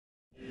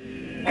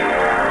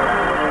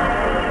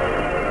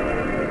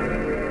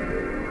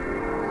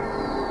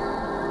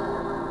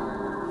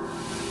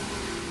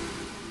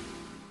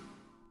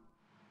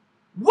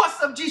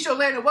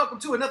land, and welcome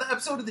to another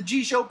episode of the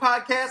G Show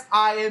podcast.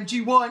 I am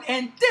G1,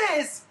 and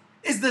this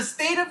is the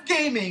state of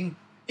gaming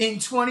in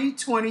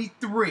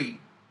 2023.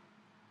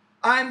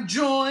 I'm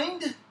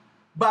joined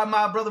by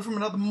my brother from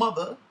another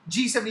mother,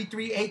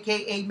 G73,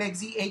 a.k.a.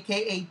 Megzy,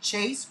 a.k.a.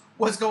 Chase.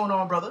 What's going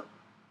on, brother?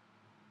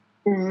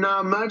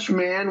 Not much,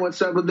 man.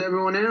 What's up with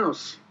everyone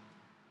else?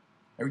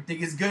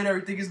 Everything is good.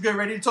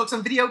 Ready to talk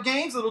some video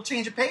games? A little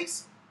change of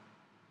pace?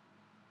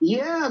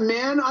 Yeah,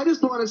 man. I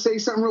just want to say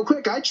something real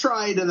quick. I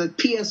tried the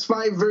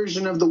PS5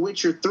 version of The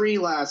Witcher 3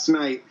 last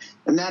night,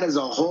 and that is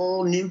a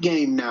whole new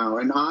game now,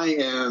 and I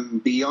am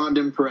beyond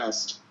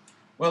impressed.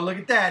 Well, look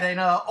at that. And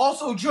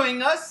also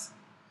joining us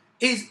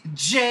is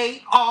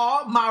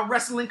JR, my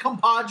wrestling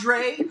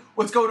compadre.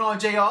 What's going on,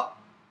 JR?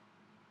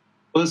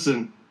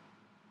 Listen,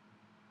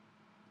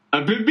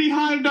 I've been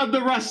behind on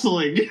the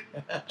wrestling.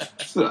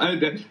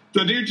 The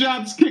new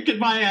job's kicking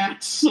my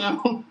ass,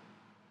 so...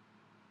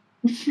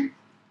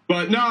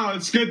 But no,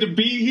 it's good to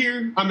be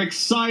here. I'm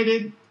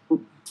excited.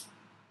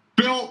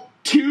 Built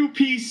 2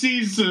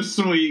 PCs this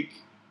week,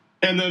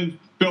 and then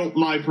built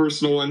my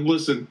personal one.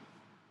 Listen,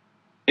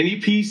 any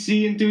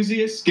PC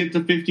enthusiasts, get the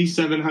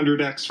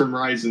 5700X from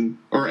Ryzen,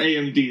 or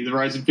AMD, the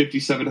Ryzen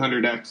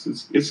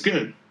 5700X. It's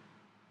good.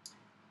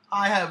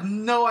 I have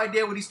no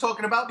idea what he's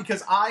talking about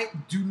because I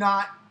do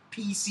not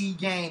PC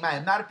game. I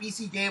am not a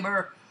PC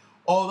gamer,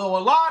 although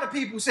a lot of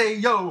people say,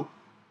 yo,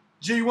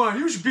 G1,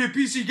 you should be a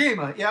PC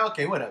gamer. Yeah,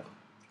 okay, whatever.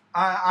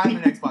 I'm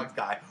an Xbox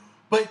guy.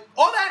 But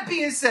all that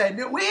being said,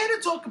 we're here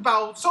to talk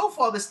about, so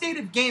far, the state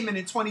of gaming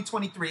in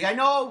 2023. I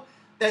know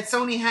that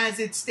Sony has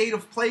its state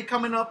of play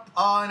coming up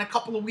in a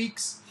couple of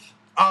weeks.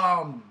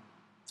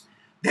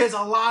 There's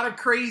a lot of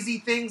crazy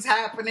things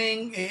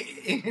happening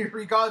in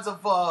regards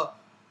of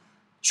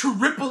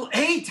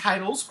AAA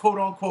titles,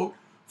 quote-unquote,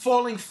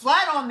 falling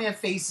flat on their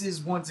faces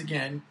once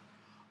again.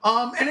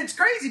 And it's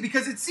crazy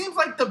because it seems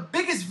like the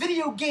biggest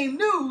video game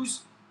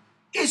news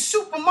is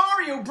Super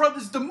Mario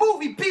Brothers, the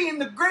movie, being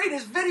the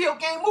greatest video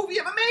game movie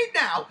ever made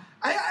now.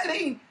 I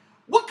mean,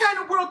 what kind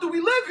of world do we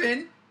live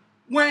in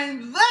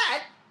when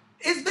that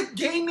is the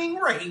gaming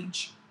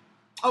rage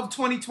of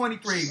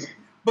 2023?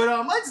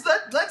 But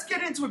let's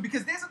get into it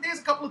because there's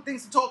a couple of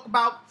things to talk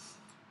about.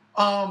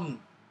 And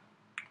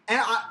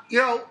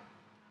I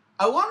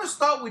want to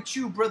start with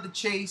you, Brother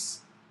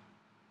Chase,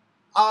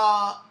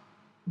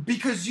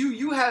 because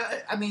you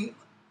have, I mean,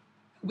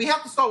 we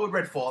have to start with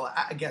Redfall,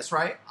 I guess,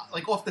 right?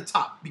 Like off the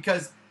top,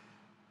 because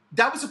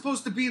that was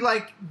supposed to be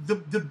like the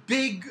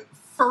big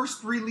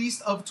first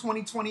release of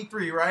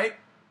 2023, right?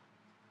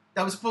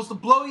 That was supposed to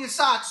blow your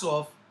socks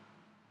off,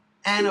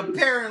 and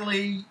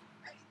apparently,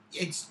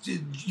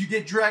 you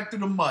get dragged through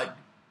the mud.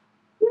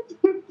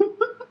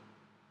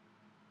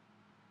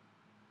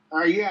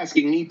 Are you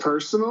asking me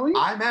personally?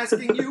 I'm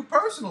asking you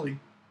personally.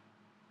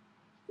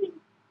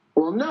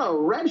 Well, no.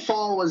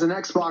 Redfall was an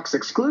Xbox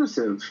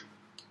exclusive.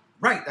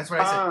 Right, that's what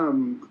I said.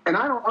 And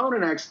I don't own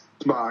an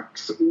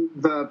Xbox.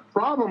 The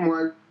problem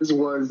was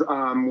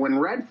when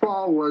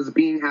Redfall was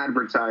being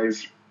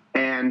advertised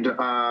and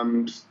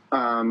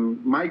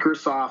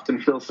Microsoft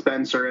and Phil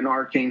Spencer and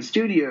Arcane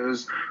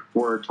Studios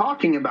were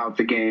talking about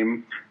the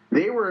game,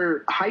 they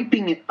were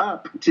hyping it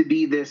up to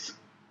be this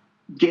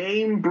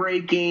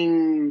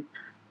game-breaking,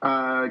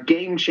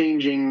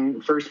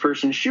 game-changing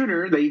first-person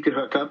shooter that you could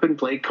hook up and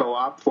play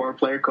co-op,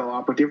 4-player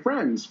co-op with your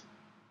friends.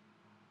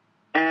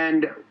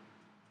 And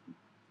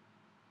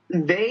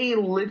they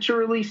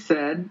literally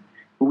said,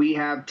 we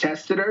have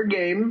tested our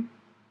game,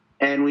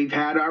 and we've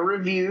had our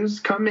reviews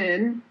come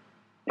in,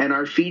 and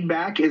our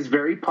feedback is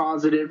very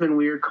positive, and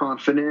we are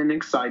confident and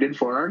excited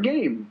for our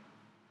game.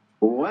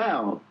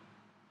 Well,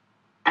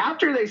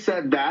 after they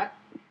said that,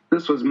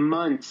 this was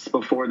months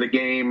before the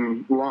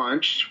game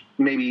launched,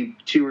 maybe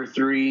 2 or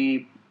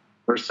 3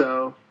 or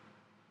so,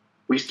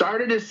 we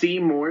started to see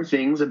more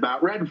things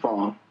about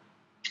Redfall.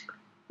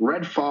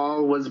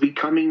 Redfall was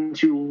becoming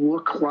to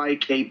look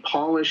like a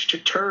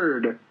polished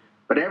turd,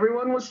 but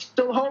everyone was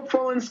still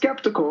hopeful and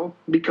skeptical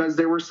because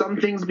there were some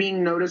things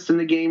being noticed in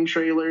the game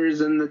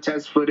trailers and the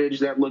test footage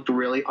that looked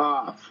really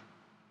off.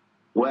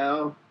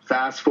 Well,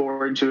 fast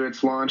forward to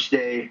its launch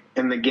day,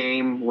 and the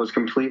game was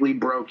completely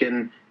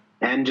broken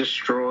and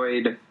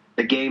destroyed.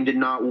 The game did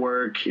not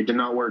work. It did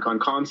not work on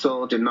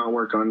console. It did not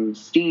work on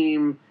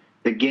Steam.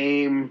 The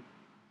game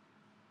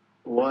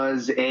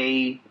was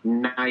a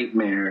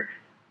nightmare.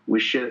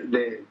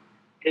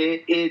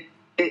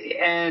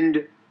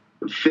 And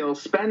Phil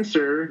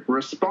Spencer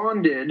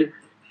responded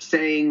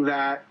saying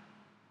that,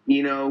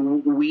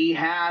 we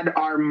had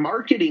our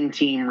marketing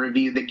team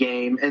review the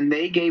game and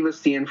they gave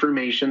us the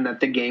information that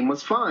the game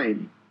was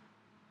fine.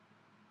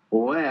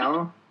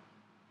 Well,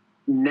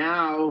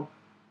 now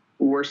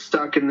we're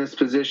stuck in this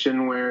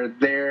position where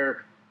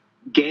their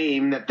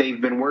game that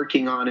they've been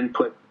working on and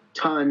put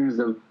tons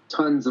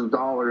of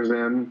dollars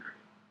in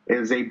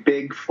is a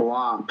big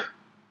flop.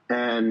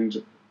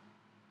 And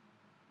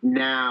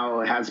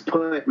now has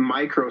put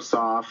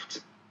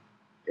Microsoft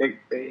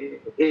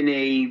in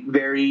a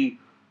very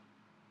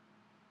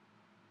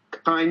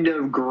kind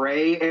of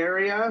gray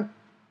area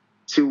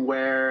to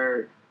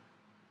where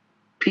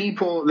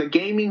people, the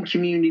gaming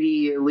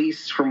community, at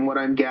least from what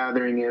I'm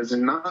gathering, is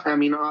not, I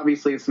mean,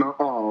 obviously it's not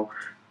all,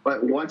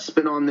 but what's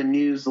been on the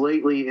news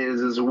lately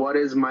is what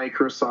is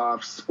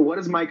Microsoft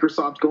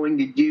going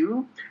to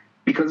do?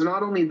 Because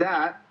not only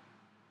that,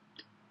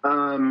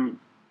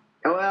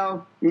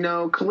 well,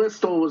 no,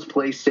 Callisto was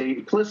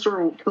PlayStation.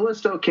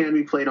 Callisto can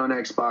be played on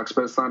Xbox,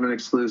 but it's not an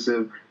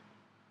exclusive.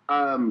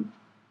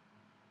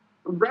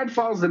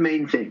 Redfall's the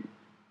main thing.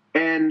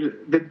 And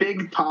the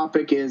big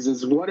topic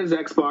is what is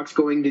Xbox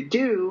going to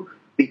do?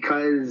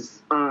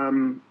 Because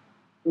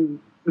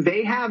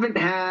they haven't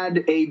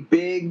had a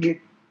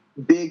big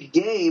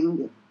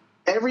game.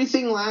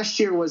 Everything last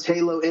year was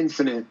Halo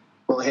Infinite.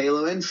 Well,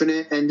 Halo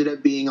Infinite ended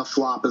up being a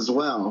flop as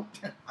well.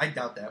 I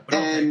doubt that. But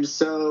and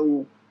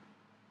okay.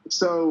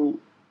 So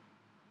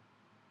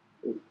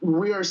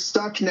we are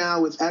stuck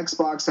now with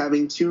Xbox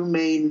having two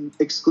main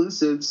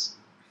exclusives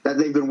that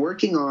they've been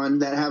working on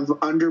that have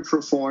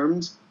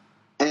underperformed,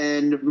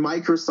 and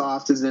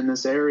Microsoft is in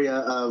this area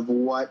of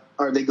what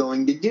are they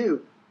going to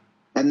do?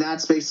 And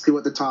that's basically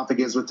what the topic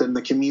is within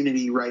the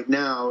community right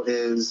now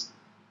is,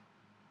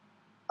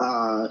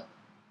 what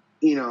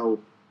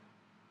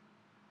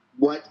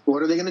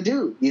are they going to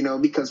do?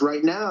 Because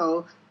right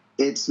now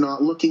it's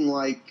not looking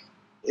like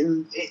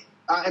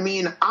I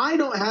mean, I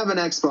don't have an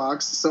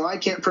Xbox, so I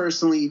can't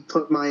personally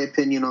put my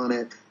opinion on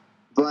it.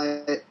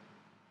 But,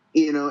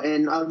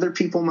 and other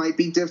people might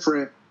be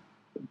different.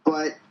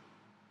 But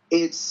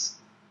it's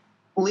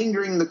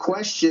lingering the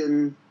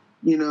question,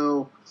 I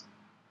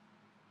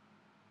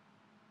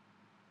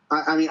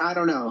mean, I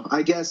don't know.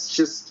 I guess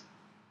just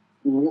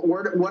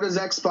what does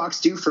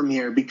Xbox do from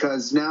here?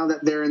 Because now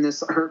that they're in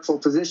this hurtful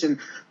position,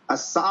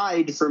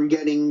 aside from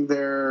getting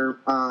their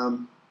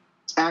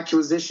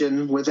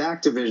acquisition with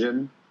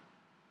Activision,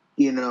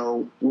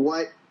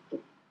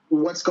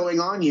 what's going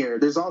on here?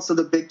 There's also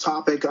the big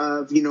topic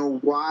of,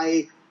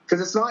 why,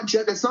 because it's not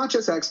just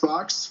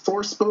Xbox.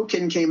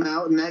 Forspoken came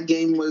out and that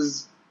game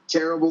was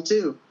terrible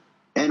too.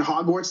 And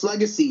Hogwarts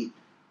Legacy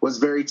was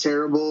very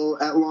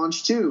terrible at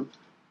launch too.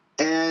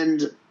 And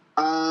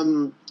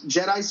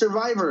Jedi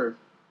Survivor,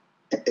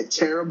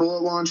 terrible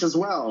at launch as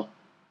well.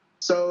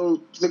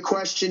 So the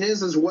question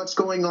is what's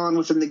going on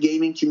within the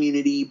gaming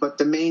community? But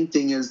the main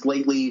thing is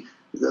lately,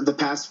 the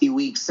past few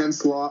weeks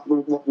since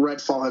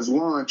Redfall has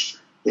launched,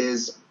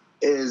 is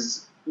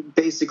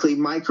basically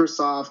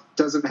Microsoft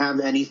doesn't have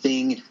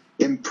anything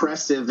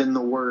impressive in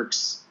the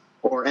works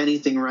or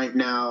anything right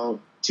now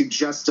to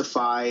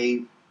justify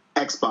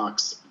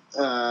Xbox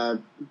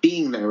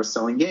being there with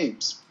selling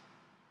games.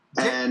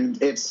 And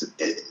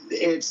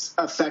it's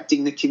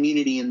affecting the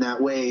community in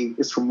that way,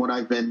 is from what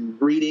I've been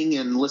reading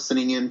and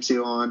listening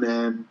into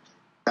and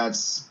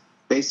that's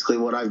basically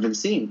what I've been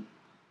seeing.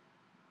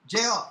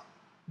 JL,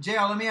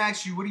 let me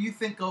ask you, what do you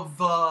think of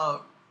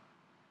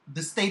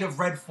the state of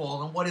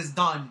Redfall and what is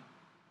done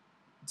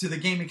to the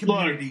gaming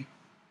community?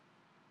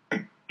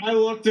 Look, I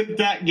looked at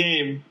that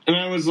game and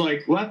I was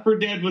like, Left 4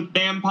 Dead with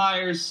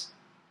vampires,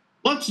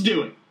 let's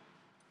do it.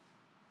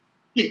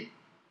 Yeah.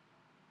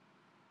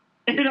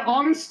 And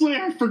honestly,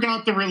 I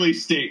forgot the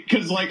release date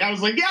because, I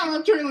was like, yeah,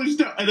 that trailer's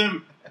done. And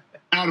then,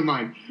 out of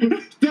mind.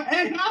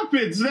 It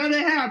happens. Then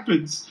it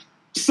happens.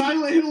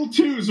 Silent Hill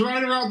 2 is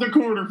right around the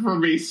corner for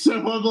me. So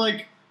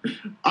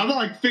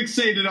I'm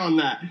fixated on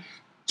that.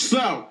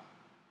 So,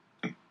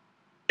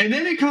 and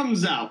then it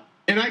comes out.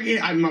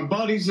 And my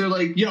buddies are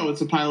like, yo,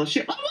 it's a pile of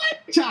shit. What are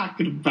you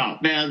talking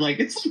about, man?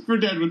 It's Left 4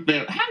 Dead with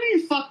them. How do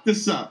you fuck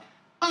this up?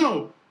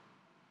 Oh,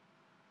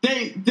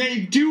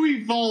 they do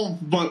evolve,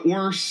 but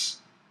worse.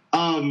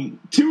 To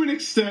an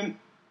extent,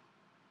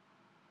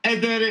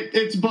 and then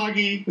it's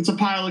buggy. It's a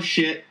pile of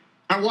shit.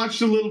 I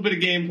watched a little bit of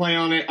gameplay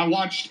on it. I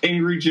watched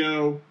Angry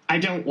Joe. I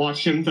don't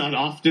watch him that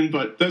often,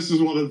 but this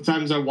is one of the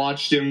times I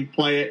watched him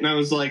play it, and I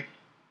was like,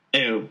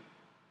 ew.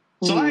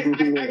 So I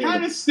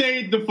kind of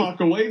stayed the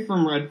fuck away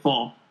from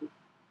Redfall.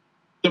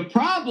 The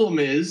problem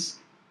is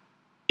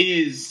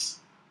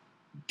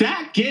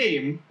that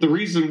game, the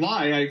reason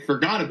why I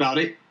forgot about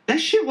it, that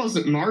shit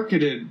wasn't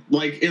marketed,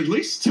 at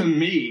least to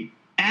me,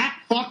 at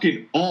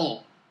fucking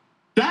all.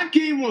 That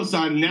game was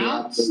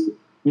announced.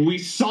 We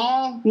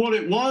saw what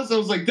it was. I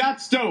was like,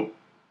 that's dope.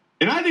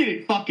 And I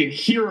didn't fucking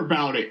hear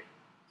about it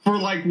for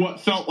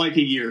what felt like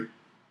a year.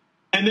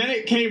 And then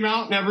it came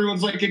out and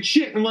everyone's like, it's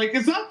shit. And I'm like,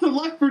 is that the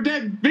Left 4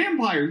 Dead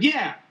vampire?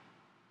 Yeah.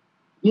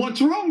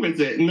 What's wrong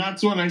with it? And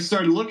that's when I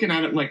started looking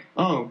at it like,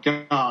 oh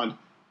God.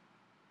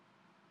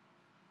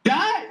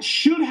 That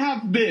should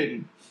have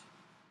been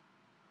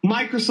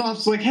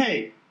Microsoft's like,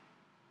 hey,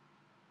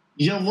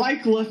 you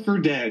like Left 4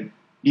 Dead.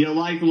 You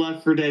like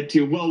Left 4 Dead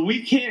 2. Well,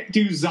 we can't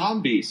do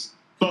zombies,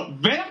 but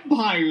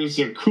vampires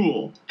are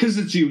cool because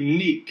it's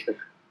unique.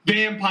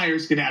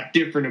 Vampires could have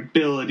different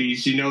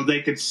abilities.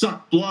 They could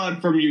suck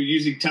blood from you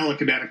using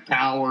telekinetic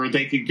power.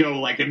 They could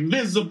go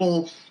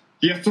invisible.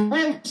 You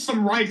throw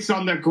some rice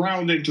on the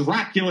ground and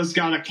Dracula's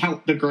got to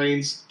count the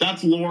grains.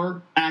 That's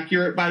lore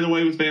accurate, by the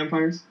way, with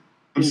vampires.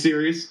 I'm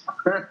serious.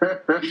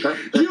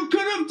 You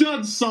could have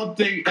done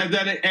something and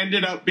then it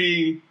ended up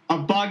being a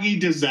buggy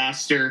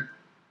disaster.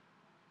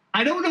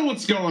 I don't know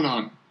what's going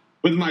on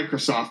with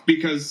Microsoft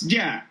because,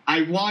 yeah,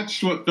 I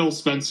watched what Phil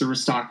Spencer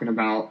was talking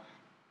about.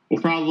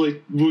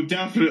 We'll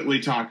definitely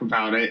talk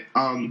about it.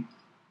 I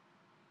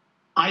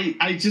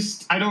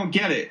don't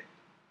get it.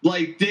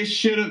 Like, this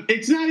should have,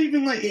 it's not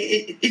even like,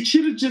 it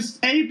should have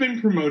just, A, been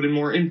promoted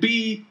more, and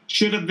B,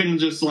 should have been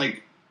just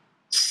like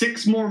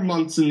 6 more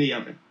months in the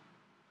oven.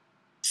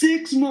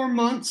 6 more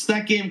months,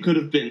 that game could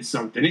have been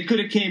something. It could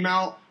have came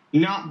out,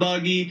 not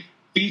buggy,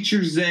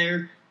 features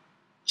there,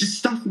 just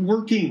stuff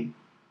working.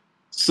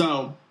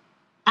 So,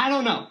 I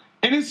don't know.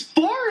 And as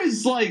far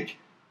as like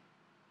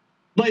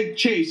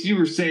Chase, you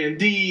were saying,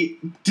 the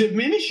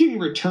diminishing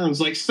returns,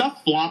 like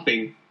stuff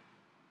flopping,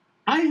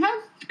 I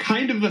have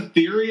kind of a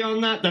theory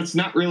on that. That's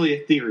not really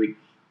a theory.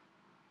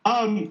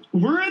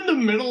 We're in the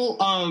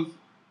middle of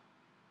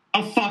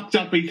a fucked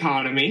up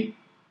economy,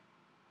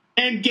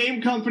 and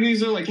game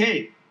companies are like,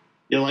 hey,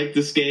 you like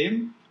this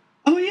game?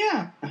 Oh,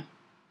 yeah.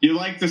 You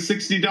like the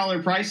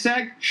 $60 price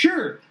tag?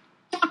 Sure.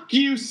 Fuck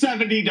you,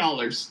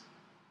 $70.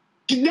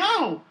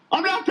 No,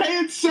 I'm not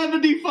paying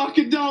 $70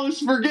 fucking dollars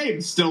for a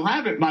game. Still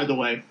have it, by the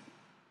way.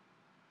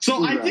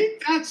 So right. I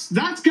think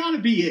that's got to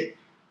be it.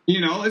 You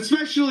know,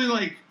 especially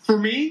like for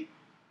me,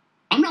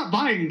 I'm not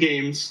buying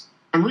games.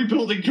 I'm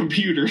rebuilding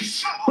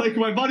computers. Like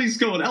my buddy's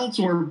going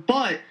elsewhere.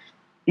 But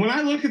when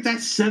I look at that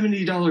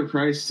 $70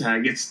 price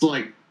tag, it's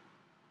like,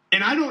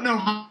 and I don't know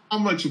how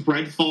much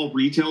Redfall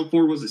retailed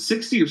for. Was it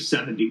 60 or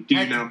 70? Do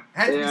you know?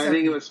 Yeah, I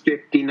think it was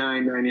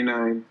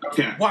 $59.99.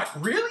 Okay. What?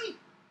 Really?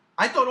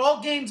 I thought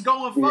all games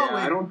going forward. Yeah,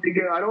 I don't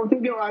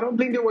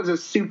think it was a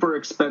super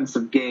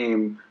expensive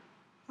game.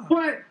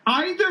 But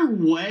either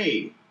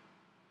way,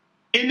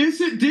 and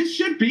this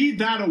should be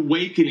that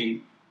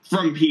awakening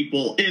from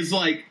people is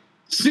like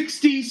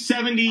 60,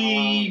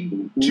 70 to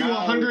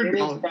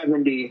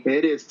 $100.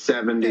 It is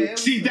 70.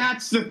 See,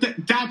 that's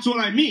what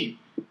I mean.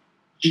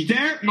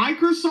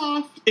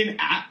 Microsoft and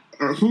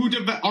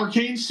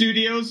Arcane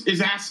Studios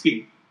is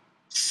asking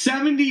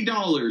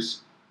 $70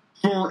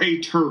 for a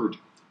turd,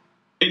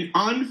 an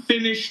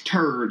unfinished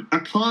turd, a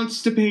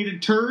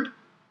constipated turd.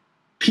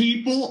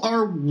 People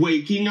are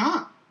waking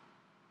up,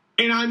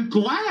 and I'm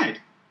glad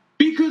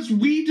because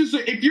we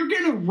deserve. If you're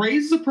going to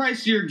raise the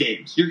price of your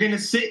games, you're going to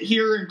sit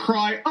here and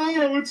cry,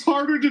 "Oh, it's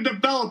harder to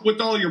develop with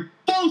all your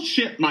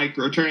bullshit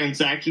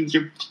microtransactions,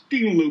 your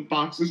fucking loot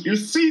boxes, your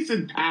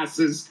season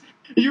passes."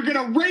 You're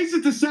going to raise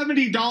it to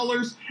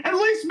 $70. At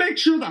least make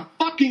sure the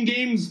fucking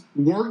game's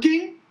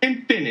working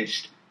and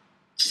finished.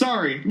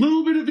 Sorry, a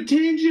little bit of a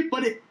tangent,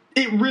 but it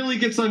really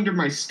gets under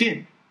my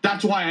skin.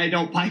 That's why I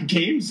don't buy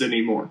games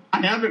anymore.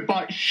 I haven't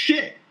bought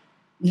shit.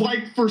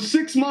 Like, for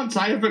 6 months,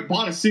 I haven't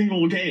bought a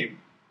single game.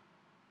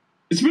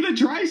 It's been a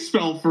dry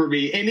spell for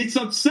me, and it's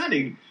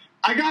upsetting.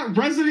 I got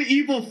Resident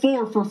Evil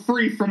 4 for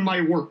free from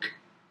my work.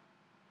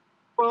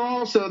 Well,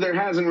 also, there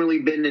hasn't really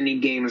been any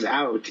games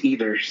out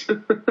either.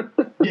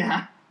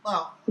 Yeah.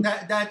 Well,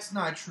 that's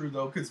not true,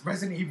 though, because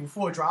Resident Evil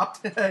 4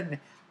 dropped, and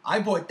I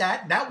bought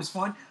that, and that was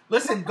fun.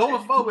 Listen,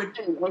 going forward...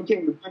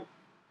 Okay.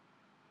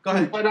 Go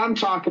ahead. But I'm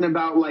talking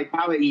about, like,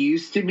 how it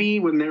used to be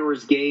when there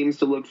was games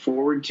to look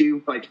forward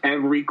to, like,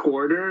 every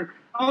quarter.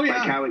 Oh, yeah.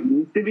 Like how it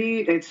used to be.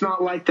 It's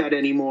not like that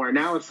anymore.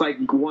 Now it's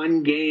like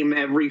one game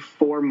every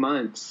 4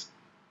 months.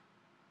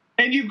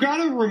 And you've got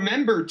to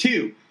remember,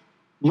 too,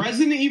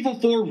 Resident Evil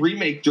 4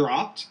 Remake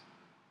dropped,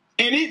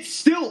 and it's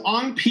still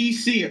on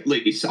PC at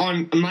least.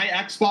 On my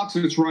Xbox,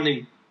 it's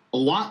running a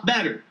lot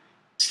better.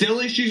 Still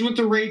issues with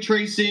the ray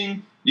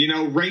tracing. You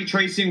know, ray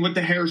tracing with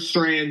the hair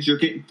strands. You're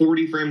getting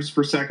 40 frames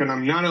per second.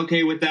 I'm not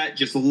okay with that.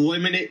 Just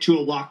limit it to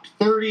a locked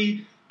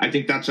 30. I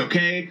think that's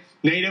okay.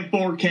 Native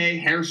 4K,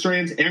 hair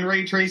strands, and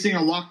ray tracing,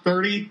 a locked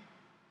 30.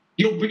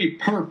 You'll be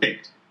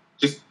perfect.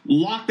 Just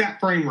lock that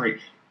frame rate.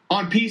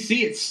 On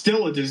PC, it's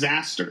still a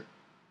disaster.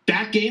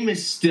 That game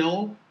is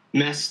still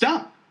messed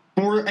up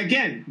for,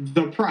 again,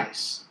 the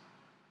price.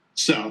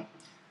 So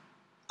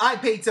I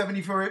paid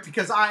 $70 for it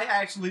because I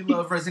actually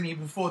love Resident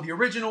Evil 4, the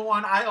original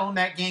one. I own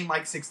that game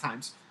like 6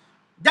 times.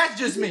 That's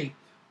just me.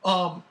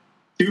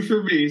 2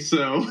 for me,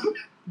 so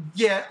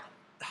yeah.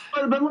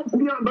 But let's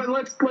be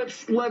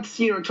honest, let's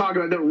talk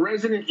about that.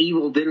 Resident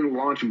Evil didn't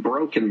launch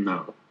broken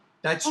though.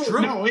 That's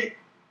true. No, it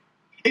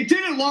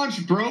didn't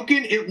launch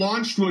broken. It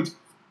launched with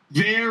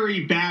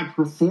very bad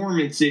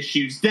performance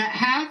issues that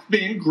have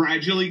been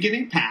gradually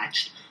getting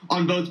patched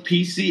on both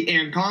PC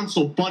and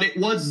console, but it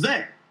was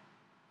there.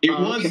 It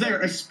was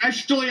there,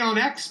 especially on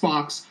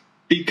Xbox,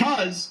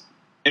 because,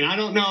 and I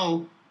don't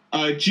know,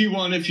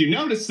 G1, if you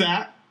noticed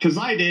that, because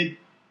I did,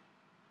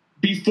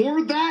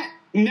 before that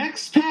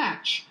next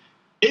patch,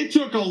 it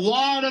took a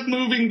lot of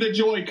moving the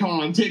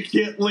Joy-Con to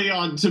get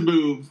Leon to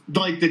move.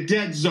 Like, the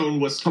dead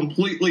zone was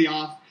completely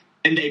off,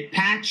 and they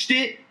patched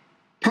it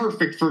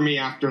perfect for me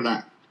after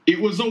that. It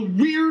was a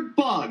weird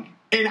bug,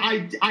 and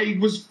I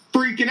was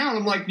freaking out.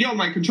 I'm like, yo,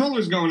 my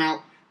controller's going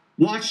out.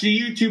 Watched a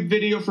YouTube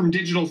video from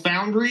Digital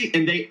Foundry,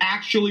 and they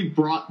actually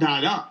brought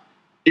that up.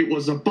 It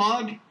was a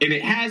bug, and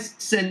it has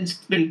since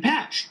been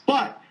patched.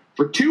 But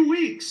for 2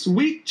 weeks,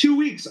 2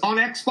 weeks on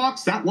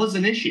Xbox, that was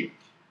an issue.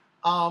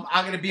 I'm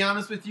going to be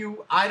honest with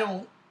you. I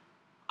don't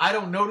I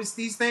don't notice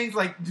these things.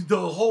 Like the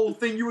whole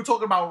thing you were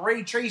talking about,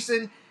 ray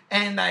tracing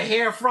and the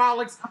hair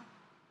frolics.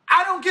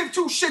 I don't give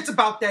two shits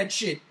about that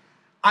shit.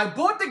 I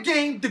bought the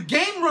game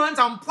runs,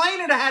 I'm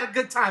playing it, I had a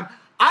good time.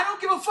 I don't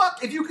give a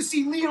fuck if you can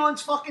see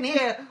Leon's fucking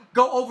hair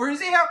go over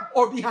his ear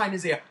or behind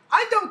his ear.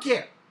 I don't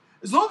care.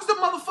 As long as the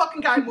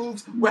motherfucking guy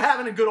moves, we're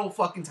having a good old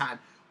fucking time.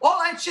 All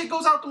that shit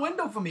goes out the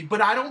window for me,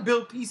 but I don't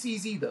build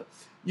PCs either.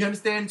 You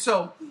understand?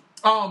 So,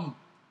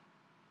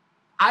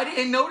 I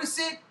didn't notice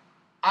it.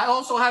 I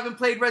also haven't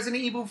played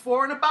Resident Evil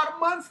 4 in about a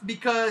month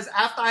because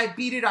after I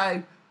beat it,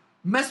 I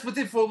messed with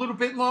it for a little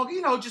bit longer,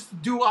 you know, just to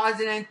do odds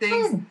and end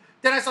things.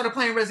 Then I started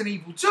playing Resident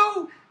Evil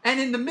 2, and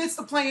in the midst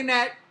of playing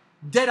that,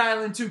 Dead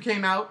Island 2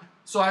 came out,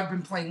 so I've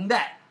been playing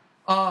that.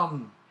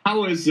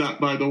 How is that,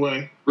 by the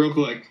way? Real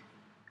quick.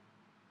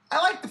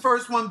 I like the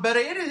first one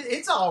better.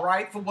 It's all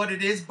right for what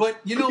it is,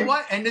 but you know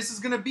what? And this is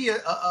going to be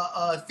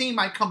a theme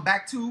I come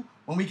back to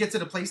when we get to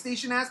the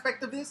PlayStation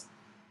aspect of this.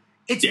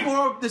 It's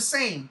more of the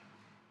same.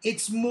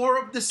 It's more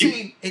of the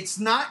same. It's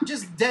not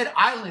just Dead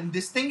Island.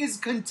 This thing is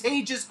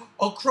contagious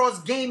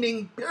across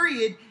gaming,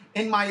 period,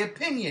 in my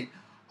opinion.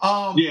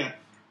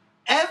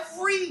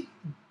 Every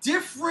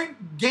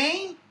different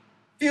game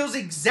feels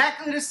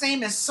exactly the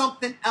same as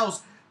something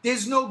else.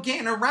 There's no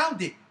getting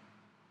around it.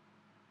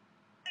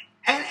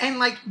 And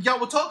like y'all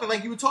were talking,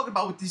 like you were talking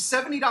about with these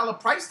 $70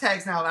 price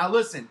tags now. Now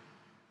listen,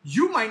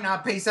 you might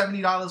not pay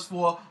 $70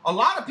 for. A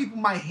lot of people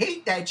might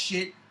hate that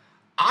shit.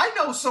 I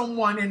know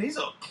someone, and he's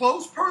a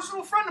close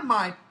personal friend of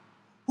mine,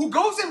 who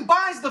goes and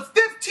buys the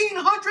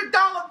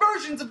 $1,500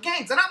 versions of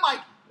games. And I'm like,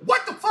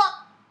 what the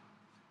fuck?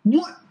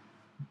 What?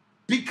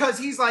 Because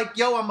he's like,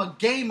 yo, I'm a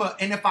gamer,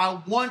 and if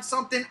I want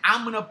something,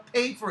 I'm going to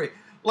pay for it.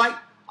 Like,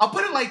 I'll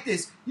put it like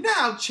this. You know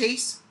how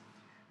Chase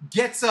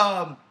gets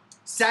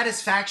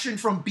satisfaction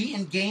from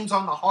beating games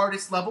on the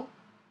hardest level?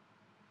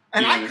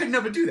 And I could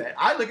never do that.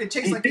 I look at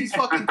Chase like he's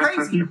fucking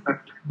crazy.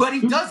 But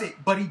he does it.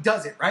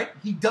 Right?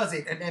 He does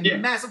it.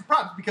 And massive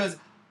props because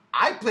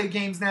I play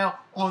games now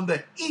on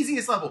the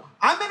easiest level.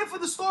 I'm in it for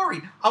the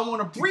story. I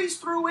want to breeze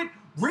through it,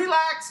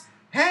 relax,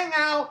 hang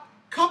out,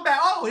 come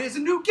back. Oh, here's a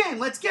new game.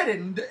 Let's get it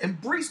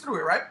and breeze through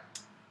it, right?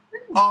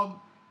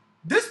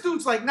 This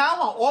dude's like, now I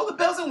want all the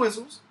bells and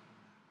whistles,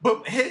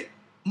 but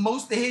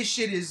most of his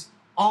shit is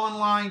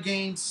online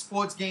games,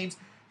 sports games.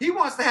 He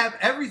wants to have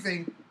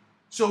everything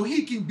so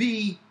he can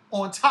be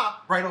on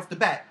top right off the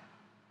bat.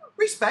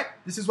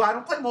 Respect. This is why I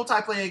don't play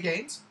multiplayer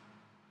games.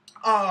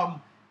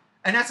 And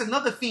that's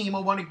another theme I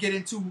want to get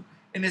into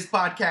in this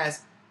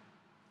podcast.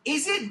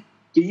 Is it...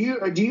 Do you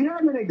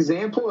have an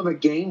example of a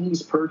game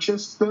he's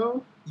purchased,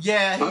 though?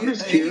 Yeah. I'm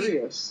just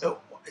curious.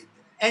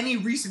 Any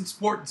recent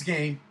sports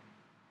game.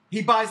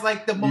 He buys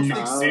like the most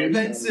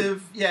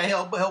expensive... Yeah,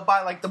 he'll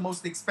buy like the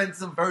most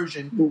expensive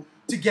version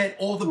to get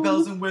all the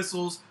bells and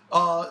whistles.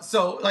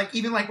 So like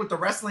even like with the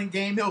wrestling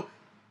game,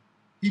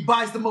 he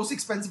buys the most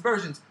expensive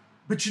versions.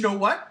 But you know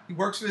what? He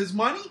works for his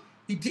money.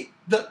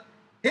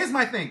 Here's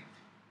my thing.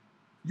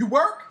 You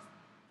work,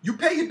 you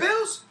pay your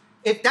bills.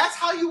 If that's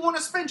how you want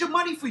to spend your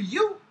money for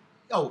you,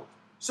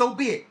 so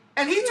be it.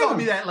 And he taught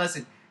me that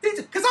lesson.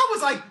 Because I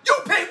was like, you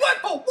pay what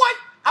for what?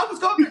 I was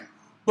going,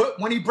 but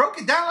when he broke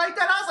it down like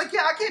that, I was like,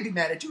 yeah, I can't be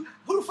mad at you.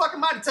 Who the fuck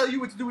am I to tell you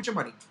what to do with your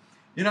money?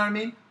 You know what I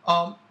mean?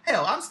 Hell,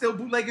 I'm still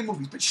bootlegging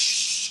movies, but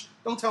shh,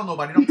 don't tell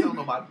nobody.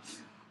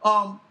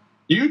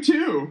 You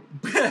too.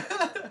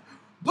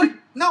 But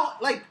no,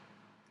 like,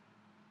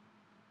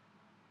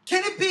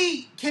 can it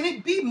be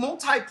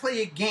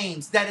multiplayer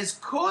games that is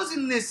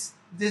causing this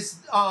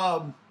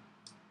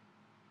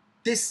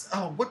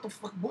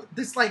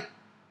like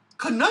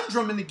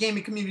conundrum in the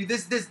gaming community?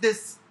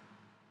 This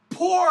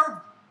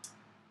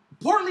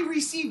poorly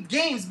received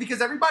games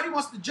because everybody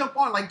wants to jump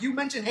on. Like you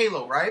mentioned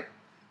Halo, right?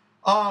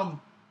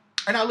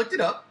 And I looked it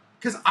up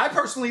because I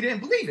personally didn't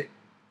believe it.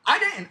 I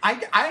didn't.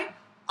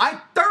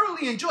 I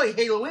thoroughly enjoy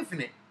Halo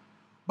Infinite.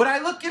 But I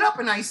look it up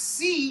and I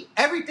see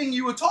everything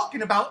you were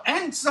talking about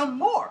and some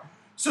more.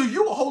 So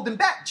you were holding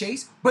back,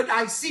 Chase. But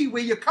I see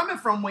where you're coming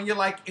from when you're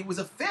like, it was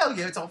a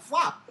failure. It's a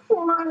flop.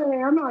 Well,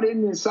 I'm not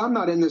in this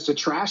to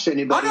trash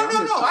anybody. Oh, no,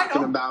 I'm just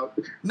talking about.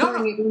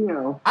 No. You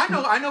know. I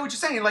know what you're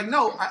saying. Like,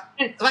 no.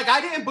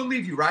 I didn't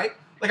believe you, right?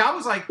 Like, I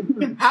was like,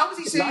 how is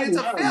he saying it's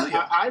a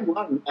failure? I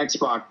love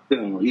Xbox,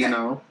 you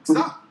know.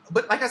 Stop.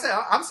 But like I said,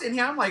 I'm sitting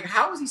here, I'm like,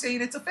 how is he saying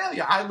it's a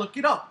failure? I look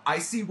it up. I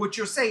see what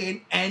you're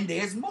saying, and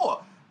there's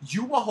more.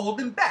 You were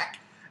holding back.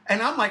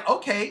 And I'm like,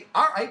 okay,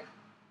 all right.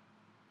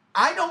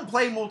 I don't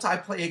play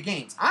multiplayer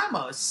games. I'm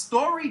a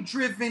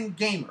story-driven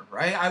gamer,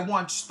 right? I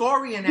want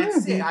story, and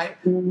that's it.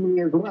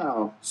 Me as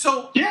well.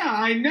 So yeah,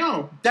 I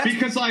know.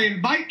 Because I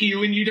invite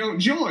you and you don't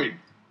join.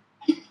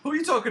 Who are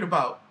you talking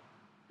about?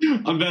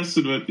 I'm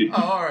messing with you.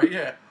 Oh, all right,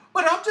 yeah.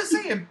 But I'm just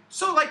saying,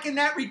 so like in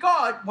that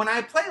regard, when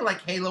I play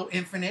like Halo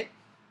Infinite,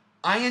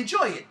 I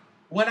enjoy it.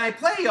 When I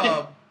play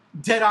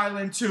Dead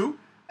Island 2,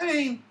 I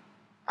mean,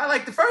 I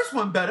like the first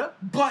one better,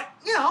 but,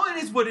 you know, it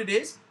is what it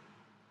is.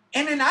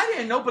 And then I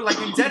didn't know, but like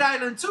in Dead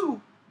Island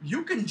 2,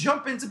 you can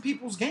jump into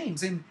people's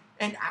games, and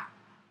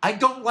I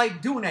don't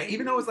like doing that.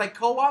 Even though it's like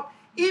co-op,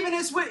 even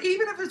if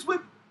it's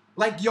with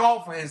Like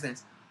y'all, for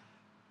instance.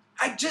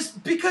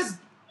 Because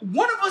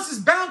one of us is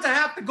bound to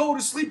have to go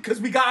to sleep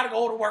because we got to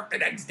go to work the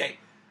next day.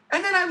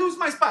 And then I lose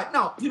my spot.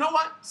 No, you know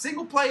what?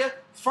 Single player,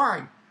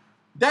 fine.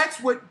 That's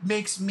what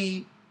makes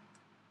me,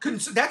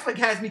 that's what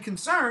has me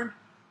concerned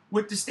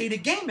with the state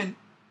of gaming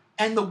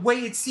and the way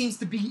it seems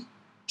to be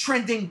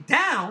trending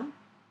down.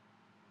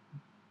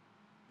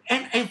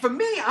 And for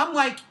me, I'm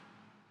like,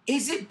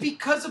 is it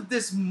because of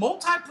this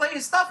multiplayer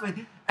stuff?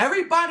 And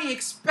everybody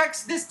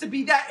expects this to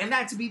be that and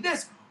that to be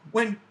this.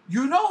 When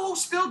you know who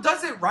still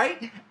does it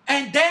right,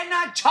 and they're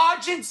not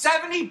charging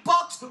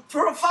 $70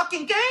 for a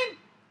fucking game?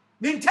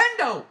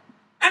 Nintendo.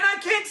 And I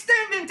can't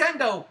stand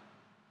Nintendo.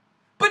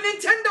 But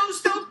Nintendo's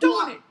still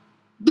doing it.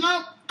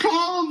 The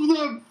Call of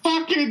the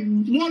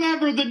fucking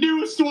whatever, the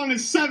newest one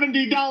is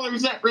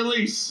 $70 at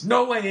release.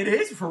 No way it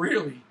is, for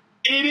really.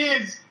 It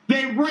is.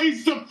 They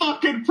raised the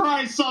fucking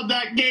price on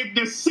that game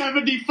to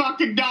 $70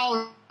 fucking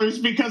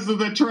because of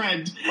the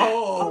trend.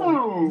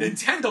 Oh,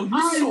 Nintendo,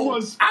 you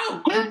sold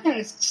out.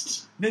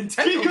 Pissed.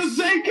 Nintendo, because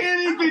they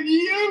can't even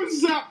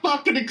use that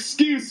fucking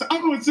excuse.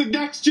 Oh, it's a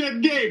next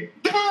gen game.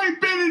 There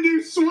ain't been a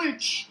new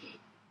Switch.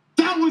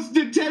 That was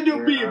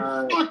Nintendo being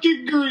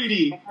fucking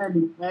greedy.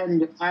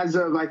 And as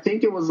of, I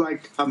think it was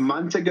like a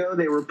month ago,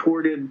 they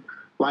reported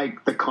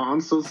like the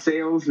console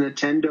sales,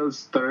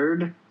 Nintendo's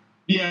third.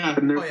 Yeah.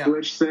 And their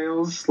Switch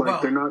sales,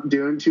 they're not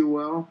doing too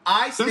well.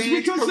 I stand That's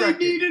because corrected.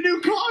 they need a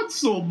new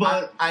console,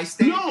 but I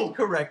stand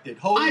corrected.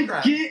 Holy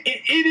crap. Get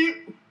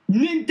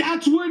it.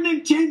 That's where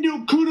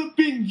Nintendo could have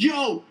been,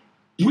 yo,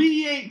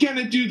 we ain't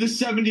gonna do the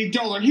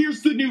 $70.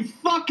 Here's the new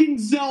fucking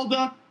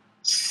Zelda,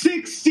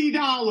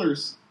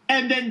 $60.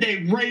 And then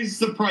they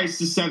raised the price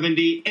to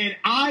 $70. And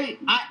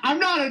I'm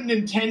not a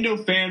Nintendo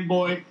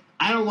fanboy.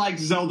 I don't like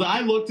Zelda.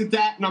 I looked at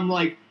that and I'm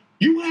like,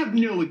 you have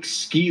no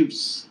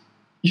excuse.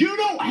 You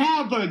don't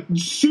have a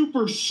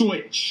Super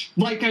Switch,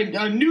 like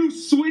a new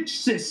Switch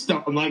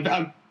system, like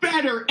a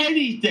better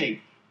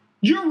anything.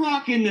 You're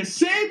rocking the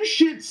same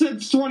shit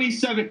since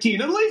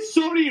 2017. At least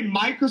Sony and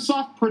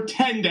Microsoft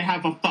pretend to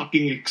have a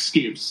fucking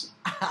excuse.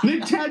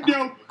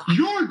 Nintendo,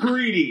 you're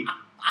greedy.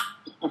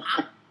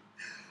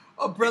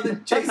 Oh,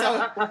 brother, Chase,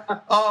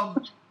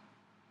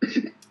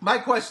 my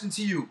question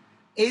to you.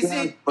 Is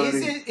it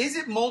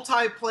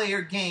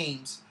multiplayer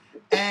games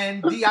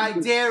and the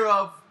idea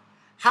of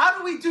how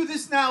do we do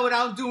this now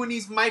without doing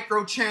these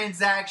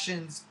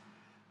microtransactions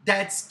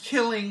that's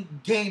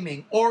killing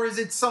gaming? Or is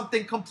it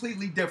something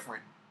completely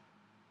different?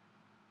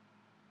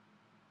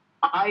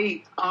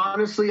 I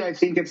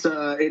think it's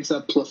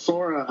a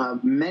plethora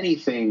of many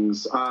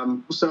things.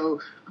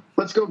 So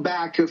let's go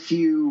back a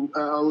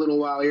little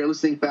while here.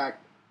 Let's think back.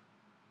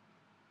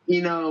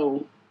 You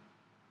know,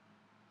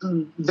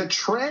 the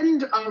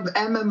trend of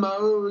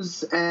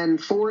MMOs and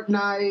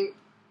Fortnite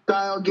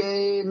style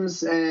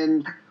games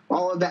and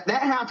all of that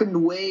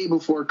happened way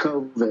before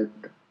COVID.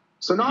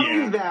 So not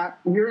only that,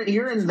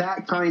 you're in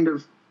that kind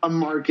of a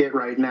market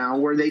right now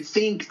where they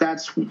think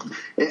that's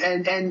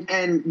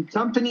and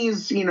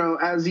companies, you know,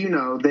 as you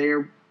know,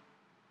 they're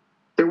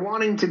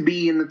wanting to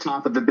be in the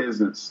top of the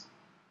business.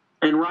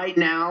 And right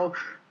now,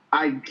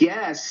 I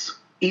guess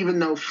even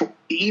though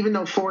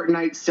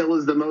Fortnite still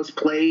is the most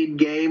played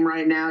game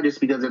right now,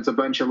 just because it's a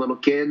bunch of little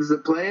kids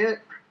that play it,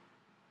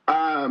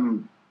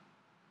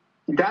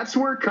 that's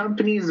where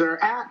companies are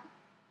at,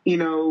 you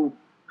know,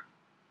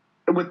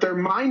 with their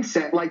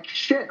mindset. Like,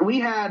 shit, we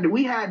had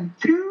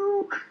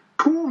 2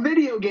 cool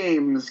video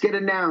games get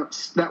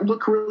announced that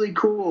look really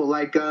cool.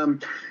 Like,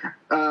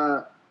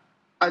 I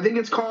think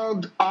it's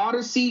called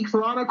Odyssey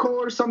Chronicle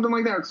or something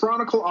like that, or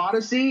Chronicle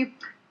Odyssey.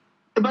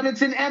 But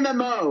it's an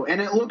MMO, and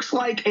it looks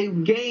like a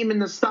game in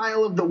the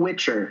style of The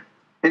Witcher,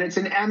 and it's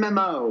an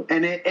MMO,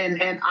 and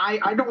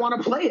I don't want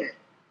to play it,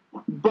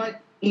 but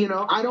you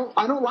know I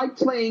don't like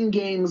playing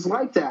games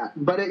like that.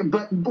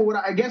 But what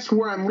I guess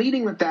where I'm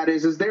leading with that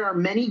is there are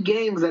many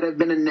games that have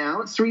been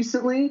announced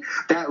recently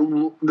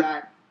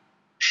that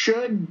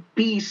should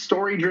be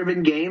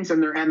story-driven games,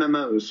 and they're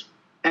MMOs,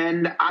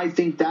 and I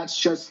think that's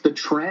just the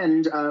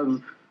trend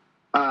of.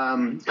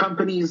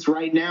 Companies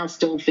right now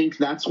still think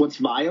that's what's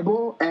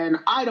viable, and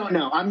I don't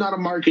know. I'm not a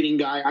marketing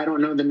guy. I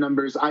don't know the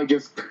numbers. I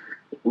just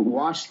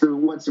watch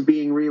what's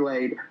being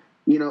relayed,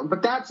 you know.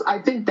 But I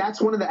think that's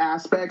one of the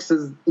aspects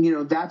is, you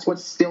know, that's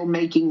what's still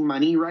making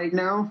money right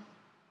now.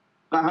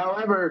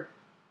 However,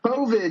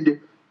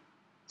 COVID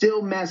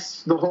still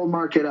messed the whole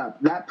market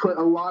up. That put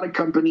a lot of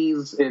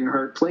companies in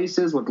hurt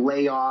places with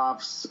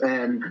layoffs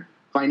and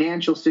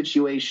financial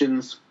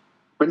situations.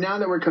 But now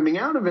that we're coming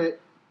out of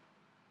it,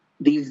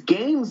 these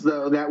games,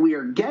 though, that we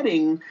are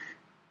getting,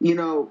 you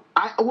know,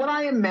 what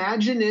I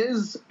imagine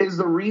is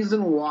the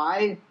reason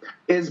why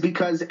is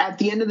because at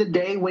the end of the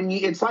day,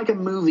 it's like a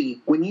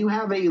movie. When you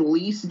have a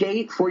release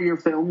date for your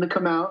film to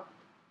come out,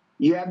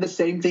 you have the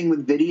same thing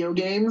with video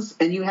games,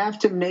 and you have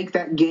to make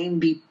that game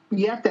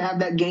you have to have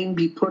that game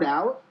be put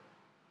out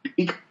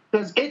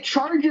because it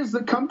charges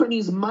the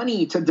companies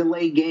money to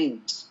delay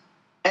games.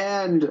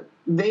 And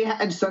they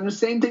had done the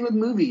same thing with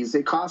movies.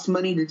 It costs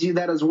money to do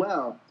that as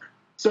well.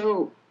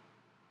 So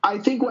I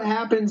think what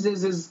happens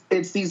is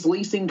it's these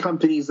leasing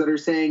companies that are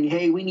saying,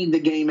 hey, we need the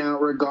game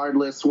out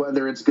regardless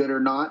whether it's good or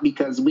not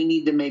because we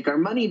need to make our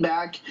money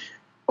back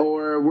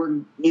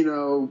or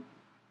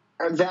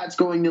that's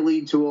going to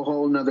lead to a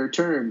whole nother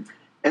turn.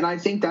 And I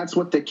think that's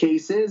what the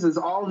case is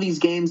all of these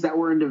games that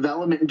were in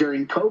development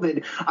during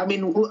COVID. I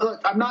mean,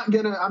 look, I'm not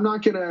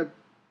gonna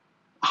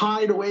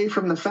hide away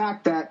from the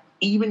fact that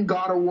even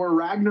God of War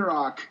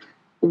Ragnarok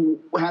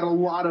had a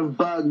lot of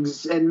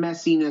bugs and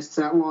messiness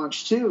at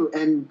launch too.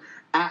 And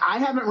I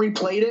haven't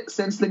replayed it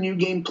since the New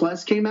Game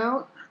Plus came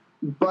out,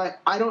 but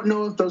I don't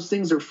know if those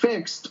things are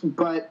fixed.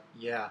 But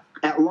yeah,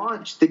 at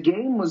launch, the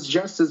game was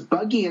just as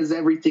buggy as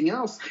everything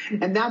else,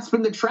 and that's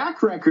been the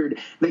track record.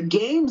 The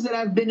games that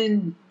have been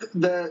in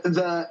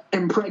the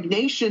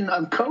impregnation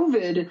of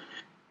COVID,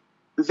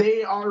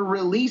 they are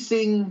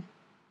releasing,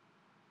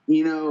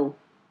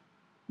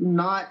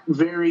 not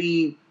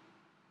very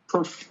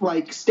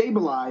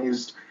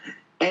stabilized,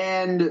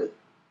 and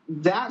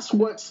that's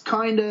what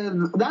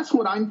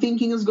I'm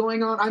thinking is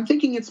going on. I'm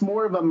thinking it's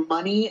more of a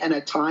money and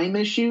a time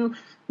issue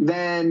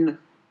than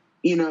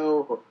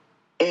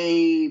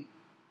a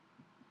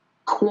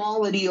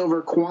quality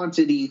over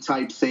quantity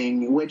type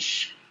thing,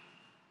 which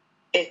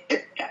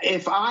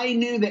if I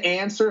knew the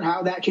answer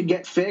how that could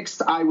get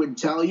fixed, I would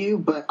tell you,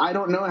 but I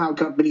don't know how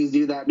companies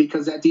do that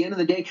because at the end of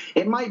the day,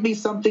 it might be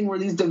something where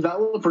these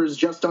developers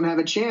just don't have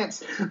a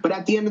chance. But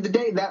at the end of the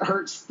day, that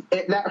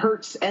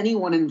hurts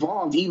anyone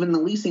involved, even the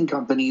leasing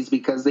companies,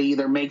 because they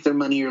either make their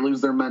money or lose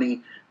their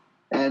money.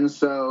 And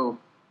so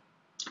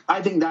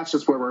I think that's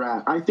just where we're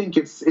at. I think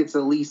it's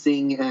a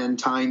leasing and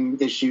time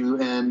issue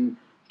and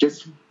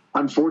just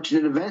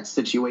unfortunate event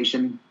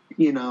situation,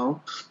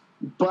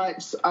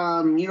 But,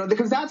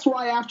 because that's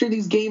why after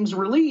these games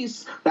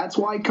release, that's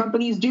why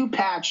companies do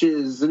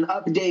patches and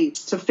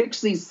updates to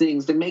fix these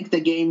things, to make the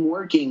game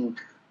working.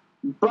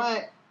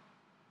 But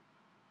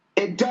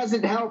it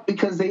doesn't help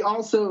because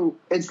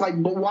it's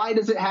like, but why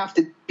does it have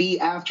to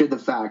be after the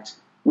fact?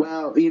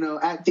 Well,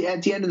 at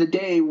the end of the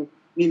day,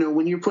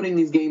 when you're putting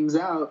these games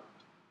out,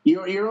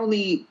 you're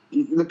only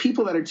the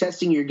people that are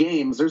testing your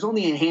games. There's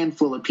only a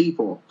handful of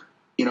people.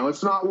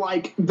 It's not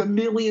like the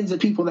millions of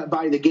people that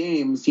buy the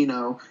games,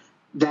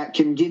 that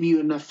can give you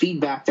enough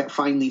feedback that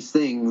find these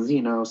things,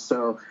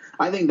 So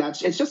I think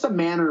it's just a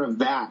manner of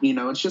that,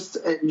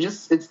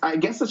 I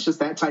guess it's just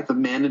that type of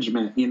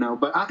management,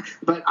 But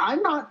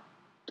I'm not.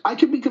 I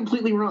could be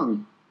completely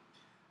wrong.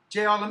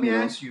 JR, let me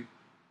ask you,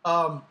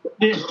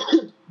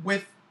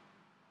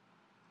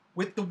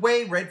 with the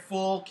way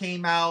Redfall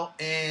came out,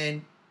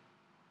 and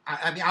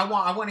I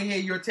want to hear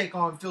your take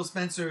on Phil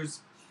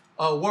Spencer's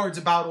words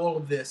about all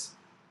of this.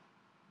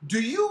 Do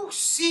you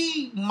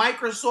see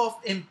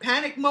Microsoft in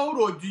panic mode,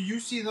 or do you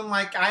see them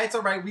like, it's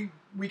all right,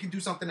 we can do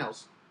something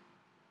else?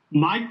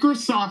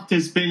 Microsoft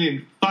has been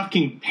in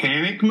fucking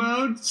panic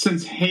mode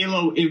since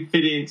Halo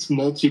Infinite's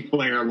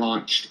multiplayer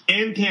launched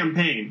and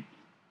campaign.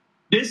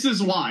 This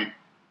is why.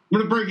 I'm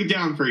going to break it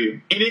down for you.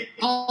 And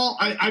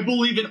I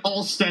believe it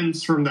all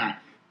stems from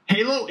that.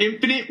 Halo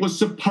Infinite was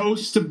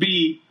supposed to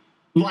be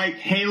like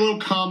Halo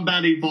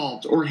Combat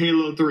Evolved or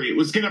Halo 3. It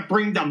was going to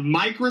bring the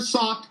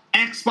Microsoft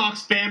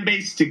Xbox fan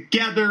base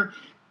together,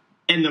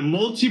 and the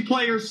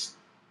multiplayers,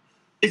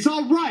 it's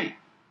all right.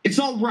 It's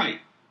all right.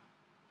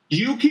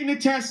 You can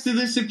attest to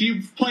this if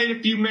you've played a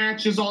few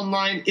matches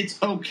online. It's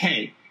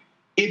okay.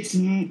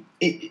 And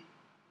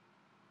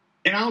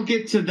I'll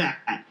get to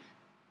that.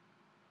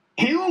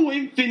 Halo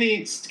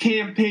Infinite's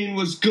campaign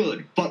was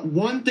good, but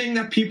one thing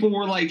that people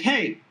were like,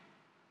 hey,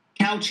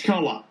 couch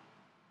co-op,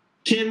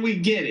 can we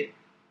get it?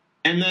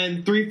 And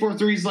then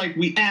 343's like,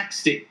 we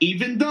axed it.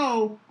 Even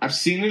though I've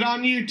seen it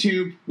on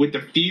YouTube with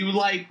a few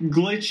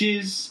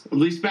glitches, at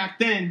least back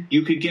then,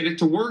 you could get it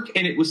to work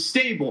and it was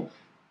stable.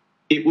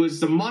 It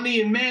was the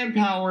money and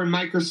manpower and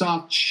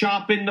Microsoft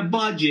shopping the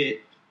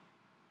budget.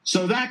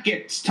 So that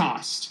gets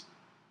tossed.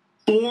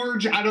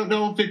 Forge, I don't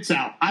know if it's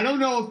out. I don't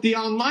know if the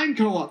online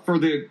co-op for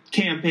the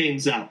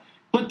campaign's out.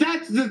 But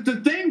that's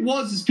the thing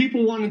is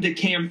people wanted to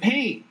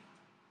campaign.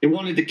 They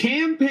wanted to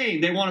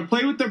campaign. They want to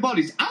play with their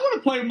buddies. I want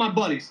to play with my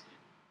buddies.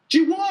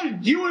 You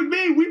and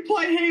me, we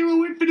play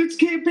Halo Infinite's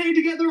campaign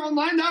together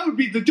online. That would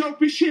be the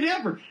dopest shit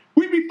ever.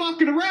 We'd be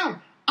fucking around.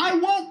 I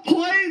won't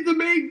play the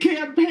main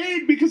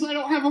campaign because I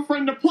don't have a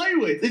friend to play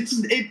with.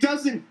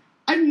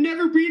 I've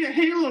never beat a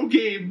Halo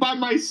game by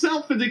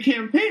myself in the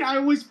campaign. I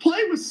always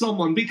play with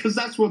someone because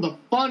that's where the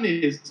fun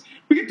is.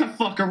 We get to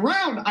fuck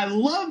around. I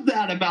love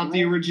that about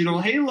the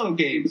original Halo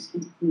games.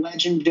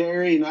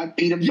 Legendary, and I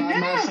beat him by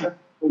myself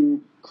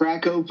and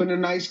crack open a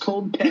nice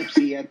cold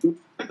Pepsi.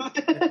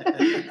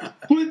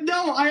 But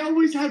no, I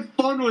always had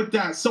fun with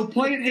that. So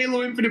playing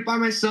Halo Infinite by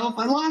myself,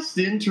 I lost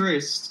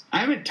interest. I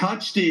haven't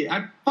touched it.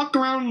 I fuck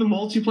around in the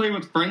multiplayer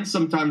with friends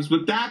sometimes,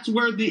 but that's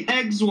where the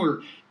eggs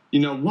were.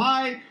 You know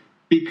why?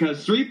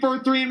 Because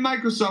 343 and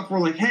Microsoft were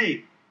like,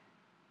 hey,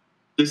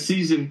 the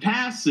season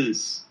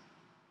passes,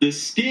 the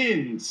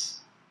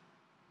skins,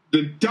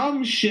 the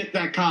dumb shit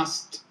that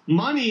costs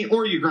money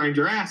or you grind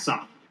your ass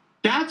off.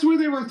 That's where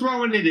they were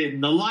throwing it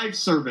in, the live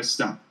service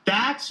stuff.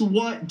 That's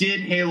what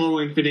did Halo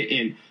Infinite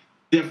in.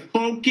 The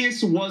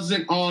focus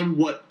wasn't on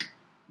what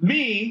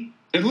me,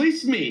 at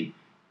least me,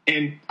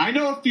 and I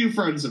know a few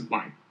friends of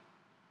mine,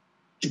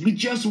 we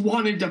just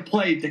wanted to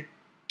play the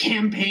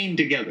campaign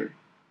together.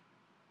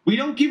 We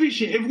don't give a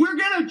shit. If we're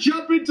going to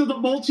jump into the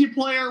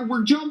multiplayer,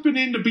 we're jumping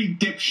in to be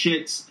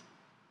dipshits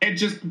and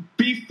just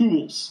be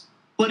fools.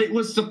 But it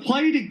was to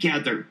play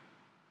together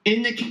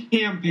in the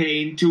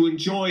campaign, to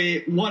enjoy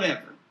it,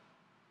 whatever.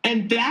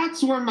 And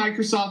that's where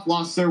Microsoft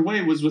lost their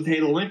way, was with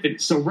Halo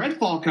Infinite. So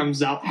Redfall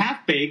comes out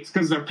half-baked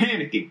because they're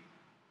panicking.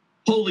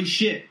 Holy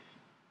shit.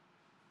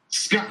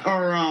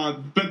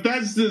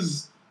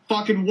 Bethesda's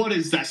fucking, what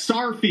is that?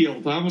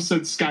 Starfield. I almost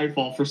said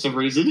Skyfall for some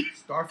reason.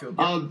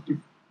 Starfield. Yeah.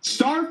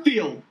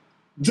 Starfield.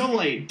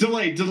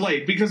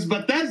 Delayed. Because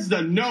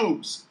Bethesda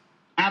knows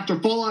after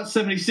Fallout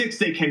 76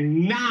 they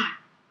cannot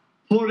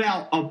put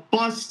out a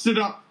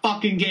busted-up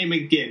fucking game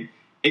again.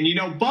 And you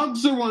know,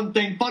 bugs are one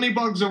thing, funny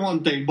bugs are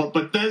one thing, but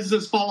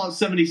Bethesda's Fallout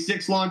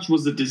 76 launch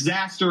was a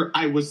disaster.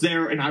 I was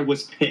there and I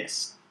was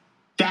pissed.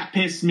 That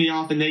pissed me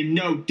off, and they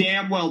know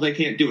damn well they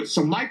can't do it.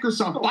 So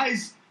Microsoft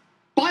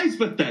buys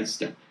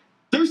Bethesda.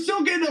 They're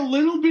still getting a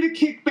little bit of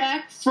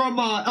kickback from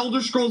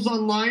Elder Scrolls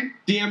Online,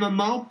 the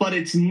MMO, but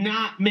it's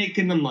not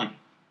making the money.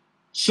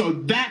 So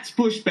that's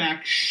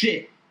pushback.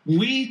 Shit.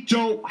 We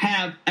don't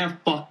have a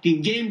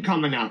fucking game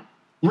coming out.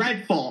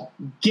 Redfall,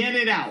 get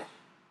it out.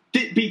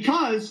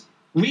 Because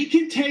we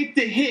can take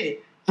the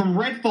hit from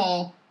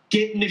Redfall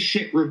getting the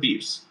shit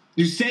reviews.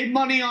 You save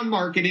money on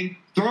marketing,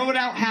 throw it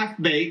out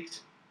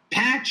half-baked,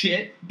 patch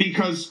it,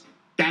 because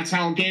that's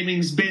how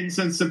gaming's been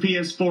since the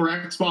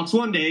PS4, Xbox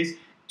One days.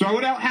 Throw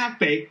it out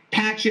half-baked,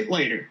 patch it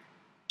later.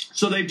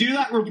 So they do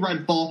that with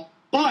Redfall,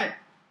 but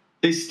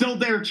they still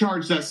dare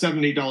charge that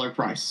 $70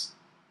 price.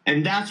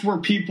 And that's where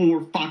people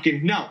were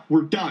fucking, no,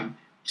 we're done.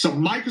 So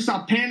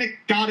Microsoft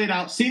panicked, got it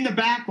out, seen the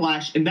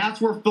backlash, and that's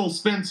where Phil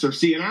Spencer,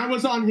 and I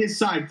was on his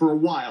side for a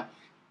while.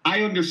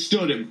 I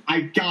understood him.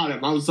 I got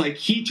him. I was like,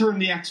 he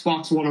turned the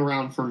Xbox One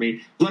around for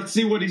me. Let's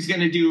see what he's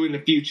going to do in the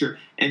future.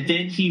 And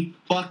then he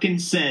fucking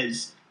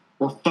says,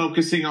 we're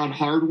focusing on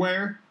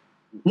hardware.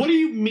 What do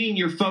you mean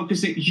you're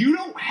focusing? You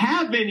don't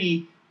have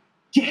any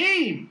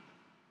game.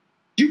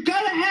 You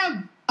got to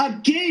have a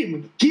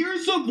game.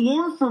 Gears of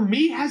War, for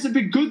me, hasn't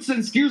been good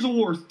since Gears of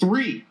War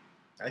 3.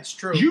 That's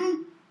true.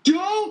 You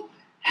don't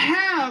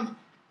have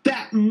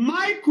that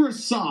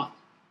Microsoft,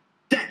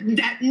 that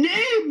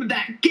name,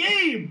 that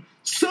game.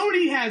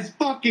 Sony has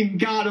fucking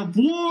God of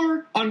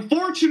War.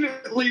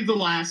 Unfortunately, The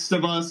Last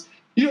of Us.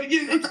 You know,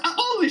 it's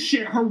all this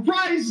shit.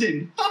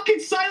 Horizon, fucking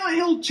Silent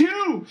Hill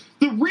 2.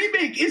 The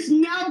remake is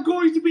now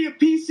going to be a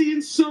PC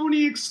and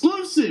Sony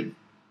exclusive.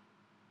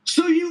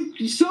 So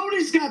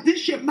Sony's got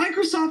this shit.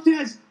 Microsoft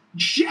has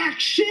jack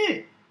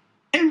shit.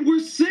 And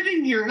we're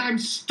sitting here and I'm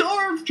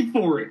starved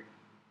for it.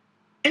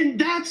 And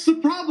that's the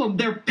problem.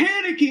 They're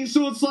panicking,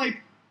 so it's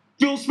like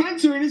Phil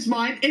Spencer in his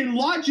mind, and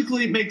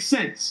logically it makes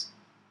sense.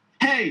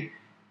 Hey,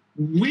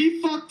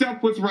 we fucked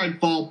up with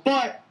Redfall,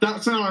 but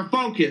that's not our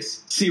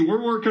focus. See,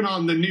 we're working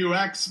on the new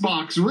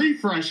Xbox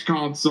refresh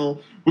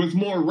console with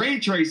more ray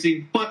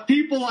tracing, but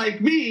people like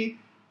me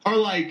are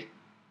like,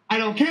 I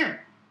don't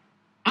care.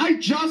 I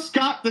just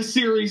got the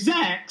Series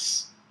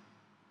X.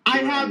 I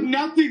have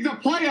nothing to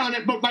play on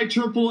it but my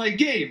AAA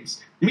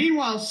games.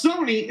 Meanwhile,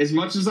 Sony, as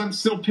much as I'm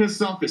still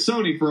pissed off at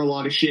Sony for a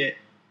lot of shit,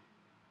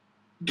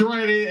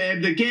 granted,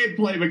 and the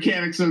gameplay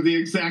mechanics are the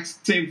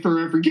exact same for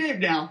every game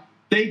now,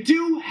 they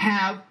do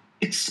have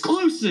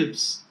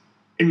exclusives.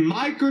 And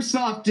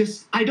Microsoft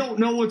just, I don't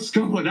know what's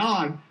going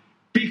on,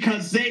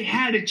 because they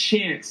had a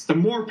chance. The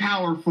more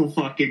powerful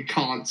fucking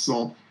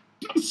console.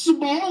 The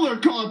smaller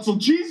console,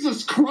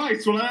 Jesus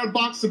Christ, when I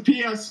unboxed the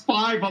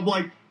PS5, I'm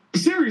like, the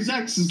Series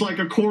X is like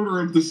a quarter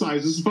of the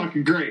size. This is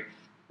fucking great.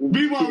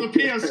 Meanwhile, the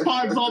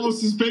PS5 is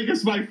almost as big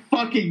as my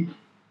fucking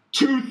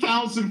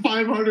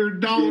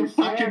 $2,500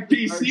 fucking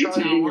PC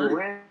tower.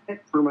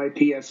 Rent for my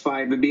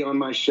PS5 to be on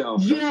my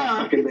shelf.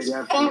 Yeah, it's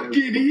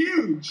fucking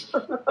huge.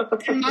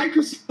 And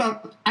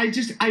Microsoft, I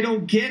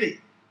don't get it.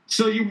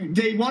 So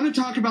they want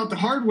to talk about the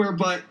hardware,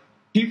 but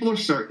people are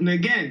starting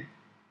again.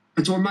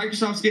 It's where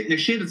Microsoft's getting the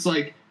shit. It's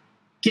like,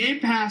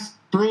 Game Pass,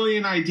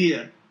 brilliant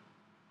idea.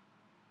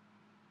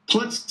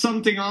 Put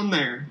something on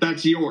there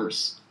that's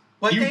yours.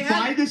 But you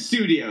buy the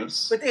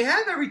studios. But they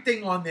have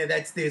everything on there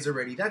that's theirs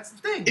already. That's the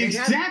thing. They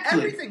have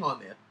everything on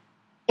there.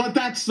 But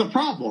that's the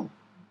problem.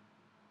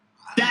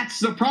 That's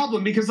the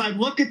problem, because I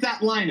look at that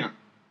lineup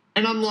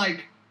and I'm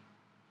like,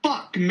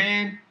 fuck,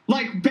 man.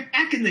 Like,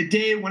 back in the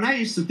day when I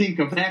used to think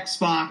of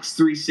Xbox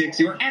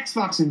 360 or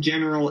Xbox in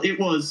general, it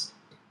was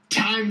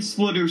Time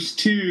Splitters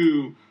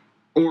 2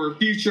 or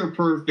Future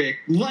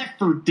Perfect, Left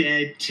 4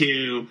 Dead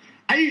 2,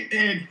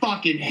 and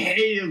fucking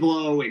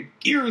Halo and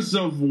Gears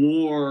of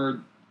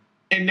War.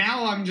 And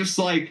now I'm just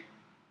like,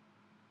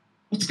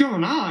 what's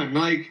going on?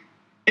 Like,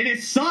 and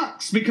it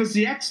sucks because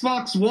the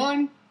Xbox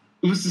One,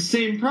 it was the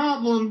same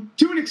problem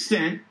to an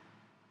extent.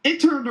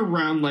 It turned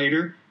around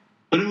later,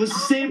 but it was the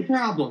same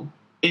problem,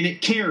 and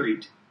it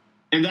carried.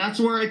 And that's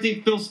where I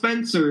think Phil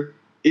Spencer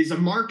is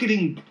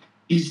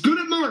he's good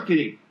at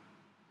marketing.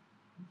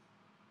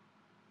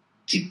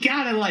 You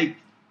gotta, like,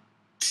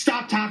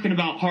 stop talking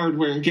about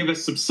hardware and give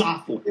us some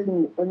software.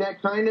 And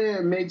that kind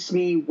of makes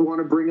me want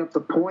to bring up the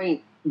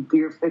point.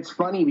 It's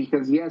funny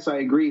because, yes, I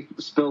agree,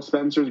 Phil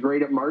Spencer's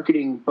great at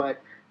marketing,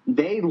 but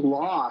they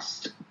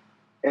lost,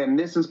 and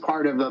this is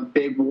part of the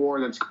big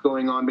war that's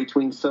going on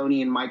between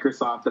Sony and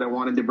Microsoft that I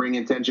wanted to bring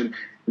attention.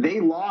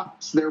 They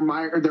lost their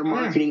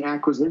marketing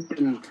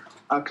acquisition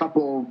a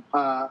couple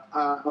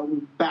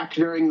back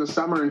during the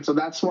summer, and so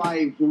that's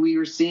why we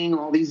were seeing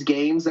all these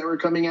games that were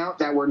coming out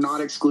that were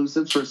not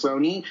exclusives for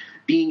Sony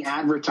being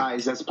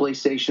advertised as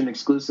PlayStation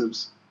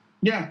exclusives.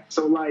 Yeah.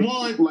 So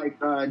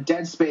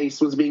Dead Space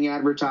was being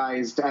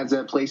advertised as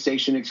a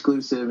PlayStation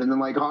exclusive, and then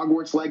like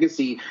Hogwarts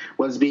Legacy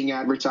was being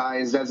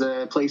advertised as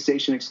a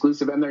PlayStation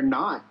exclusive, and they're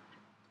not.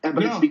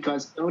 But it's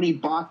because Sony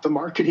bought the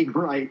marketing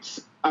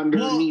rights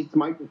underneath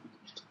Microsoft.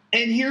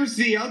 And here's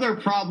the other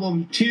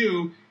problem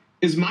too: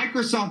 is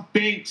Microsoft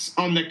banks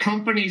on the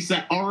companies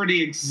that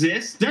already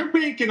exist. They're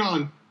banking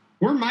on,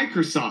 we're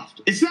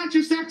Microsoft. It's not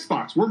just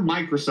Xbox. We're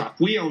Microsoft.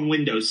 We own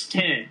Windows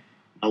 10,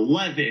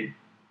 11,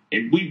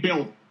 and we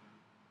build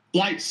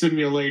flight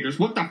simulators.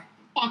 What the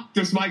fuck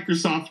does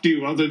Microsoft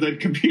do other than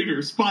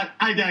computers? But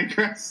I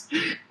digress.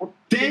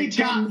 They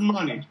got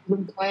money.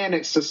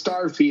 Planets to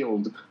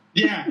Starfield.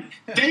 Yeah,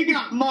 they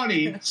got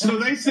money, so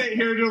they sit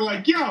here and they're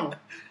like, yo,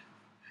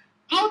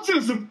 I'll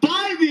just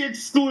buy the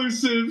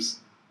exclusives.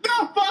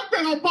 No, fuck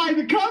that, I'll buy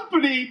the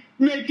company,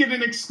 make it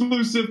an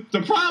exclusive.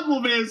 The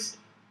problem is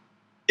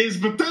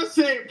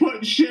Bethesda ain't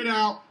putting shit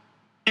out,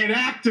 and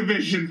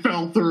Activision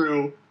fell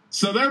through,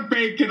 so they're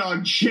banking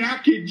on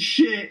Jack and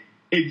shit,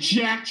 and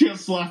Jack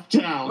just left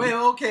town. Wait,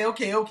 okay,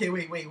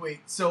 wait.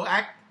 So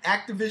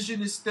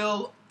Activision is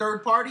still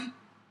third party?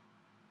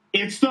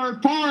 It's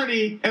third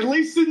party. At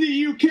least in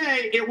the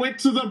UK, it went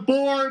to the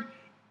board,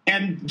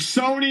 and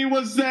Sony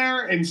was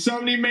there, and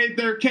Sony made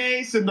their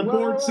case, and the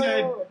board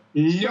said,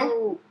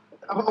 nope.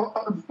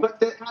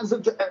 But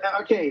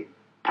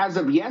as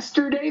of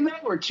yesterday,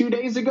 though, or 2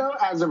 days ago,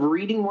 as of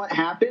reading what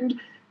happened,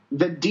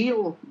 the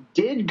deal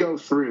did go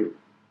through.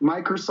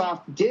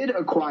 Microsoft did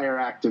acquire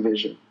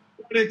Activision.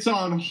 But it's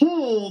on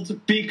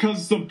hold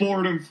because the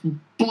board of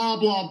blah,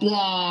 blah,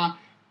 blah,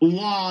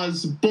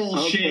 laws,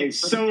 bullshit, Okay.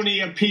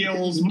 Sony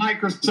appeals,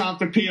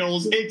 Microsoft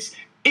appeals.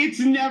 It's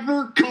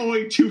never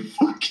going to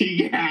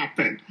fucking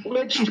happen.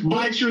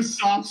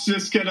 Microsoft's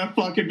just gonna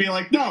fucking be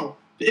like, no,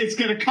 it's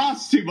gonna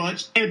cost too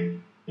much,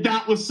 and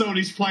that was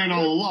Sony's plan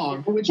all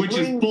along, which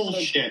is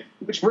bullshit.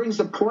 Which brings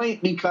the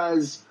point,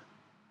 because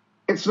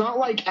it's not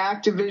like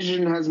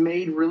Activision has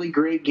made really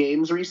great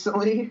games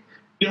recently.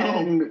 No.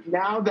 And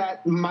now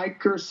that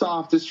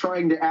Microsoft is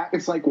trying to act,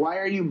 it's like, why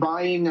are you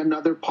buying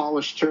another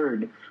polished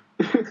turd?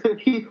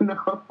 You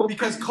know?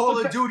 Because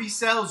Call of Duty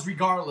sells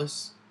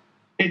regardless.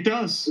 It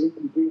does.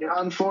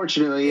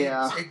 Unfortunately,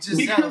 yeah. It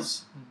just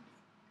sells.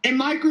 And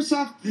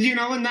Microsoft,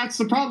 and that's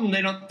the problem.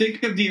 They don't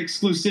think of the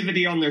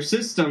exclusivity on their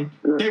system.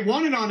 They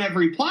want it on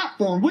every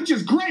platform, which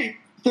is great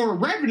for a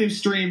revenue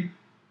stream.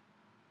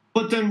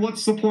 But then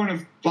what's the point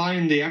of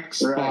buying the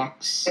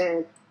Xbox?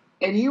 Right.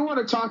 And you want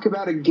to talk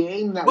about a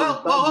game that was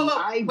hold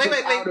on.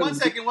 Wait. 1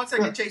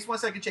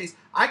 second, Chase.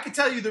 I can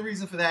tell you the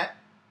reason for that.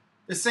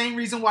 The same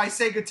reason why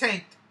Sega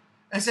tanked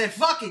and said,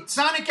 fuck it,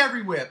 Sonic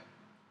everywhere.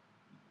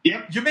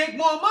 Yep. You make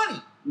more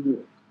money.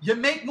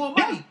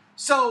 Yeah.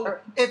 So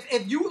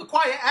if you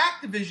acquire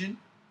Activision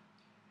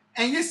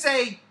and you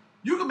say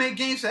you can make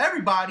games for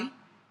everybody,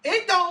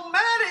 it don't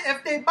matter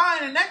if they're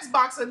buying an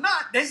Xbox or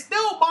not. They're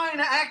still buying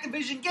an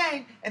Activision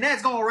game, and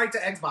that's going right to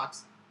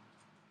Xbox.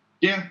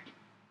 Yeah.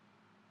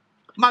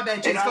 My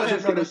bad, Chase. And I was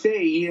just going to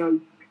say,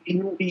 you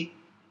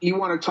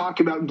want to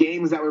talk about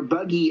games that were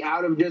buggy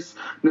out of just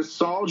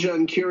nostalgia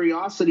and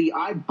curiosity.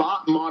 I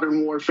bought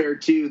Modern Warfare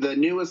 2, the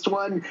newest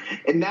one,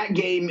 and that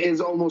game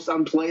is almost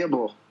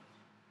unplayable.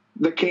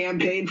 The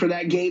campaign for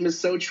that game is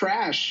so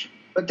trash.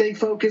 But they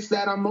focus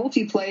that on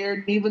multiplayer,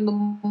 and even the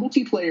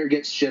multiplayer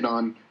gets shit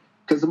on.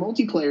 Because the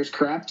multiplayer's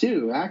crap,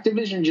 too.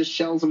 Activision just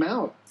shells them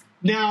out.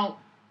 Now,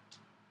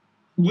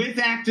 with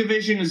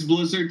Activision as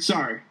Blizzard,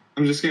 sorry,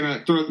 I'm just going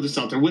to throw this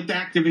out there. With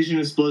Activision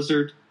as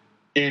Blizzard,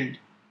 and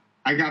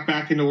I got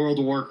back into World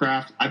of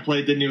Warcraft. I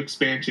played the new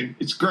expansion.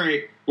 It's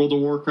great. World of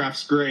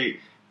Warcraft's great.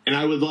 And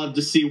I would love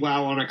to see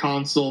WoW on a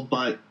console,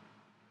 but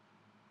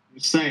I'm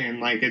saying,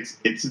 like,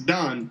 it's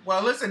done.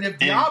 Well, listen, if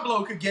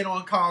Diablo could get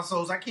on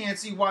consoles, I can't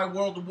see why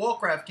World of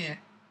Warcraft can't.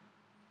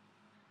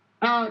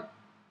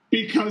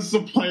 Because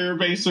the player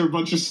base are a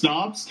bunch of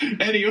snobs.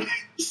 Anyways.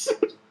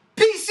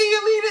 PC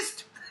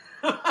elitist!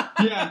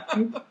 Yeah.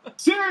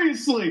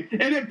 Seriously.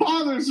 And it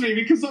bothers me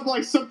because I'm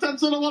like,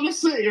 sometimes I don't want to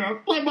sit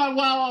here. Play my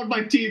WoW on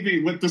my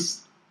TV with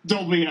this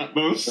Dolby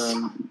Atmos.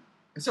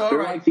 So, all they're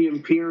right. like the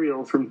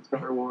Imperial from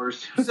Star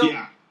Wars.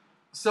 Yeah.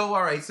 So,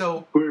 all right.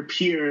 So, we're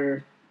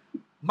pure.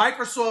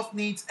 Microsoft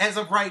needs, as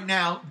of right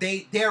now,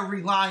 they're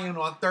relying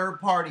on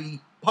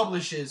third-party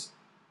publishers.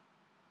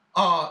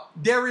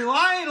 They're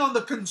relying on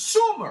the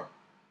consumer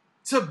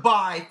to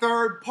buy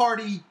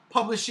third-party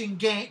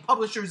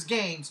publishers'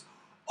 games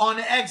on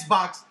the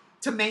Xbox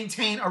to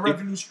maintain a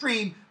revenue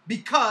stream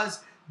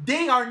because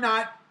they are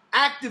not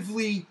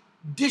actively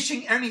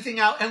dishing anything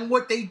out. And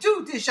what they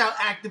do dish out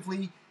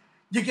actively,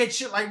 you get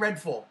shit like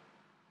Redfall.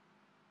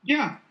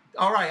 Yeah.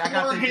 All right, I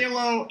got or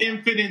Halo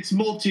Infinite's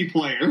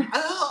multiplayer.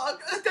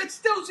 That's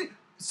still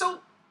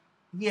so.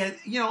 Yeah,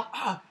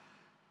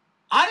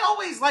 I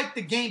always liked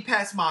the Game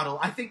Pass model.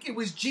 I think it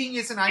was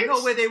genius, and I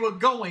know where they were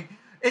going.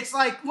 It's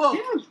like, look,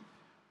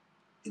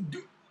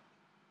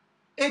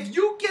 if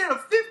you get a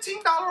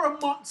 $15 a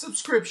month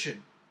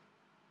subscription,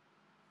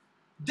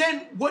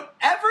 then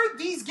whatever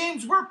these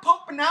games we're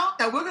pumping out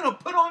that we're going to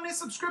put on this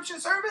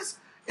subscription service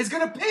is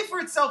going to pay for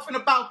itself in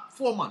about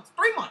 4 months,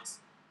 3 months.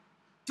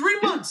 3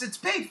 months it's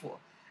paid for.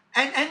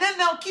 And then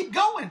they'll keep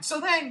going. So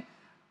then,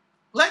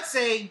 let's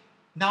say,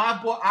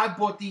 now I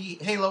bought the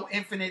Halo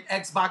Infinite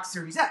Xbox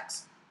Series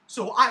X.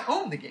 So I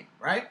own the game,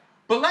 right?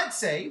 But let's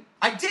say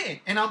I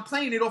didn't, and I'm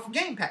playing it off of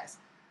Game Pass.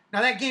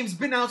 Now that game's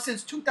been out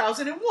since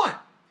 2001.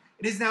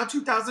 It is now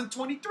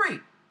 2023.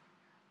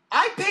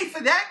 I paid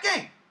for that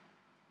game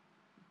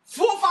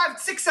 4, 5,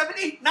 6, 7,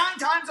 8, 9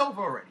 times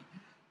over already.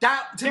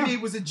 That, to me,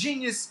 was a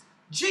genius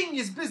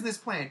business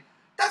plan.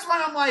 That's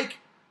why I'm like,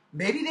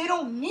 maybe they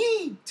don't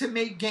need to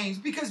make games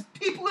because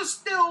people are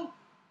still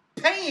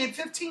paying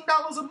 $15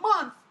 a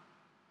month.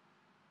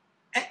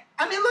 And,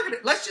 I mean, look at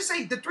it. Let's just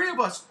say the three of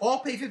us all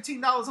pay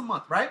 $15 a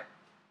month, right?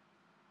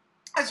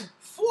 That's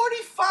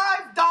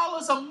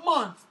 $45 a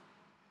month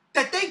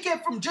that they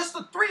get from just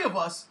the three of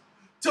us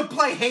to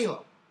play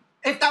Halo.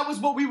 If that was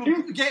what we were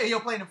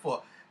playing it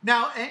for.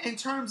 Now, in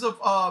terms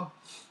of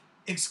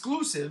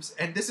exclusives,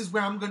 and this is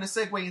where I'm going to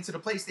segue into the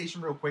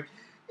PlayStation real quick.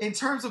 In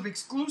terms of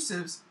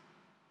exclusives,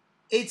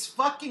 it's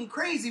fucking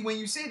crazy when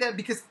you say that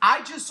because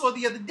I just saw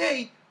the other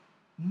day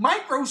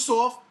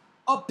Microsoft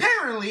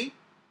apparently,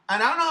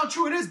 and I don't know how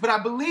true it is, but I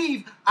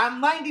believe,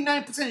 I'm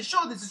 99%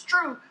 sure this is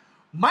true,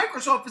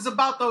 Microsoft is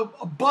about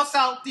to bust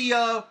out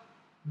the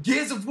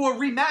Gears of War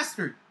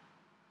remastered.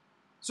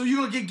 So you're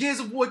going to get Gears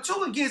of War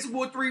 2 and Gears of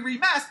War 3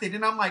 remastered.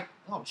 And I'm like,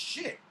 oh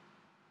shit.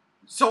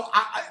 So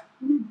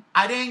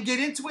I didn't get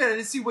into it. I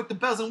didn't see what the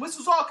bells and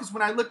whistles are because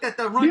when I looked at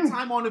the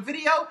runtime on the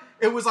video,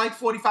 it was like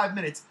 45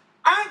 minutes.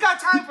 I ain't got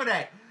time for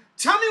that.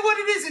 Tell me what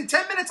it is in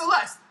 10 minutes or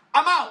less.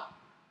 I'm out.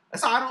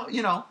 That's how I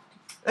don't,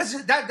 that's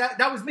just,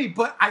 that was me.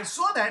 But I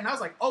saw that and I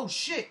was like, oh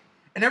shit.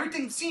 And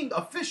everything seemed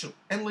official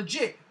and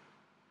legit.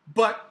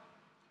 But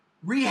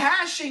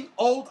rehashing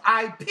old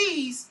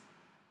IPs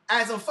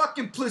as a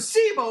fucking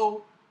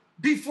placebo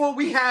before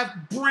we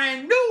have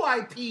brand new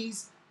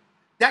IPs,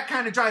 that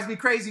kind of drives me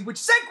crazy, which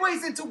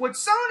segues into what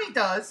Sony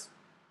does.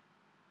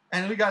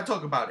 And we got to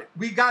talk about it.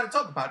 We got to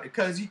talk about it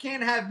because you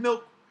can't have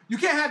milk. You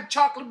can't have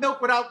chocolate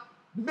milk without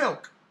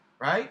milk,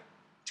 right?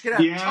 You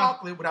can't have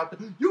chocolate without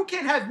you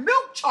can't have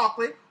milk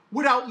chocolate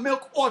without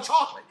milk or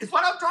chocolate. It's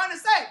what I'm trying to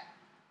say.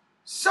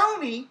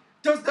 Sony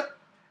does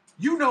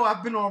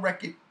I've been on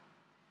record.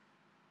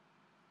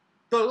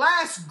 The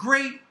last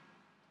great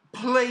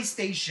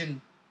PlayStation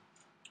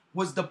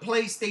was the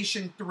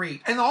PlayStation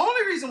 3. And the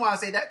only reason why I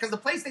say that, because the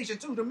PlayStation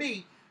 2 to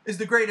me is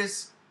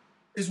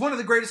one of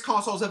the greatest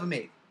consoles ever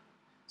made.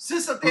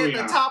 Sits up there at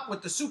the top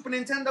with the Super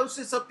Nintendo,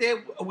 sits up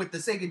there with the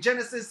Sega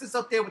Genesis, sits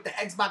up there with the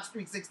Xbox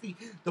 360.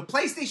 The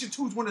PlayStation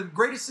 2 is one of the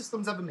greatest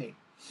systems ever made.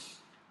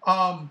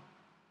 But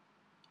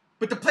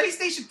the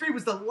PlayStation 3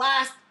 was the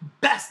last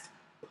best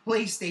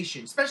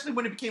PlayStation, especially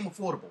when it became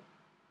affordable.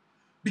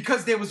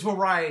 Because there was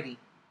variety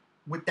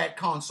with that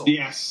console.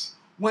 Yes.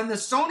 When the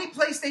Sony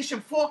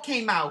PlayStation 4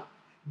 came out,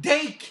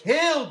 they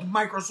killed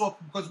Microsoft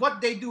because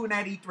what they do in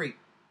that E3.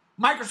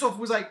 Microsoft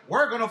was like,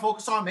 we're going to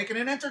focus on making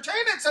an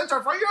entertainment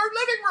center for your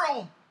living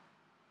room.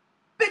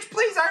 Bitch,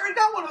 please, I already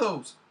got one of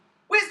those.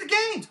 Where's the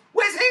games?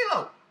 Where's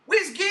Halo?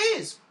 Where's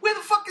Gears? Where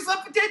the fuck is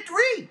Left 4 Dead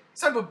 3?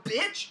 Son of a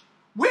bitch.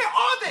 Where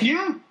are they?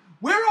 Yeah.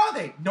 Where are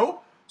they?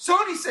 Nope.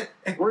 Sony said...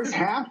 Where's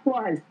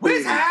Half-Life?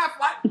 Where's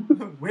Half-Life?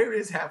 Where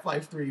is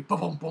Half-Life 3? Boom,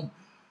 boom, boom.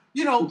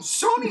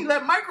 Sony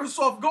let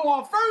Microsoft go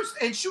on first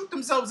and shoot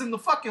themselves in the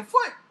fucking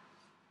foot.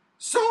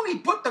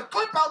 Sony put the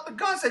clip out the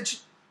gun and said,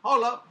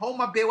 hold up, hold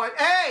my beer wipe.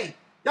 Hey,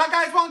 y'all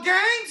guys want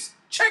games?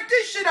 Check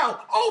this shit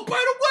out. Oh, by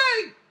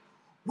the way,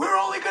 we're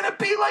only going to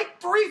be like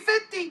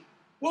 $350.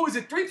 What was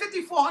it?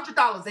 $350,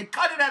 $400. They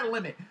cut it at a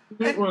limit.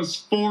 It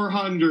was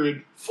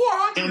 $400.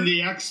 $400. And the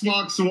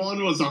Xbox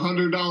One was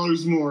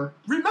 $100 more.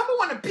 Remember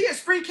when the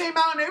PS3 came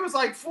out and it was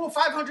like $400 or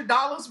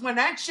 $500 when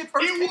that shit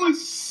first came out? It was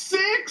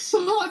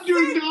 $600 when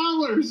it came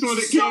out. So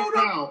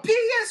the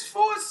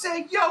PS4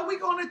 said, yo, we're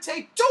going to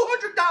take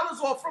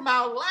 $200 off from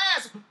our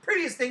last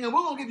previous thing and we're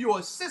going to give you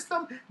a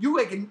system. You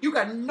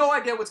got no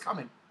idea what's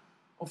coming.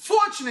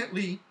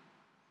 Unfortunately,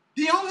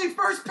 the only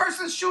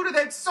first-person shooter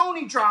that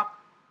Sony dropped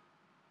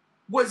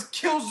was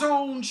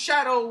Killzone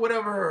Shadow,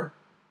 whatever.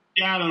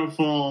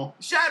 Shadowfall.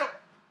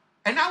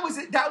 And that was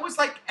it. That was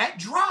like at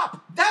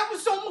drop. That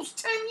was almost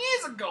 10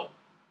 years ago.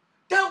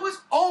 That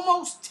was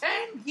almost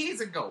 10 years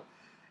ago.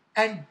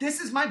 And this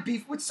is my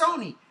beef with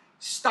Sony.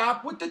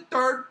 Stop with the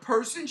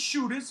third-person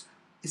shooters.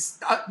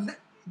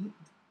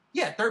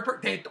 Yeah,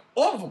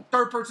 all of them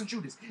third-person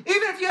shooters.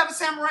 Even if you have a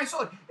samurai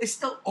sword, it's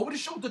still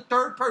over-the-shoulder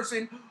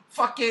third-person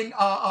fucking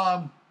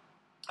cover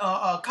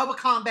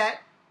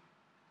combat.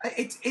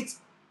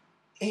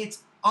 It's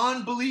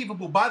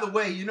unbelievable. By the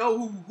way, you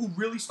know who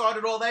really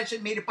started all that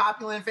shit, made it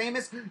popular and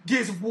famous?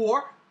 Gears of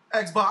War,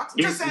 Xbox.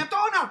 Just saying, I'm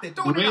throwing it out there.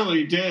 Throwing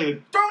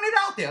it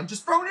out there. I'm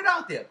just throwing it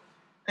out there.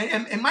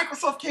 And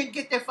Microsoft can't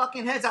get their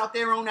fucking heads out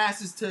their own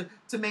asses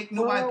to make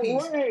new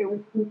IPs.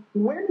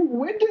 Wait,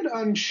 when did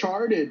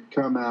Uncharted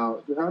come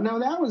out? No,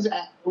 that was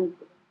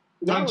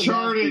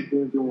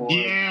Uncharted.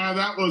 Yeah,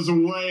 that was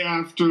way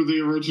after the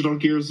original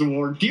Gears of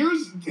War.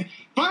 If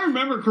I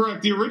remember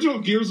correct, the original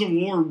Gears of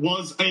War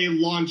was a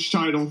launch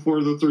title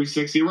for the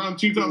 360 around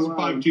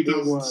 2005,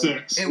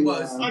 2006. It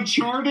was.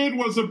 Uncharted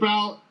was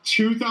about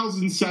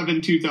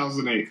 2007,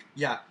 2008.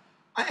 Yeah.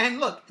 And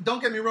look,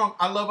 don't get me wrong,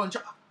 I love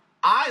Uncharted.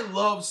 I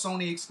love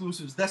Sony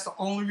exclusives. That's the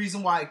only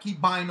reason why I keep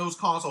buying those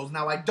consoles.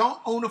 Now, I don't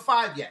own a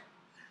 5 yet.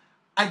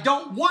 I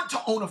don't want to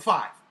own a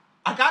 5.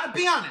 I gotta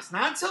be honest.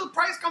 Not until the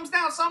price comes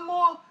down some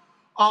more.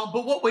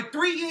 But what we're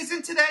 3 years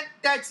into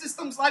that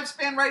system's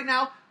lifespan right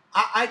now,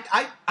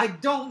 I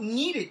don't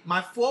need it.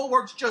 My 4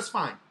 works just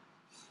fine.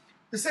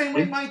 The same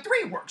way my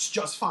 3 works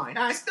just fine.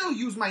 I still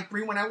use my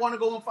 3 when I want to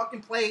go and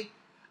fucking play,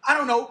 I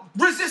don't know,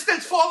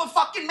 Resistance Fall of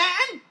fucking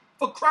Man?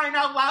 For crying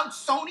out loud,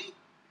 Sony?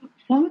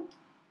 What?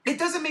 It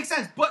doesn't make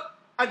sense, but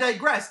I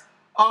digress.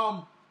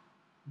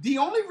 The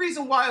only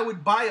reason why I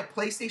would buy a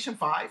PlayStation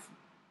 5,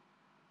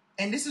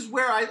 and this is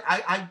where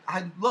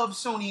I love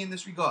Sony in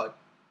this regard,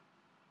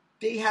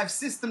 they have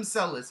system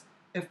sellers.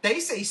 If they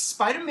say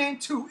Spider-Man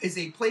 2 is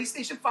a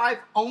PlayStation 5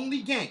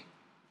 only game,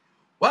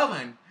 well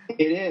then...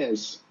 It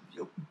is.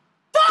 Fuck!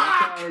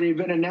 That's already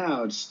been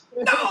announced.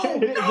 No!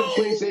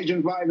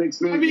 PlayStation 5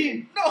 exclusive. I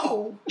mean,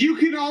 no! You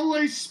can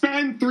always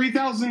spend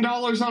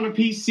 $3,000 on a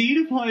PC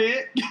to play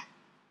it.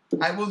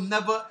 I will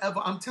never,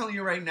 ever, I'm telling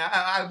you right now,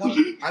 I won't,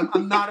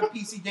 I'm not a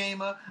PC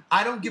gamer.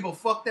 I don't give a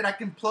fuck that I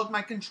can plug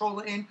my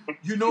controller in.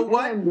 You know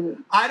what?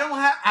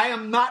 I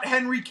am not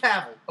Henry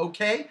Cavill,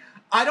 okay?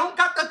 I don't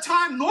got the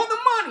time nor the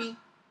money,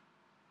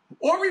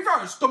 or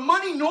reverse, the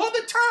money nor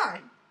the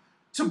time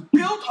to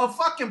build a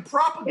fucking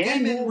proper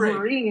gaming rig.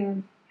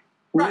 Wolverine.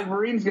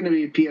 Wolverine's going to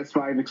be a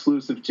PS5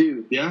 exclusive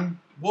too. Yeah.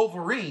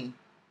 Wolverine?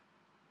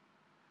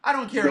 I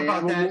don't care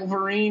about that. They have a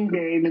Wolverine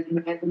game,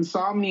 and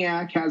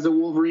Insomniac has a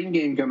Wolverine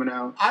game coming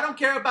out. I don't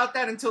care about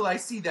that until I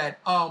see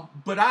that.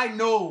 But I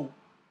know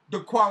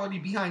the quality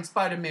behind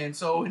Spider-Man,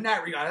 so in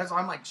that regard,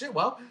 I'm like, shit,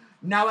 well,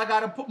 now I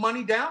gotta put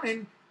money down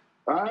and...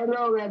 I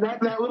know, man.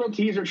 That little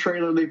teaser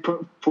trailer they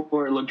put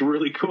for it looked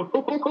really cool.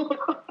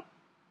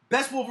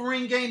 Best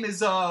Wolverine game is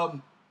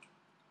the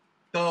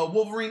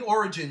Wolverine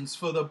Origins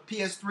for the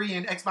PS3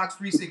 and Xbox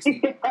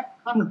 360.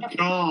 Oh,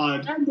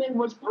 God. That game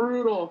was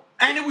brutal.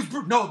 And it was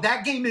no,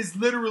 that game is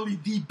literally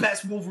the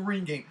best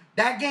Wolverine game.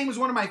 That game is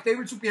one of my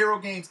favorite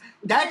superhero games.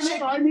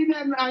 I mean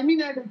that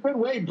in a good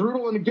way.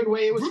 Brutal in a good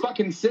way. It was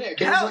fucking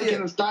sick. It was like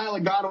in the style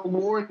of God of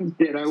War and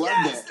shit. I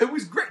loved it. It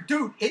was great.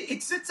 Dude,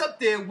 it sits up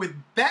there with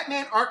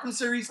Batman Arkham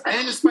series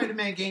and the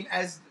Spider-Man game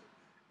as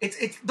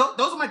those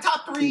are my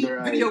top 3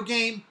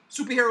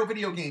 superhero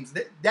video games.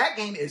 That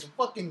game is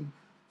fucking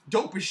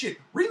dope as shit.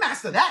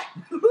 Remaster that.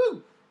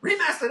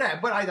 Remaster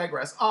that. But I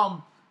digress.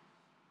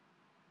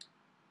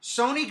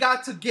 Sony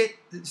got to get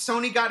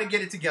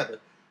it together.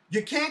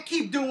 You can't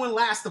keep doing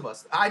Last of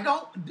Us.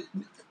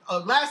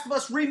 Last of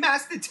Us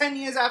remastered 10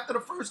 years after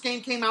the first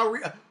game came out.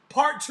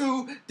 Part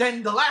 2.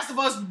 Then The Last of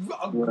Us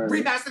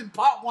remastered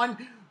Part 1.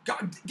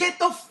 Get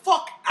the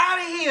fuck out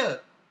of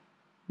here.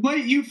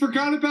 Wait, you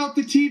forgot about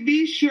the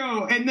TV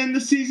show and then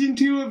the season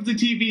 2 of the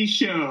TV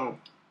show.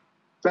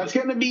 That's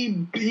going to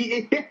be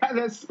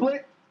the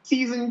split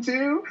season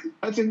 2.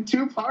 That's in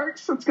 2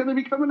 parts. That's going to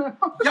be coming out.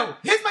 Yo,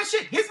 here's my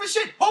shit.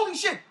 Holy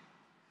shit.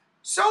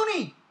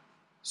 Sony.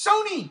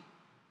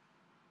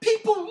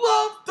 People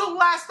loved The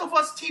Last of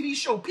Us TV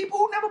show. People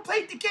who never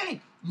played the game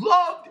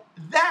loved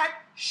that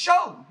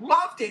show.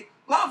 Loved it.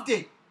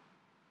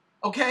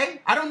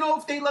 Okay? I don't know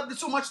if they loved it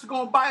so much to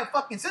go and buy a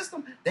fucking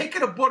system. They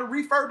could have bought a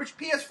refurbished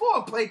PS4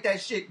 and played that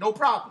shit. No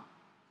problem.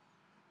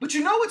 But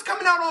you know what's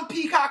coming out on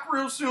Peacock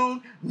real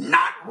soon?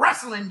 Not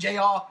wrestling,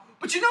 JR.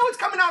 But you know what's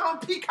coming out on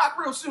Peacock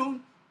real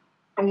soon?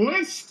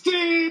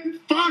 Twisted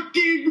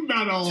fucking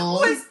Metal.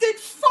 Twisted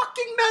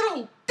fucking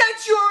Metal.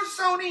 That's yours,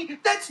 Sony.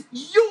 That's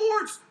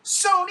yours,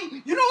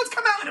 Sony. You know what's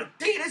coming out in the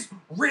theaters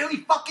really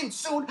fucking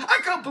soon? I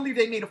can't believe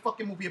they made a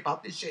fucking movie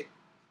about this shit.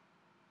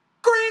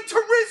 Gran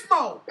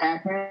Turismo.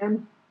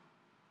 Batman.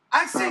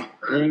 I said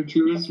Gran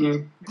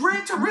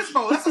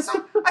Turismo. That's a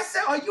song. I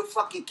said, are you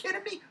fucking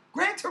kidding me?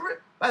 Gran Turismo.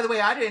 By the way,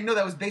 I didn't know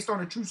that was based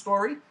on a true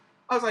story.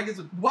 I was like,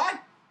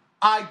 what?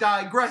 I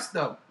digress,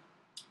 though.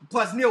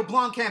 Plus, Neil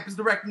Blomkamp is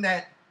directing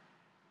that.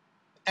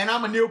 And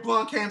I'm a Neil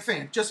Blomkamp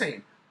fan. Just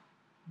saying.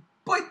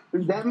 But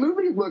that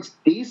movie looks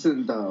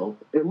decent, though.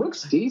 It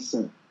looks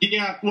decent.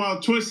 Yeah, well,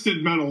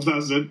 Twisted Metal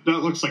doesn't. That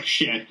looks like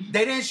shit.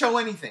 They didn't show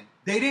anything.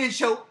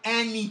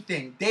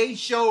 They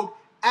showed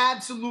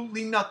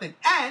absolutely nothing.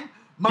 And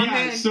My yeah,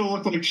 man it still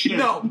looked like shit.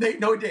 No, it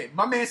didn't.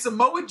 My man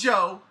Samoa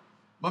Joe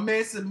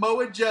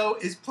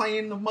is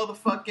playing the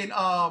motherfucking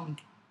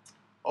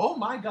oh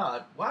my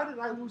god, why did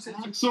I lose it?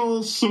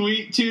 Axel,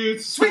 Sweet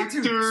Tooth,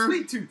 Spectre.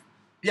 Sweet Tooth.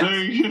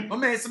 Yes. My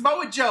man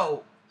Samoa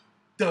Joe,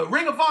 the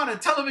Ring of Honor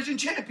television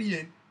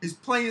champion, is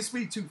playing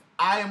Sweet Tooth.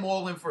 I am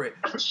all in for it.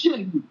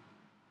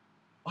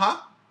 Huh?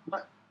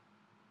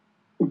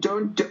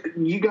 Don't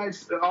you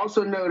guys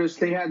also notice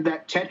they had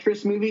that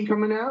Tetris movie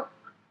coming out?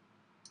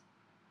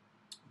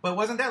 But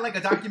wasn't that like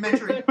a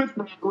documentary?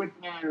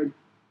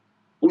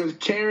 with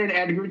Taron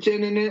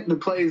Egerton in it, that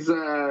plays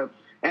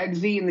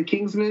Eggsy in the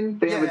Kingsman.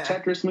 They have a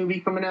Tetris movie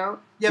coming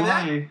out.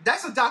 Yeah,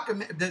 that's a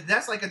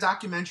That's like a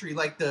documentary,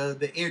 like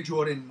the Air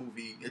Jordan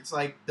movie. It's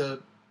like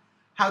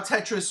how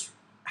Tetris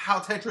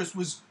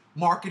was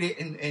marketed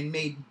and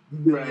made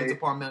millions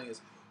upon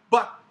millions.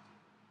 But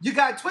you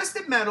got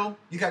Twisted Metal,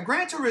 you got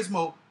Gran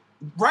Turismo,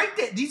 right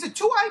there. These are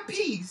two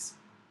IPs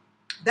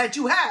that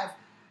you have.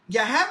 You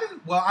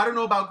haven't. Well, I don't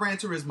know about Gran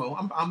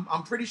Turismo.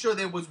 I'm pretty sure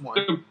there was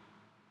one.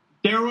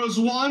 There was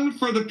one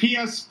for the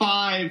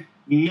PS5.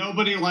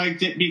 Nobody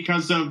liked it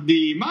because of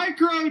the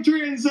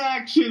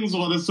microtransactions.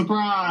 What a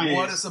surprise!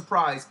 What a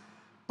surprise!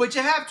 But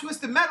you have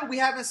Twisted Metal. We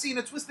haven't seen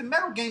a Twisted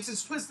Metal game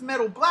since Twisted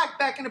Metal Black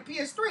back in the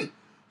PS3.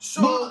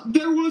 So well,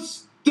 there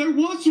was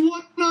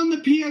one on the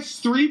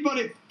PS3, but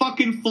it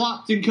fucking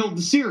flopped and killed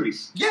the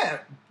series. Yeah,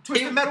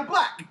 Twisted Metal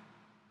Black.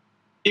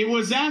 It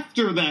was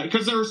after that,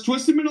 because there was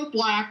Twisted Metal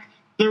Black,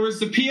 there was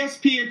the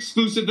PSP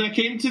exclusive that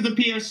came to the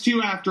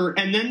PS2 after,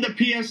 and then the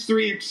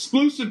PS3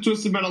 exclusive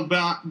Twisted Metal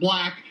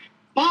Black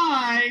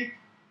by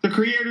the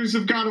creators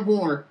of God of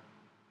War.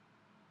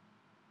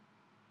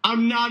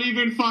 I'm not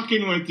even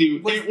fucking with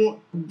you.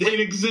 It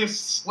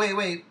exists.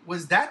 Wait.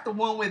 Was that the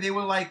one where they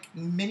were like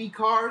mini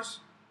cars?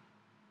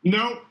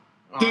 Nope.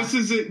 This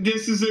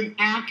is an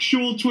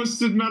actual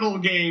Twisted Metal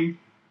game,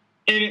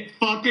 and it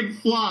fucking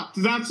flopped.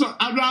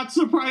 I'm not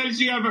surprised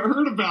you haven't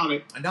heard about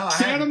it. No,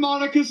 Santa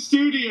Monica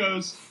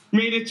Studios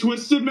made a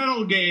Twisted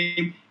Metal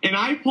game, and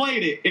I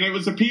played it, and it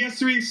was a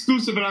PS3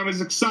 exclusive, and I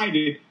was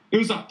excited. It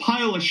was a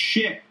pile of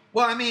shit.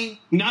 Well, I mean,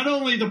 not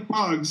only the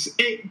bugs,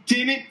 it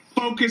didn't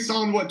focus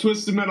on what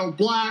Twisted Metal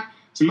Black,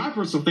 it's my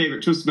personal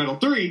favorite, Twisted Metal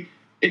 3,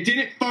 it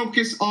didn't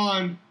focus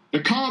on the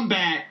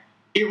combat.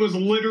 It was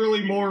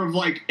literally more of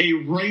like a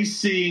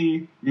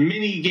racing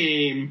mini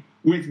game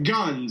with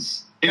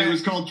guns, and it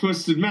was called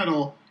Twisted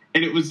Metal,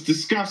 and it was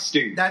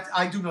disgusting.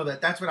 I do know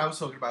that. That's what I was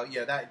talking about.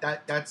 Yeah,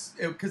 that's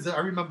because I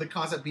remember the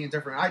concept being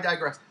different. I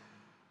digress.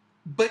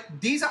 But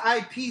these are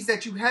IPs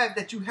that you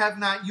have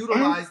not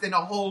utilized in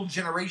a whole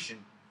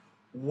generation.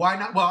 Why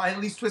not? Well, at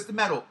least Twisted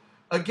Metal.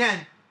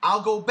 Again,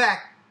 I'll go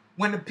back.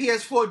 When the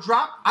PS4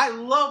 dropped, I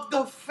love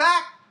the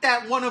fact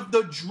that one of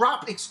the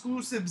drop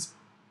exclusives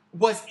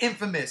was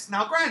Infamous.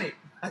 Now, granted,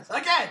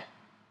 again,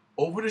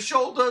 over the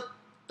shoulder,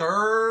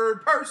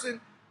 third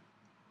person,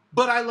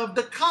 but I love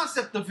the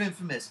concept of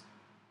Infamous.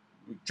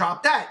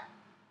 Drop that.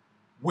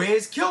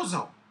 Where's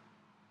Killzone?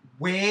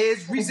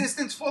 Where's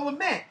Resistance Fallen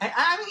Man? And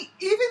I mean,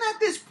 even at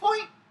this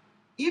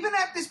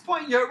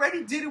point, you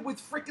already did it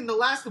with freaking The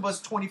Last of Us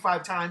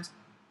 25 times.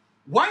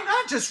 Why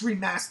not just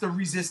remaster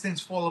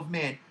Resistance Fall of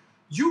Man?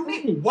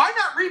 Why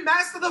not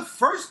remaster the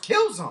first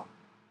Killzone?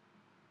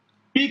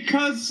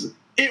 Because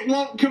it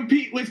won't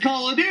compete with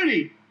Call of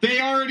Duty. They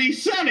already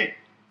said it.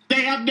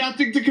 They have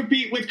nothing to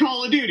compete with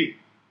Call of Duty.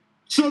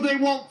 So they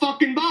won't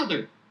fucking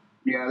bother.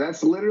 Yeah,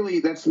 that's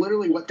literally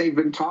what they've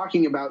been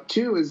talking about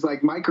too, is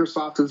like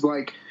Microsoft is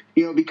like,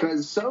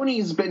 because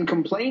Sony's been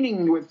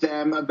complaining with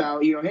them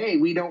about, hey,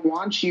 we don't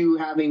want you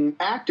having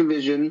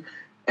Activision,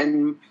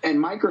 and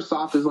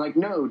Microsoft is like,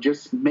 no,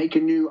 just make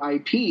a new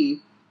IP,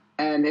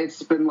 and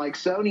it's been like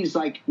Sony's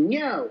like,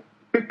 no.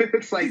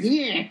 It's like,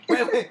 yeah.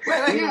 Wait.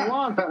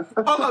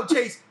 Hold on,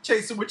 Chase.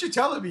 So what you're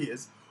telling me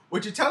is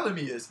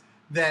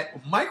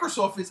that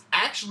Microsoft is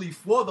actually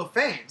for the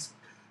fans.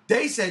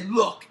 They said,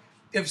 look,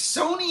 if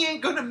Sony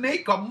ain't gonna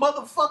make a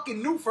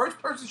motherfucking new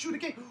first-person shooter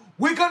game,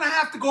 we're gonna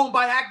have to go and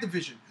buy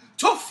Activision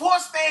to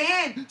force their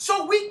hand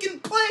so we can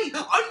play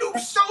a new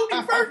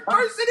Sony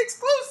first-person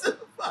exclusive.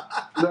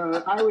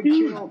 I would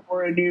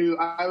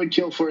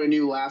kill for a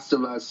new Last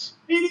of Us.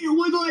 It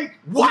would like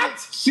what?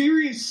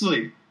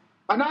 Seriously.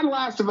 Not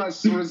Last of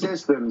Us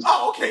Resistance.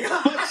 Oh, okay.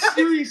 But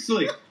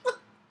seriously,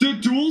 the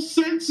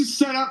DualSense is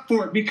set up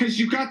for it because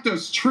you got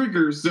those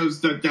triggers,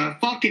 the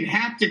fucking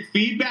haptic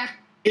feedback.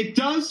 It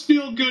does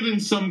feel good in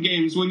some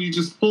games when you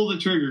just pull the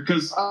trigger,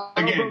 because,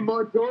 again... the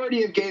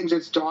majority of games,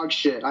 it's dog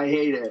shit. I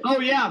hate it. Oh,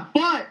 yeah,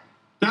 but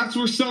that's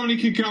where Sony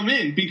can come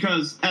in,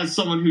 because as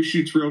someone who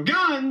shoots real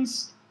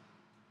guns,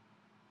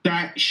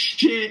 that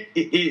shit,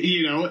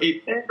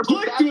 it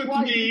clicked with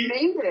me.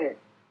 They made it.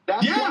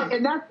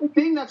 And that's the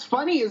thing that's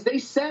funny, is they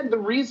said the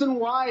reason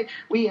why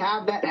we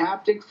have that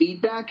haptic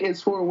feedback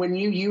is for when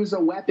you use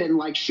a weapon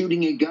like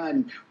shooting a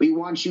gun, we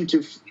want you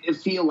to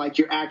feel like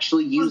you're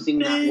actually using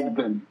that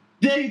weapon.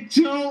 They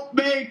don't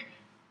make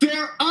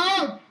their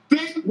own. They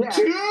have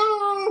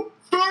two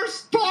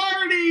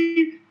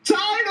first-party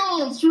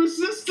titles Ghost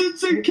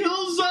Resistance and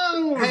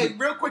Killzone. Hey,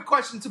 real quick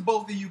question to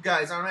both of you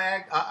guys.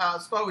 I'll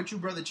start with you,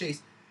 Brother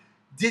Chase.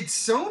 Did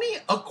Sony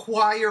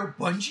acquire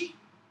Bungie?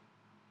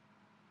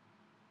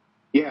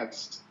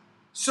 Yes.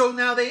 So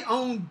now they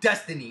own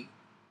Destiny.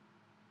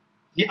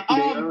 Yeah,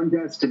 They own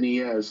Destiny,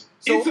 yes.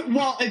 So,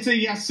 it's a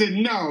yes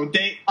and no.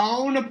 They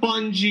own a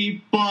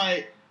Bungie,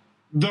 but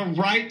the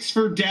rights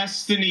for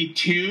Destiny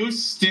 2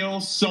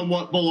 still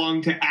somewhat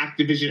belong to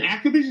Activision.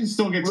 Activision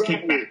still gets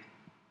kicked back.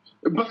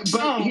 But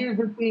here's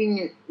the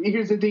thing.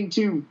 Here's the thing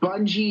too.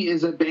 Bungie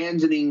is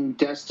abandoning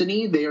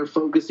Destiny. They are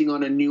focusing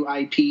on a new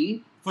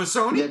IP for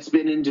Sony that's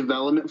been in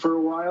development for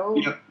a while.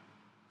 Yep.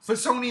 For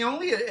Sony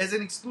only as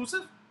an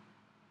exclusive.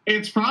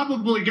 It's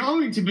probably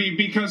going to be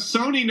because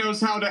Sony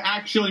knows how to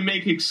actually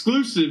make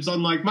exclusives,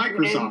 unlike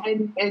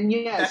Microsoft. And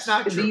yes, that's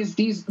not true.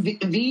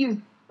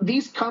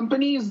 These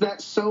companies that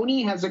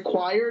Sony has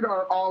acquired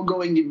are all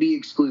going to be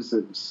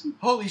exclusives.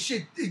 Holy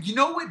shit! You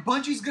know what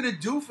Bungie's gonna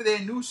do for their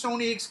new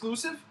Sony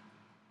exclusive?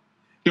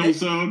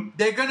 Killzone.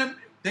 They're gonna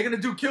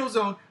do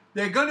Killzone.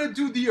 They're gonna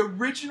do the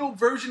original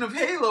version of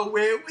Halo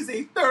where it was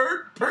a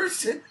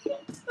third-person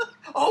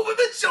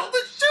over-the-shoulder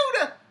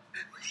shooter.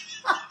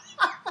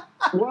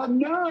 Well,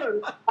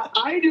 no,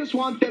 I just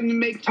want them to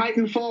make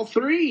Titanfall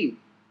 3.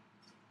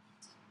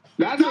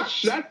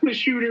 That's the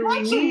shooter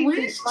we need.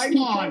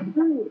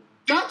 Respawn.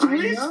 That's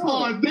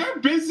Respawn. They're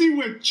busy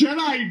with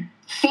Jedi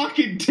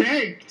fucking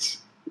tanks.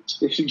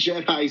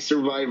 Jedi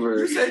Survivor.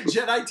 You said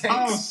Jedi tanks.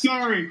 Oh,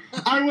 sorry.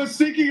 I was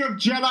thinking of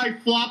Jedi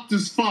Flopped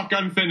as Fuck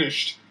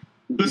Unfinished.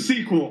 The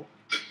sequel.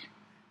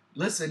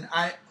 Listen,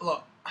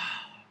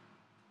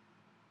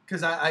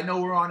 because I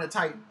know we're on a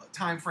tight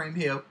time frame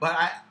here,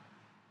 but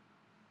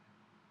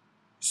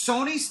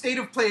Sony's State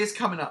of Play is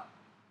coming up.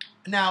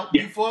 Now,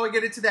 before we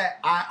get into that,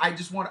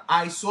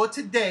 I saw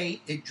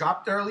today, it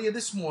dropped earlier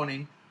this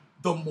morning,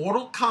 the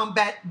Mortal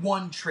Kombat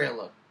 1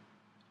 trailer.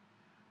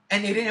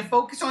 And they didn't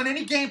focus on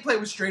any gameplay. It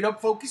was straight up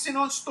focusing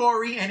on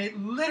story, and it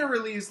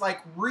literally is like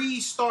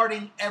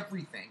restarting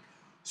everything.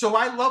 So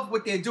I love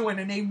what they're doing,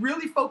 and they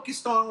really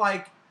focused on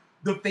like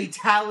the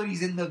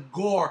fatalities and the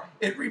gore.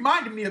 It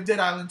reminded me of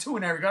Dead Island 2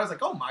 and everything. I was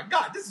like, oh my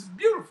God, this is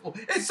beautiful.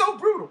 It's so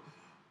brutal.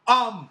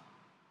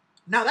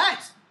 Now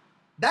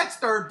that's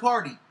third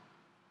party.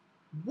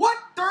 What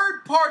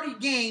third party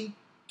game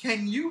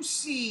can you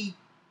see?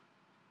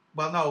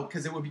 Well, no,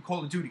 because it would be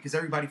Call of Duty, because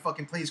everybody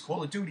fucking plays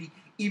Call of Duty,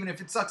 even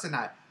if it sucks or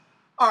not.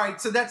 All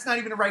right, so that's not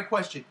even the right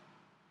question.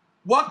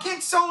 What can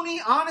Sony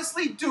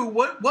honestly do?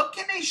 What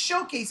can they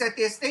showcase at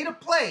their State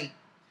of Play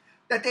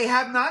that they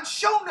have not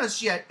shown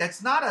us yet?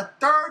 That's not a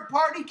third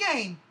party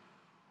game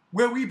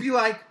where we'd be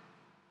like,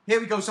 here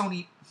we go,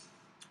 Sony.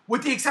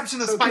 With the exception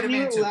of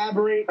Spider-Man 2. Can you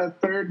elaborate a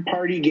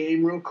third-party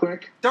game real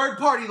quick? Third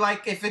party,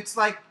 like if it's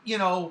like,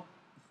 Activision.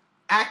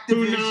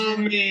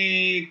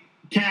 Konami,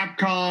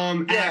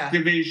 Capcom,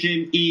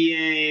 Activision,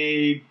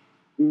 EA.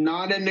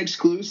 Not an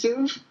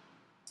exclusive?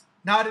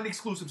 Not an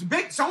exclusive.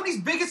 Sony's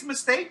biggest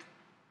mistake,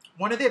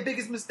 one of their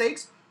biggest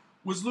mistakes,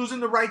 was losing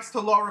the rights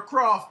to Lara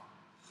Croft.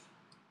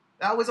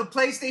 That was a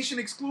PlayStation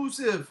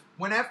exclusive.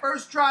 When that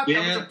first dropped,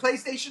 that was a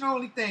PlayStation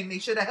only thing. They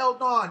should have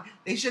held on.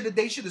 They should have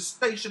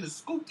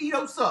scooped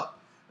those up.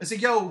 I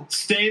said, yo.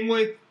 Same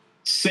with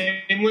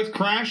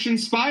Crash and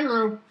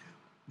Spyro.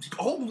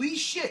 Holy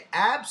shit,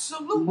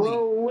 absolutely.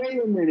 Well,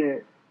 wait a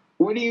minute.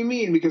 What do you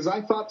mean? Because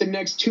I thought the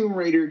next Tomb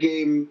Raider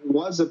game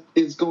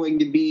is going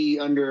to be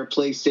under a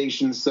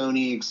PlayStation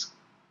Sony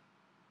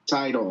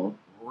title.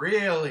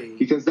 Really?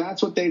 Because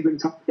that's what they've been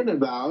talking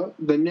about.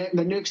 The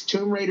next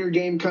Tomb Raider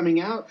game coming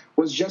out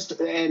was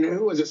and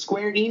who was it?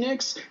 Square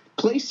Enix?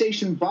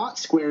 PlayStation bought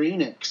Square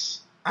Enix.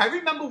 I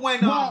remember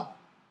when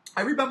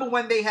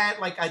they had,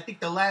 like, I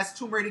think the last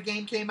Tomb Raider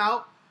game came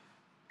out,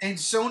 and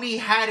Sony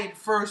had it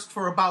first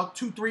for about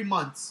 2-3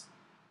 months.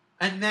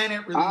 And then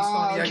it released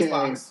on the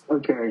Xbox.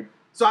 Okay.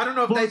 So I don't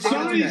know if they're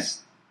going to do that.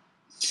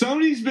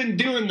 Sony's been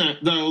doing that,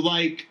 though.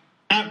 Like,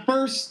 at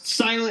first,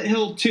 Silent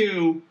Hill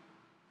 2,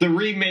 the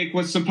remake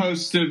was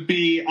supposed to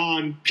be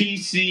on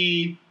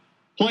PC,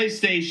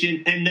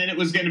 PlayStation, and then it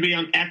was going to be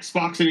on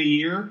Xbox in a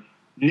year.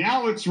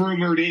 Now it's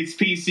rumored it's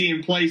PC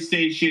and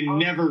PlayStation,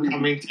 never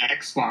coming to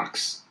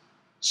Xbox.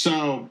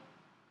 So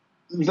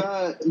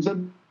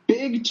the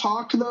big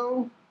talk,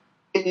 though,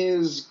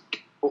 is,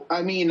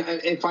 I mean,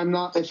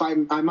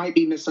 I might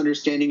be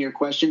misunderstanding your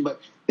question, but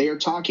they are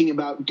talking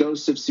about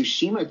Ghost of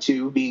Tsushima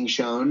 2 being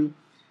shown.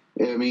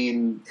 I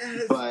mean,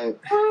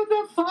 but they're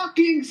the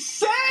fucking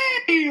same.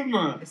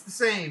 It's the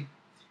same.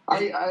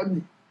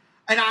 I'm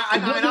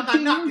not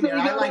knocking it.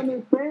 I like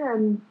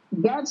understand.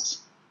 That's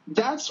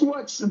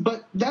what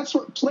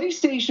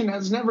PlayStation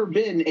has never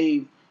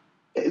been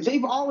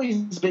they've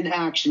always been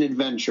action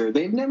adventure.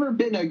 They've never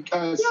been a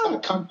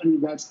company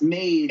that's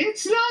made.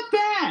 It's not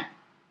that.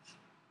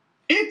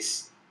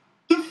 It's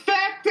the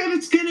fact that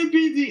it's going to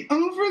be the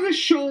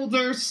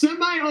over-the-shoulder,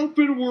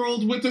 semi-open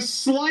world with a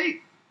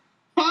slight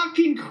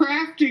fucking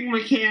crafting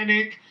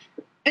mechanic,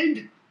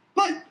 and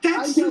But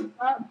I get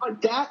that,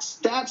 but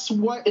that's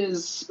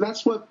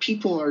what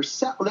people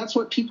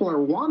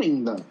are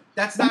wanting though.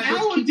 That's not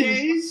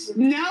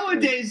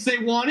Nowadays they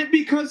want it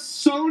because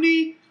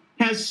Sony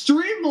has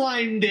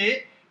streamlined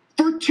it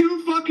for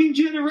 2 fucking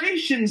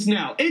generations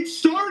now. It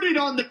started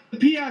on the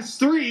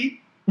PS3.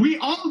 We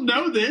all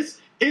know this.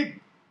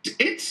 It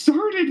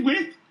started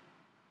with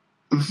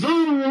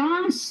The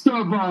Last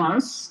of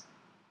Us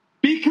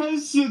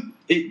because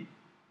it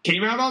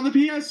came out on the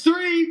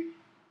PS3.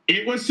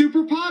 It was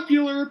super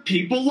popular.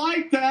 People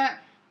like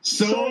that.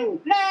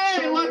 So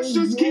let's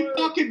just keep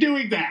fucking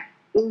doing that.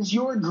 Is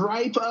your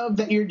gripe of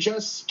that you're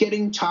just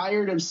getting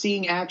tired of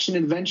seeing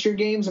action-adventure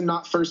games and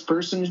not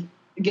first-person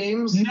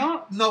games?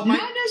 No, not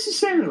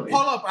necessarily.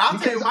 Hold up, I'll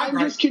tell you my I'm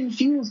gripe. just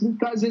confused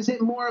because is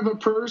it more of a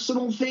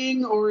personal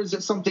thing or is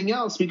it something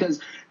else? Because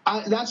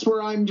that's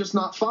where I'm just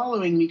not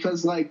following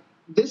because, like,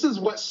 this is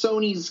what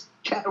Sony's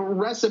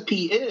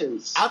recipe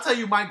is. I'll tell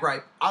you my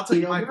gripe.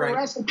 Their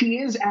recipe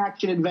is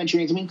action-adventure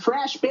games. I mean,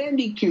 Crash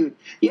Bandicoot,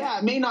 yeah,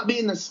 it may not be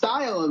in the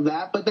style of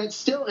that, but that's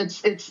still,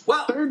 it's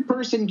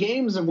third-person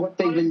games of what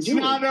they've been doing.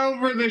 It's not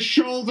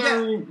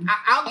over-the-shoulder,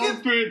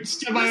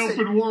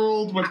 semi-open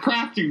world with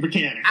crafting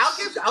mechanics.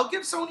 I'll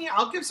give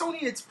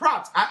Sony its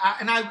props.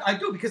 I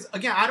do because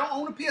again I don't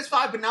own a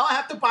PS5, but now I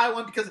have to buy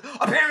one because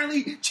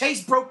apparently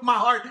Chase broke my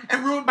heart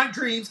and ruined my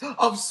dreams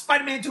of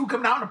Spider-Man 2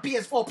 coming out on a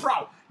PS4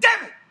 Pro.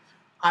 Damn it!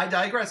 I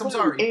digress. I'm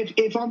sorry.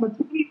 If on the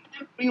 20th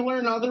we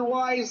learn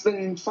otherwise,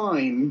 then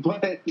fine.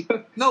 But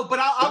no, but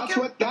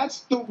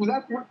that's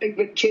what they've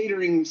been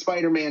catering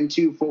Spider-Man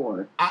 2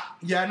 for.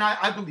 And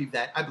I believe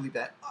that. I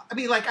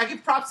mean, like, I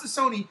give props to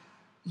Sony.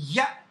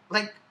 Yeah,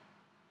 like,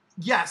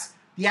 yes,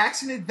 the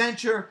action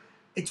adventure,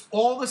 it's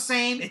all the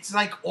same. It's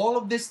like all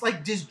of this,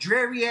 like, this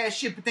dreary ass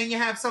shit. But then you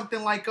have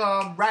something like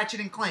Ratchet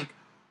and Clank,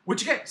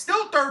 which again,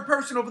 still third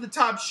person over the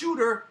top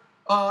shooter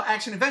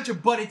action adventure,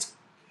 but it's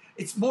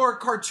more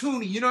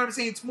cartoony. You know what I'm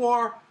saying? It's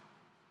more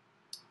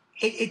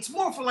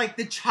for like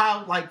the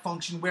childlike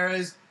function,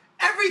 whereas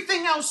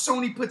everything else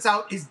Sony puts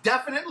out is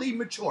definitely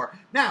mature.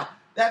 Now,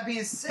 that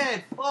being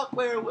said,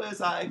 where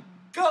was I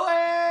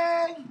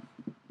going?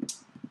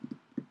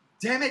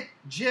 Damn it,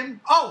 Jim.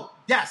 Oh,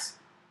 yes.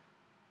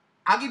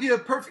 I'll give you a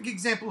perfect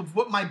example of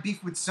what my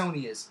beef with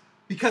Sony is,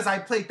 because I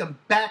played them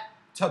back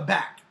to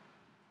back.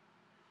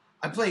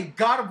 I played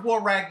God of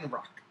War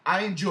Ragnarok.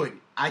 I enjoyed it.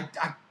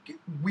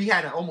 We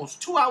had an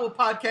almost 2-hour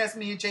podcast,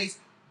 me and Chase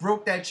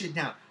broke that shit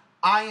down.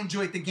 I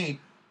enjoyed the game.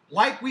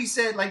 Like we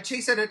said, like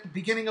Chase said at the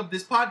beginning of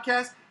this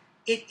podcast,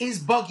 it is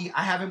buggy.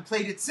 I haven't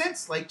played it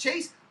since. Like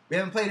Chase, we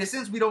haven't played it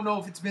since. We don't know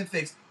if it's been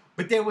fixed.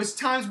 But there was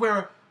times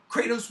where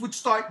Kratos would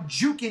start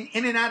juking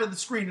in and out of the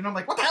screen, and I'm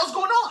like, what the hell's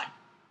going on?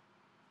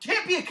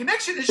 Can't be a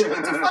connection issue.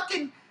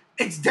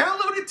 It's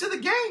downloaded to the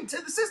game,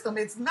 to the system.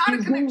 It's not a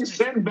connection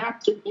issue. Send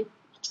back to me.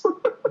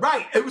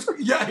 Right. He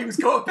was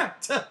going back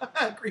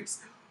to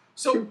Greece.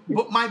 So,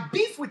 but my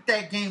beef with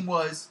that game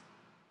was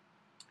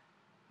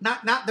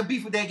not the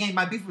beef with that game.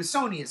 My beef with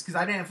Sony is because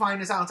I didn't find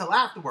this out until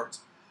afterwards.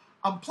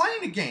 I'm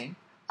playing the game.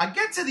 I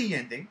get to the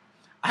ending.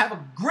 I have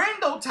a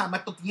grand old time. I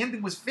thought the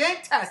ending was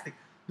fantastic.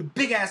 The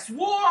big ass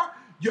war.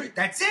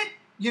 That's it.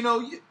 You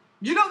know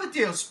the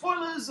deal.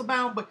 Spoilers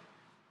abound, but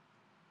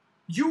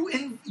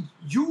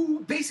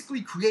you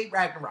basically create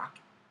Ragnarok,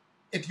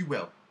 if you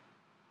will.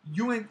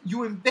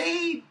 You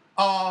invade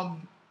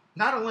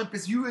not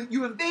Olympus.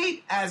 You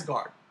invade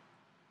Asgard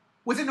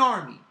with an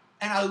army,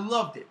 and I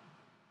loved it.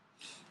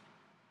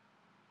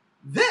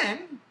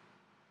 Then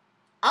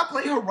I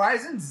play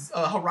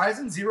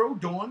Horizon Zero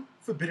Dawn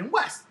Forbidden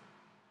West,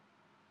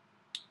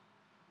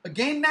 a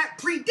game that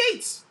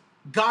predates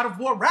God of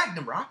War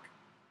Ragnarok,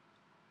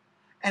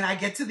 and I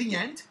get to the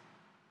end,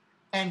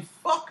 and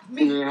fuck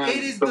me,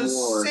 it is the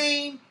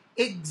same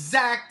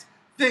exact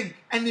thing.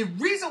 And the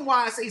reason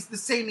why I say it's the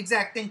same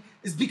exact thing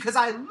is because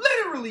I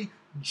literally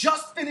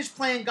just finished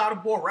playing God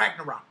of War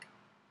Ragnarok.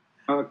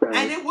 Okay.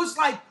 And it was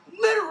like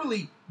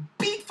literally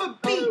beat for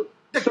beat.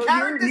 The so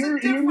characters are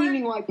different. You're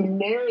meaning like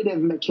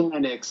narrative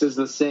mechanics is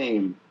the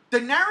same.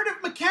 The narrative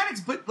mechanics,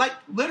 but like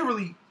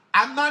literally,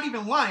 I'm not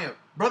even lying.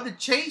 Brother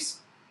Chase,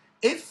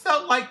 it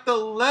felt like the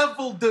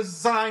level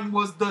design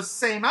was the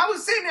same. I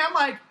was sitting there, I'm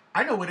like,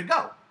 I know where to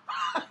go.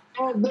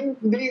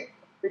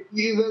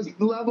 The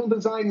level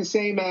design the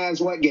same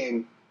as what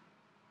game?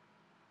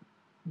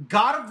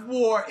 God of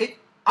War,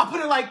 I'll put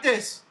it like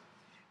this.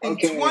 In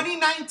Okay.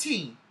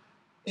 2019,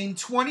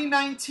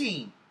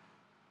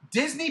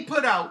 Disney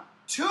put out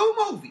 2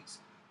 movies,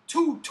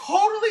 2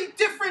 totally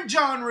different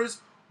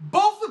genres,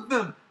 both of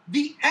them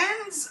the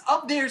ends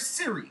of their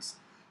series.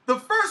 The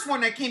first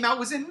one that came out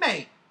was in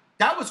May.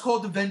 That was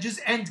called Avengers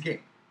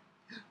Endgame.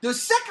 The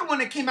second one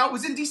that came out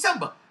was in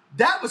December.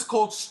 That was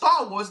called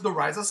Star Wars The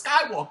Rise of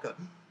Skywalker.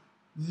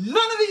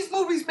 None of these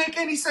movies make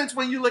any sense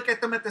when you look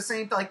at them at the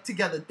same time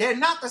together. They're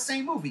not the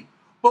same movie.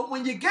 But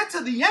when you get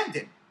to the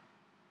ending,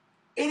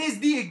 it is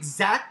the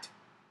exact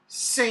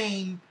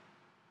same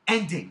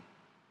ending.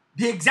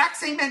 The exact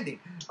same ending.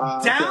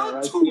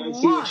 Down to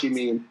what you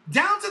mean.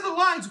 Down to the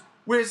lines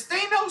where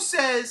Thanos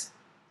says,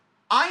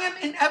 I am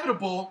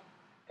inevitable,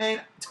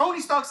 and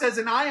Tony Stark says,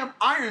 and I am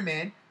Iron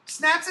Man,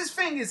 snaps his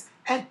fingers,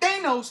 and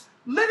Thanos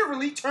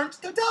literally turns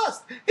to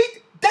dust.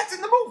 That's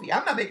in the movie.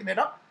 I'm not making it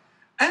up.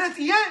 And at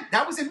the end,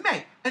 that was in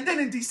May. And then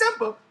in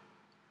December,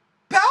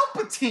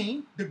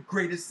 Palpatine, the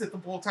greatest Sith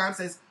of all time,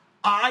 says,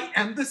 I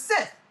am the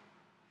Sith.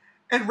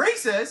 And Rey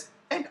says,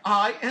 and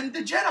I am the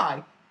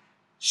Jedi.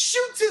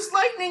 Shoots his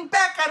lightning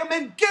back at him,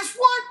 and guess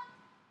what?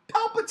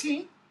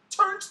 Palpatine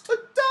turns to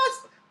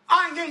dust.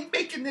 I ain't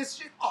making this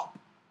shit up.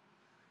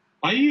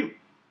 Why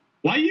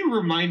are you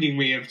reminding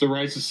me of The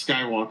Rise of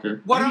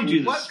Skywalker?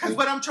 Because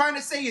what I'm trying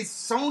to say is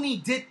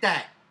Sony did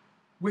that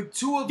with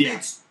two of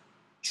its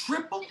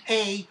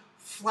AAA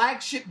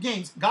flagship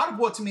games. God of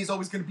War to me is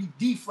always going to be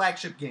the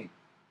flagship game.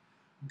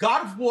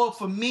 God of War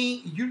for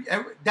me,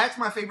 that's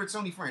my favorite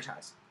Sony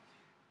franchise.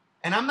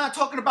 And I'm not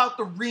talking about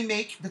the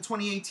remake, the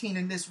 2018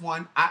 and this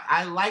one.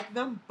 I like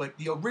them, but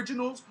the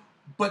originals.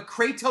 But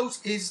Kratos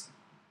is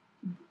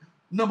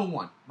number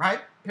one,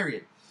 right?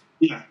 Period.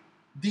 Yeah.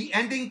 The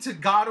ending to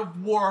God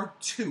of War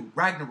 2,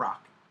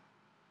 Ragnarok,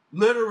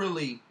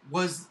 literally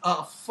was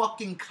a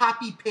fucking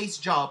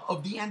copy-paste job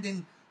of the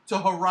ending to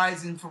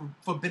Horizon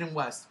Forbidden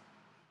West.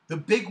 The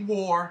big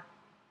war,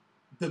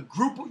 the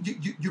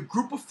your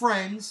group of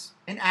friends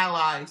and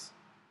allies,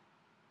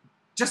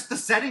 just the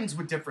settings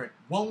were different.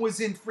 One was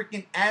in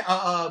freaking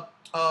Asgard,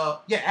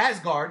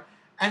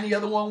 and the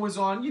other one was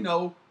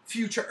on,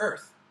 future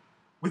Earth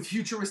with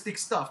futuristic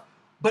stuff.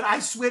 But I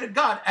swear to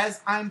God,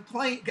 as I'm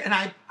playing, and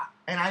I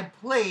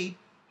played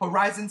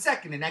Horizon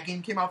 2nd, and that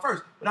game came out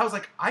first. But I was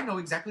like, I know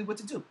exactly what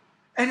to do.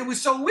 And it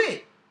was so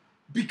weird,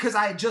 because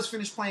I had just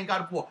finished playing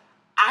God of War.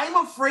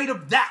 I'm afraid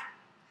of that.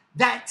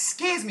 That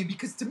scares me,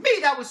 because to me,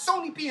 that was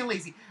Sony being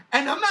lazy.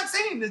 And I'm not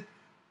saying that.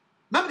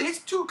 Remember, it's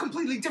two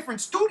completely different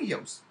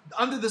studios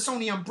under the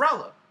Sony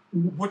umbrella,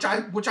 which I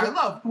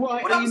love. Well,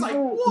 but I was like,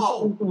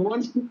 whoa.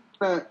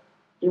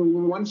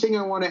 One thing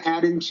I want to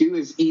add into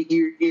is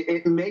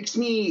it makes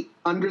me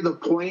under the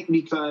point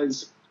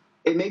because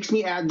it makes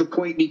me add the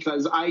point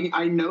because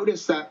I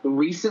noticed that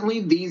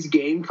recently these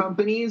game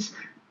companies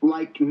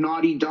like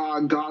Naughty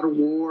Dog, God of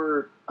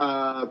War,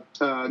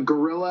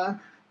 Guerrilla,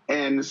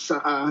 and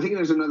I think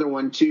there's another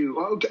one too.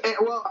 Okay,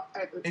 well,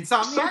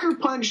 Sucker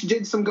Punch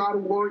did some God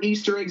of War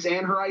Easter eggs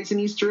and Horizon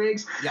Easter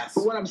eggs. Yes.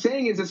 But what I'm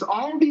saying is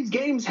all of these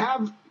games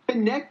have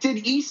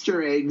connected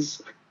Easter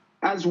eggs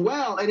as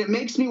well, and it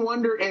makes me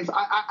wonder if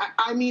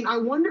I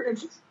wonder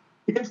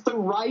if the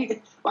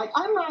right, like,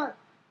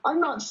 I'm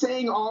not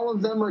saying all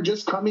of them are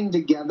just coming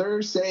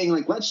together saying,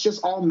 like, let's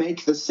just all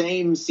make the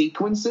same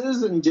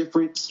sequences and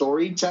different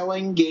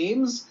storytelling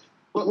games.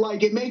 But,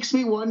 like, it makes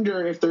me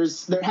wonder if there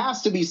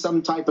has to be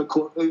some type of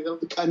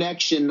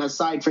connection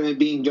aside from it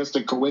being just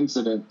a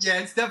coincidence. Yeah,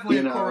 it's definitely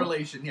a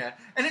correlation, yeah.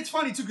 And it's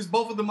funny, too, because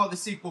both of them are the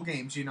sequel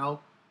games,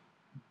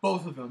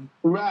 Both of them.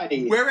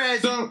 Right.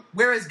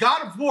 Whereas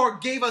God of War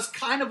gave us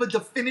kind of a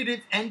definitive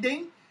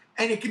ending,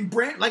 and it can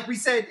branch, like we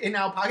said in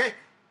our podcast,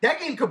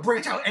 that game could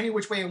branch out any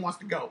which way it wants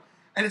to go.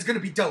 And it's going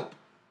to be dope.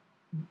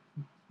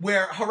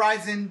 Where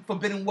Horizon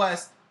Forbidden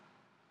West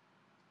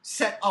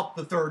set up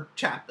the third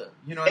chapter.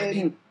 You know what I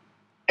mean?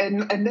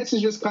 And this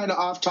is just kind of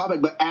off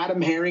topic, but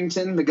Adam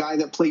Harrington, the guy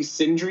that plays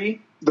Sindri,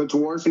 the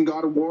dwarf in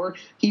God of War,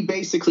 he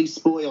basically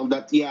spoiled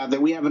that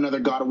we have another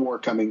God of War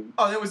coming.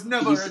 Oh, there was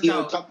never a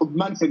doubt. A couple of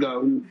months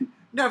ago.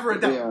 Never a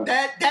doubt.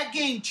 Yeah. That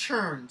game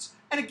churns.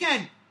 And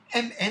again,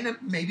 and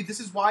maybe this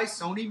is why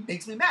Sony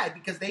makes me mad,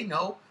 because they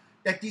know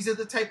that these are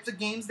the types of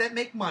games that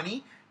make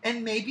money,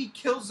 and maybe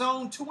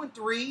Killzone 2 and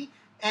 3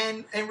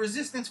 and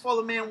Resistance Fall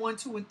of Man 1,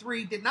 2, and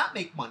 3 did not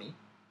make money.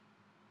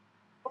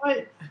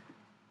 But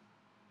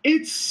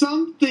it's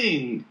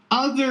something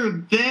other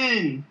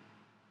than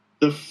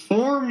the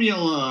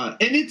formula.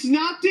 And it's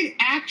not the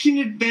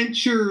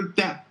action-adventure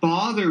that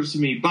bothers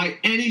me by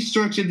any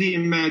stretch of the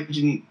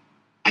imagination.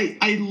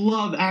 I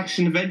love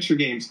action-adventure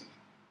games.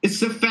 It's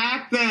the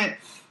fact that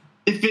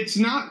if it's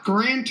not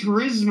Gran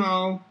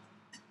Turismo,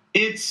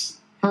 it's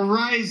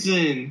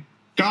Horizon,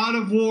 God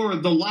of War,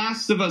 The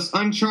Last of Us,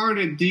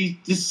 Uncharted.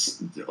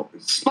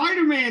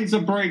 Spider-Man's a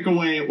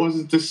breakaway. It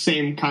wasn't the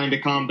same kind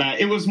of combat.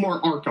 It was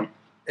more Arkham.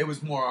 It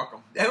was more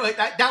Arkham.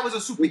 That was a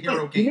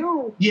superhero game.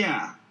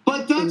 Yeah,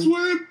 but that's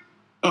where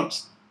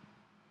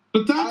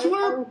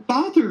it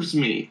bothers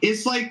me.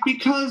 It's like,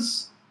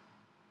 because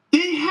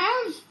they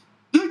have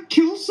the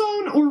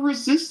Killzone or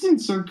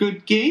Resistance are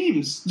good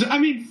games. I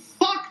mean,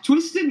 fuck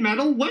Twisted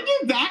Metal. When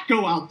did that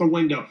go out the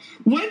window?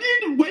 When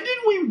did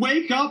we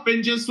wake up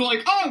and just be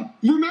like, oh,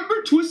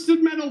 remember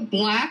Twisted Metal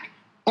Black?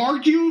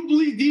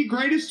 Arguably the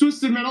greatest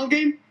Twisted Metal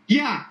game?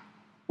 Yeah.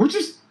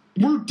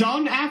 We're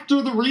done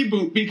after the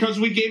reboot because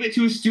we gave it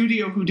to a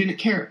studio who didn't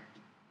care.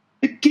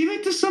 Give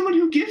it to someone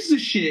who gives a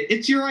shit.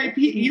 It's your IP.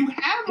 You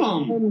have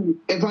them.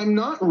 If I'm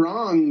not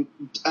wrong,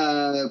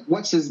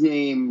 what's his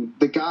name?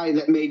 The guy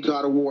that made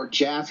God of War,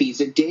 Jaffe. Is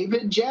it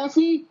David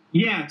Jaffe?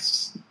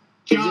 Yes.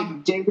 Is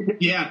it David?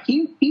 Yeah.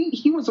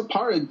 He was a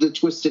part of the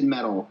Twisted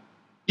Metal.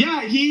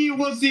 Yeah, he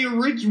was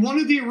one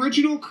of the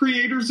original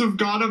creators of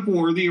God of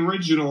War, the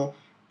original,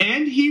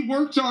 and he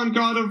worked on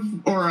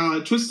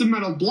Twisted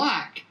Metal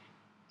Black.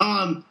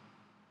 And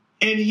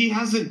he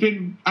hasn't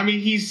been, I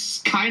mean,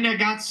 he's kind of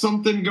got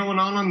something going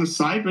on the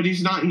side, but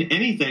he's not in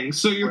anything.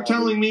 So you're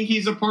telling me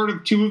he's a part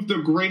of two of the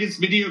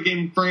greatest video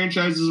game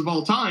franchises of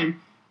all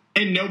time,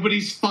 and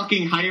nobody's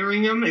fucking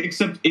hiring him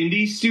except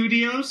indie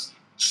studios?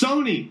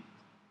 Sony,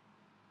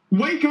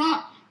 wake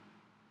up.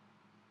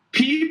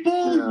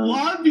 People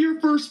love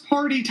your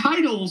first-party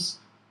titles,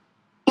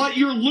 but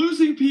you're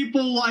losing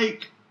people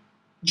like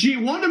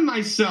G1 and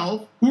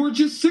myself, who are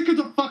just sick of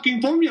the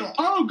fucking formula.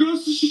 Oh,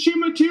 Ghost of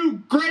Tsushima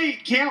 2,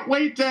 great. Can't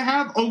wait to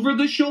have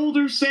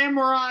over-the-shoulder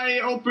samurai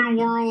open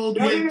world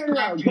with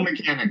crafting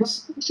mechanics.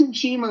 Ghost of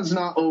Tsushima's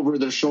not over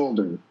the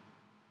shoulder.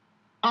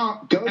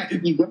 Ghost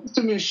of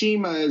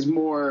Tsushima is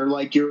more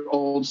like your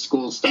old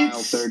school style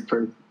third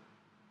person.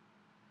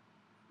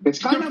 It's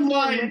kind of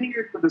more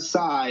linear to the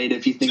side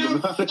if you think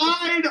about it.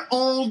 Define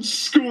old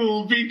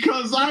school,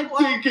 because I'm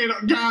thinking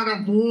God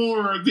of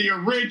War, the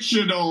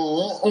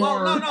original,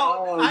 or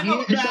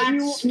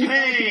Max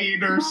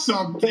Payne or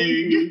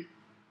something.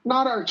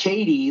 Not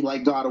arcadey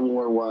like God of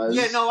War was.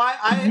 Yeah, no,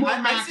 I see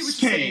what you're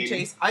saying,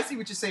 Chase. I see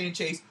what you're saying,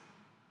 Chase.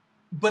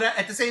 But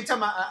at the same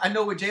time, I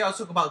know what JR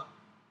talking about.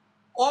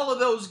 All of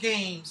those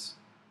games,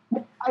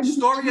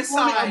 story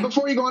aside.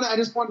 Before you go on, I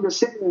just wanted to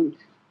say,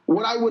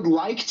 what I would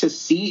like to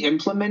see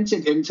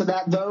implemented into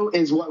that, though,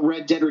 is what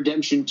Red Dead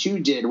Redemption 2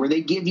 did, where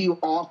they give you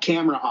all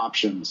camera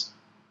options.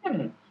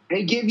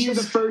 They give you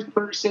the first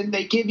person,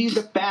 they give you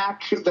the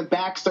back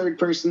third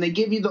person, they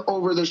give you the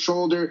over the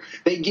shoulder,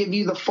 they give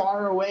you the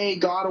far away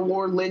God of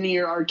War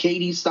linear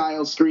arcadey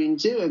style screen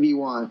too, if you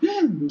want.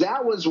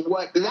 That's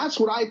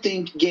what I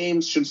think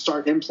games should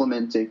start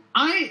implementing.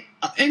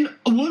 And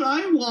what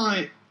I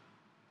want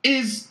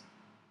is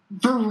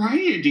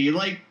variety.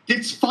 Like,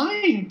 it's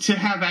fine to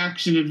have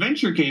action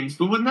adventure games,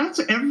 but when that's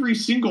every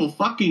single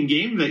fucking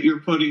game that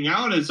you're putting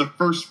out as a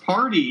first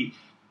party,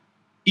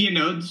 you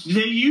know,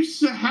 they used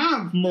to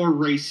have more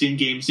racing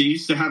games. They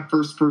used to have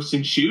first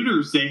person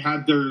shooters. They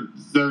had their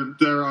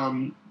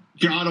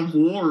God of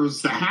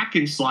Wars, the hack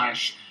and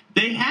slash.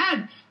 They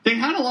had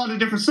a lot of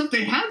different stuff.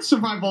 They had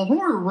survival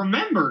horror.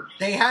 Remember,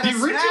 they had a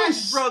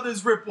Smash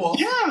Brothers ripoff.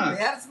 Yeah,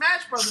 they had a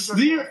Smash Brothers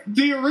ripoff.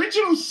 The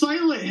original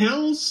Silent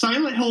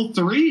Hill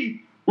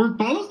 3 were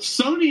both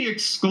Sony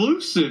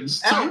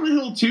exclusives. Silent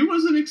Hill 2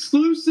 was an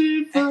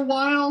exclusive for a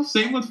while.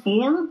 Same with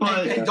 4,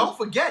 but and don't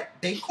forget,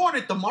 they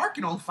cornered the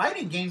market on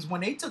fighting games when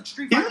they took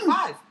Street Fighter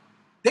 5.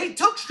 They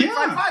took Street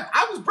Fighter 5.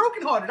 I was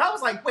brokenhearted. I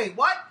was like, wait,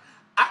 what?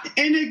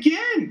 And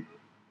again,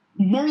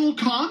 Mortal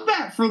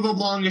Kombat for the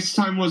longest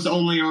time was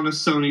only on a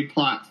Sony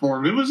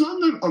platform. It was on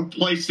the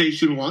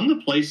PlayStation 1, the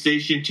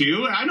PlayStation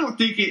 2. I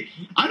don't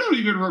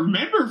even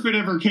remember if it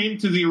ever came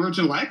to the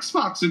original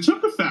Xbox. It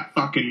took a fat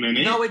fucking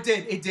minute. No, it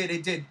did.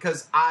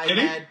 Because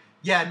I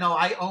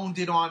owned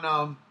it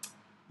on,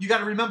 you got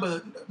to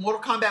remember,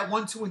 Mortal Kombat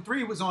 1, 2, and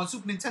 3 was on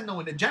Super Nintendo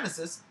and the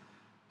Genesis.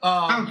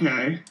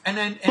 Okay.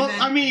 There's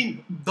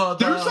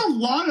a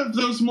lot of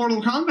those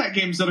Mortal Kombat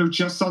games that are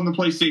just on the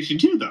PlayStation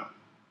 2, though.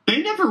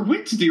 They never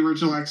went to the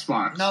original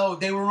Xbox. No,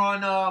 they were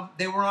on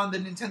the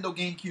Nintendo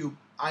GameCube.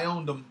 I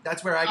owned them.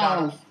 That's where I got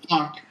them. Oh,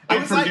 fuck.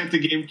 I forget the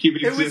GameCube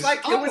exists.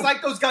 It was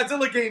like those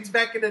Godzilla games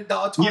back in the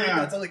Atari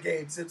Godzilla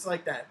games. It's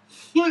like that.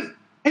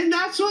 And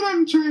that's what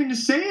I'm trying to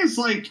say is,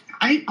 like,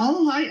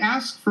 all I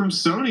ask from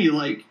Sony,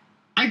 like,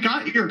 I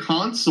got your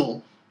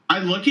console. I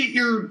look at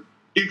your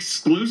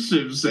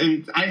exclusives,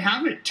 and I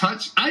haven't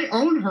touched... I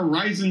own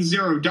Horizon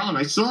Zero Dawn.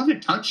 I still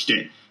haven't touched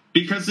it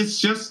because it's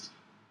just...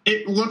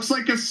 It looks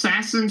like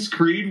Assassin's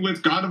Creed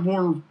with God of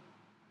War,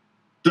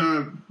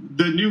 the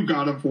new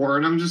God of War,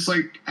 and I'm just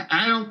like,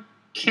 I don't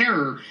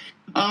care.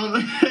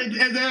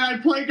 And then I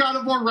play God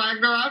of War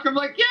Ragnarok, I'm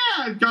like,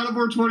 yeah, God of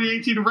War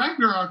 2018 and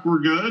Ragnarok were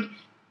good.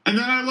 And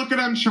then I look at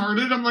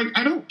Uncharted, I'm like,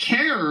 I don't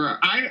care.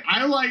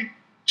 I like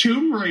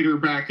Tomb Raider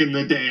back in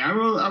the day. I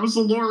was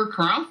a Lara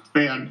Croft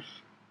fan.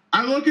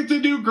 I look at the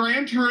new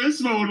Gran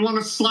Turismo and want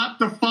to slap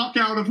the fuck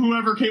out of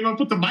whoever came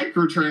up with the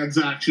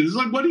microtransactions. It's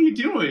like, what are you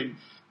doing?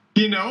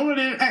 You know,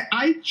 and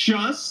I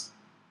just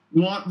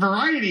want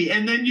variety.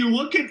 And then you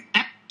look at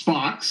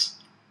Xbox,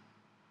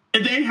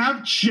 and they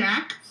have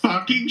jack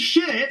fucking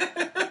shit.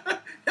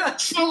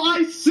 So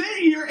I sit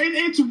here, and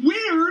it's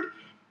weird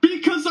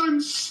because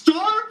I'm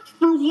starved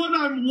for what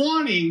I'm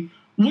wanting,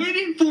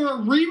 waiting for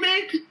a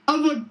remake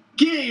of a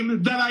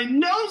game that I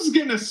know's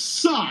gonna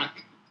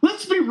suck.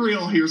 Let's be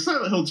real here.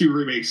 Silent Hill 2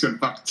 remakes gonna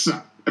fucking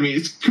suck. I mean,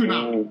 it's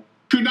Konami.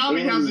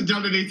 Konami hasn't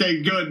done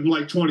anything good in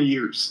like 20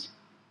 years.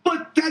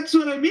 But that's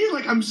what I mean.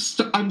 Like, I'm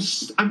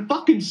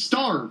fucking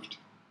starved.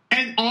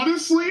 And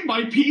honestly,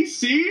 my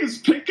PC is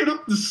picking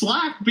up the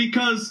slack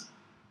because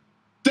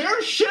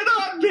there's shit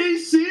on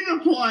PC to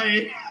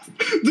play.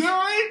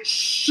 There ain't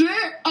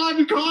shit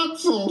on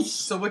consoles.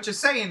 So what you're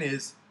saying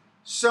is,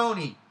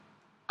 Sony,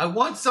 I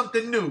want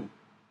something new.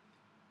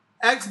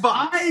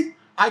 Xbox,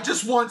 I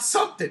just want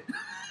something.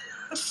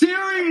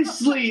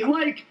 Seriously,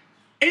 like,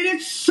 and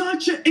it's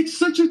such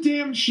a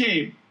damn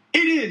shame.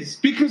 It is,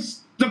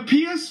 because the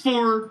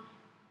PS4,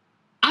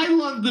 I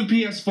love the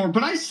PS4,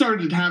 but I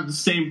started to have the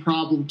same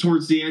problem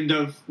towards the end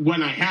of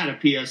when I had a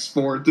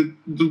PS4.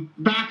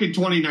 Back in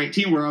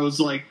 2019, where I was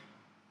like,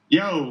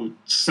 yo,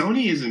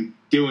 Sony isn't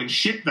doing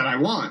shit that I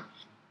want.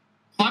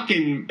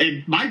 Fucking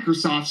and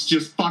Microsoft's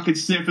just fucking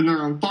sniffing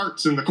their own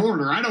farts in the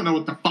corner. I don't know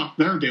what the fuck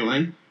they're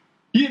doing.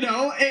 You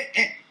know,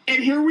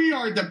 and here we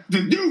are, the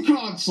new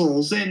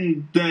consoles,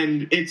 and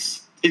then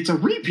it's a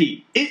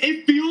repeat.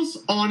 It feels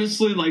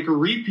honestly like a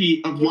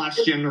repeat of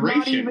last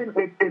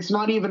generation. It's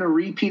not even a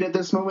repeat at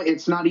this moment.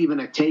 It's not even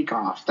a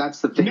takeoff.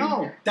 That's the thing.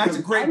 No, that's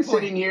a great I'm point.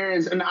 sitting here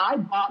and I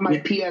bought my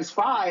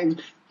PS5,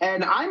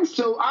 and I'm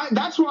still.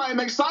 That's why I'm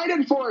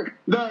excited for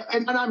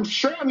and I'm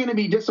sure I'm going to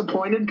be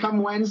disappointed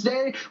come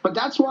Wednesday. But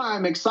that's why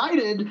I'm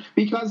excited,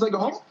 because like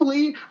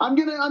hopefully I'm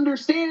going to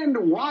understand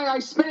why I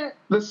spent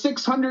the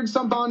 600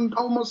 something on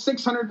almost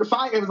 600 to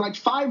 5. It was like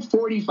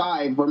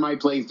 545 for my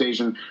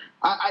PlayStation.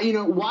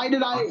 Why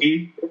did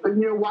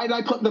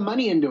I put the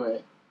money into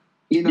it?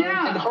 You know,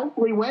 and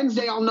hopefully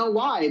Wednesday I'll know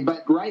why.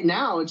 But right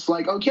now it's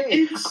like,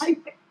 okay,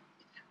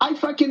 I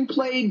fucking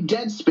played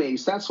Dead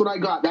Space. That's what I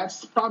got.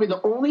 That's probably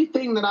the only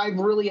thing that I've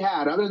really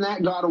had, other than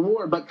that, God of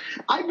War. But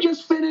I've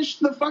just finished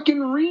the fucking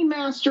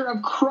remaster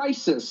of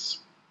Crysis,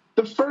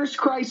 the first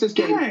Crysis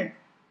game. Yeah.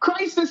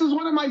 Crysis is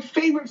one of my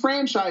favorite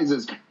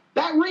franchises.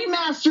 That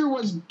remaster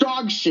was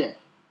dog shit.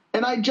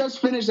 And I just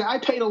finished it. I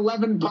paid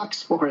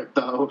 $11 for it,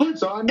 though,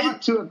 so I'm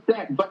not too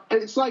upset. But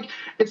it's like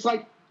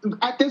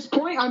at this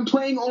point, I'm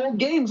playing old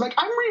games. Like,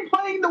 I'm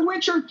replaying The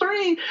Witcher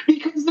 3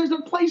 because there's a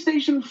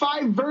PlayStation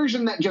 5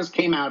 version that just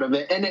came out of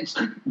it, and it's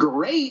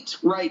great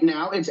right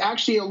now. It's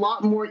actually a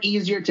lot more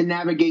easier to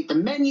navigate the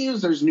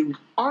menus. There's new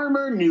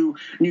armor, new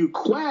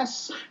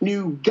quests,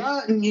 new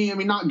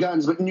not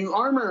guns, but new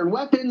armor and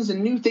weapons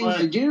and new things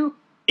to do.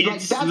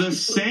 It's the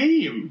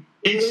same.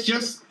 It's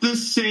just the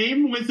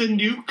same with a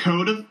new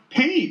coat of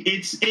paint.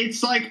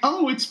 It's like,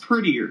 oh, it's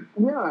prettier.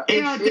 Yeah.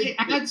 They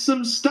add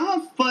some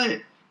stuff,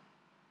 but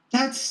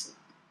that's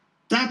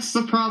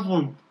the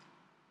problem.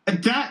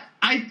 That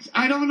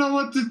I don't know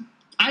what to.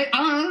 I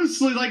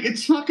honestly, like,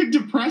 it's fucking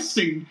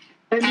depressing.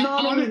 And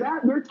not only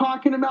that, they're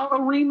talking about a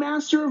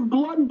remaster of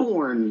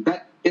Bloodborne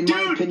that, in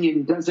my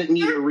opinion, doesn't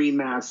need a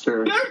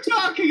remaster. They're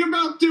talking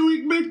about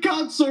doing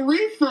mid-console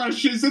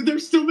refreshes, and they're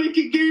still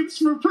making games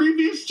for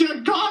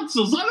previous-gen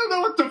consoles. I don't know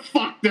what the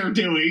fuck they're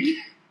doing.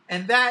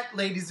 And that,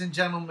 ladies and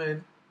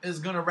gentlemen, is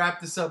going to wrap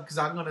this up, because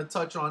I'm going to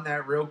touch on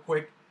that real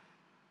quick.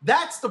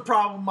 That's the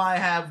problem I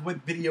have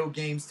with video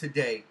games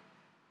today.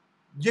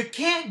 You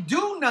can't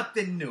do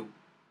nothing new.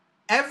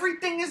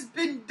 Everything has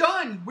been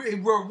done.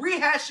 We're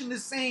rehashing the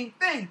same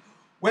thing.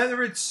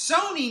 Whether it's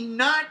Sony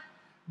not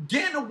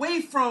getting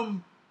away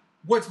from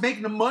what's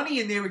making the money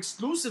and their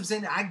exclusives,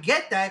 and I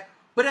get that,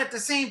 but at the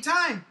same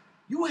time,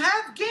 you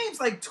have games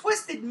like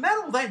Twisted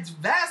Metal that's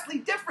vastly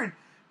different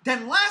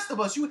than Last of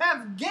Us. You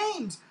have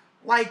games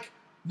like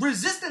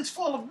Resistance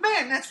Fall of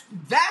Man that's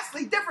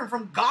vastly different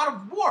from God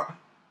of War.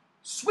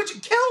 Switch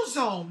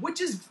Killzone, which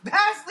is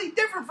vastly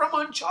different from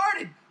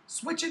Uncharted.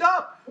 Switch it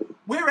up.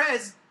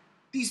 Whereas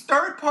these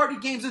third-party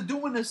games are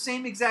doing the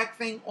same exact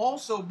thing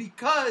also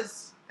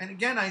because, and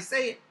again I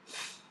say it,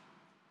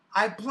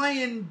 I'm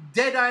playing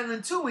Dead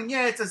Island 2, and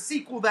yeah, it's a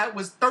sequel that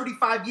was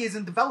 35 years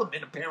in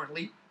development,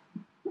 apparently.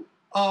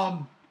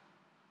 But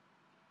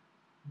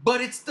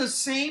it's the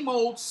same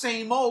old,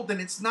 and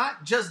it's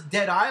not just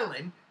Dead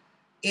Island.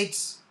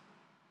 It's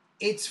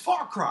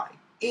Far Cry.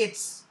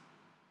 It's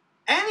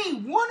any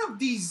one of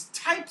these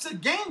types of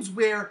games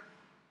where,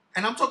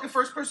 and I'm talking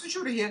first-person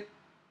shooter here,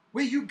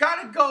 where you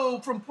gotta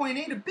go from point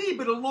A to B,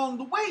 but along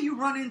the way you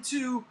run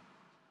into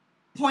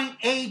point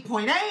A,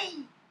 point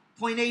A,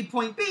 point A,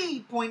 point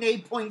B, point A,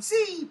 point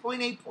C,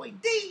 point A,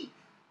 point D,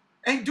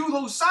 and do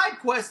those side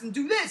quests and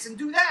do this and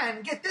do that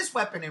and get this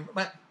weapon.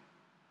 But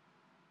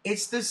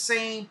it's the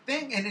same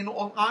thing, and in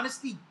all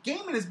honesty,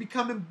 gaming is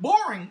becoming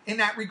boring in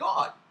that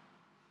regard.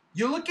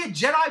 You look at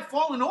Jedi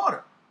Fallen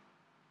Order,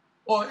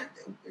 or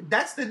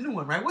that's the new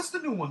one, right? What's the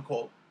new one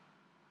called?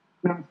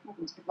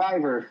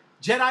 Survivor.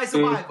 Jedi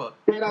Survivor.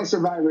 Jedi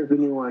Survivor is the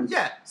new one.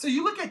 Yeah. So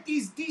you look at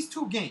these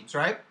two games,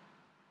 right?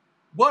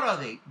 What are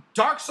they?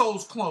 Dark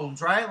Souls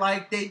clones, right?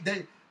 Like they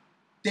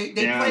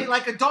play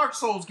like a Dark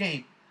Souls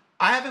game.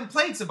 I haven't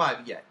played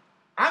Survivor yet.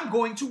 I'm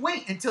going to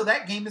wait until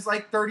that game is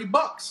like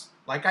 $30,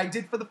 like I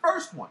did for the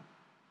first one.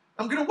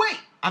 I'm gonna wait.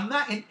 I'm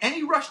not in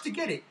any rush to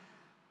get it.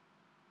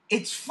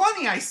 It's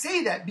funny I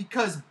say that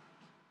because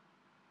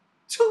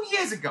 2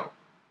 years ago,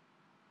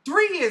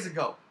 3 years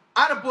ago,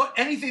 I'd have bought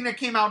anything that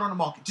came out on the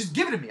market. Just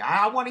give it to me.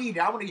 I want to eat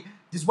it.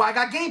 This is why I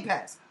got Game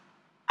Pass.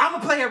 I'm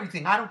going to play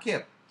everything. I don't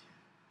care.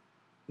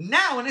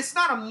 Now, and it's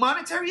not a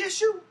monetary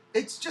issue.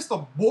 It's just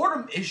a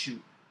boredom issue.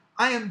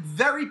 I am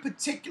very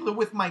particular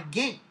with my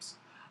games.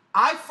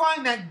 I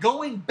find that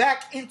going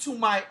back into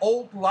my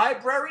old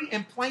library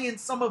and playing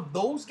some of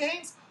those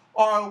games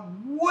are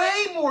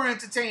way more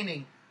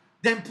entertaining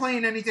than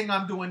playing anything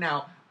I'm doing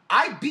now.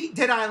 I beat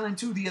Dead Island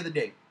 2 the other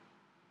day.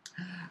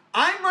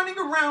 I'm running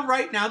around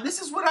right now.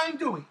 This is what I'm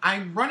doing.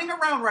 I'm running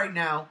around right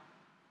now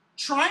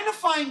trying to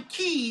find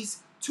keys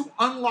to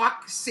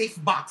unlock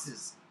safe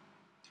boxes.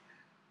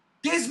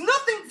 There's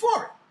nothing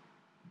for it.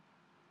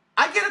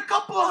 I get a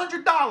couple of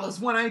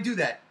 $100 when I do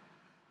that.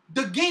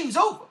 The game's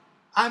over.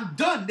 I'm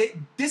done.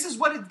 This is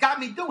what it got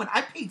me doing.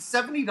 I paid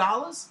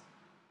 $70,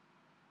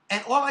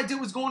 and all I did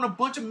was go on a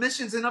bunch of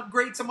missions and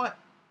upgrade some.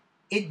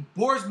 It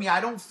bores me. I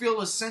don't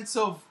feel a sense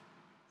of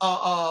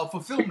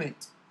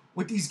fulfillment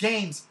with these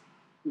games.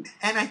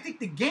 And I think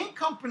the game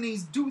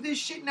companies do this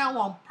shit now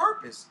on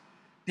purpose.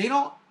 They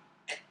don't,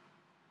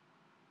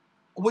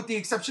 with the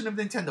exception of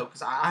Nintendo,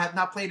 because I have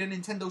not played a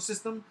Nintendo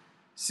system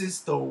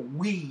since the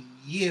Wii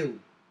U.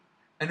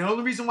 And the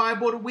only reason why I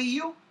bought a Wii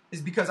U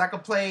is because I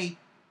could play,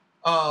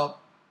 I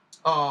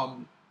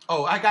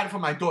got it for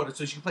my daughter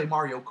so she could play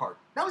Mario Kart.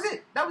 That was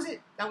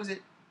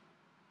it.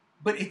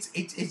 But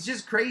it's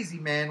just crazy,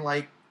 man.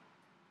 Like,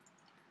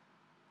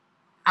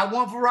 I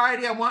want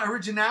variety. I want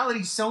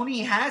originality.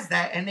 Sony has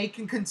that, and they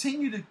can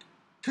continue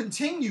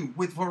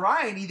with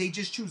variety. They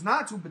just choose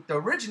not to, but the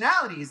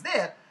originality is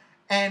there.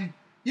 And,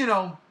 you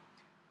know,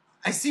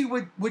 I see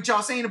what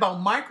y'all saying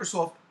about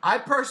Microsoft. I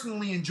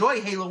personally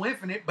enjoy Halo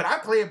Infinite, but I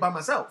play it by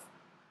myself.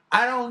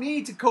 I don't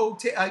need to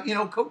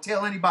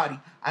coattail anybody.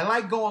 I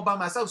like going by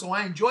myself, so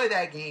I enjoy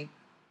that game.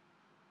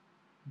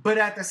 But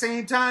at the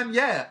same time,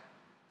 yeah,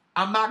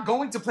 I'm not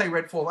going to play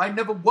Redfall. I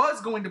never was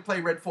going to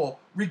play Redfall,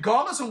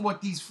 regardless of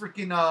what these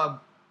freaking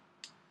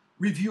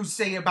reviews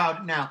say about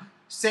it now.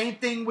 Same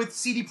thing with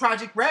CD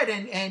Projekt Red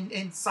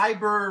and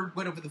Cyber,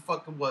 whatever the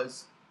fuck it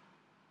was.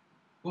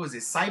 What was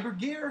it? Cyber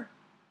Gear?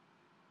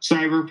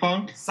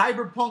 Cyberpunk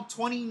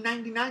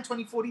 2099,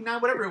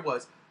 2049, whatever it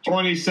was.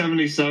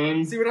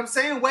 2077. See what I'm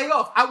saying? Way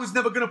off. I was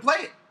never going to play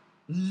it.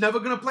 Never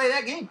going to play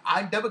that game.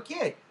 I never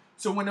cared.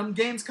 So when them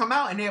games come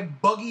out and they're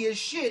buggy as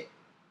shit,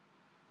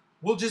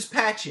 we'll just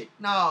patch it.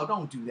 No,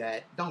 don't do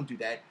that. Don't do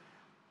that.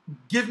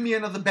 Give me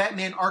another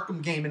Batman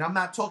Arkham game, and I'm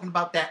not talking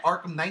about that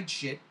Arkham Knight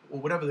shit or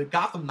whatever, the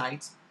Gotham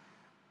Knights.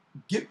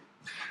 You're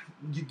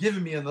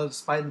giving me another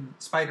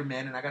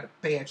Spider-Man, and I got to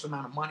pay extra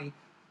amount of money.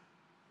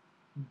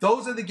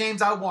 Those are the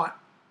games I want.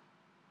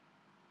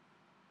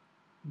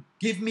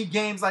 Give me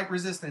games like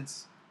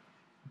Resistance.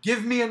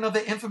 Give me another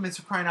Infamous,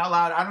 for crying out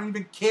loud. I don't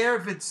even care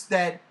if it's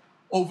that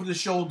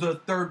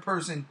over-the-shoulder third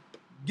person.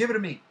 Give it to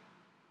me.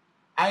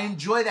 I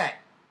enjoy that.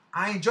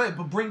 I enjoy it,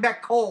 but bring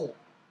back Cole.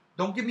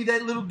 Don't give me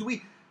that little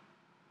dweeb.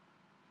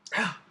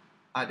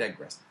 I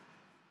digress.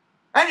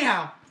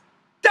 Anyhow,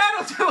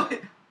 that'll do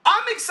it.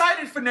 I'm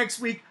excited for next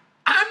week.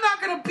 I'm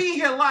not going to be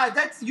here live.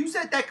 You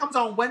said that comes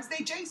on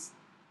Wednesday, Chase?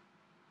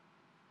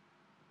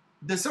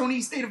 The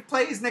Sony State of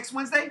Play is next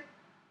Wednesday?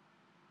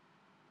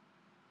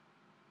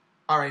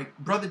 All right,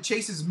 Brother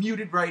Chase is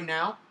muted right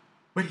now,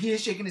 but he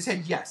is shaking his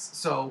head yes.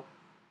 So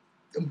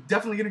I'm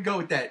definitely going to go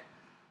with that.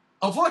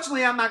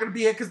 Unfortunately, I'm not going to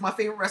be here because my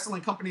favorite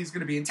wrestling company is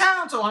going to be in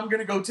town, so I'm going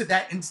to go to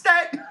that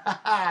instead.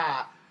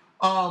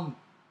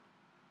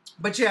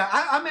 But yeah,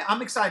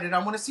 I'm excited. I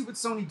want to see what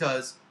Sony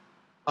does.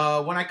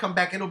 When I come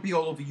back, it'll be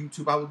all over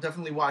YouTube. I will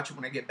definitely watch it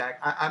when I get back.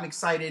 I'm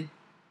excited.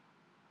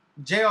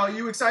 JR, are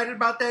you excited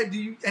about that?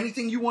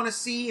 Anything you want to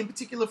see in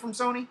particular from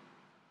Sony?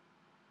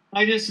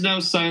 I just know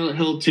Silent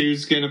Hill 2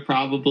 is going to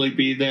probably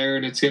be there,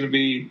 and it's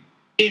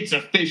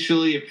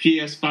officially a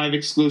PS5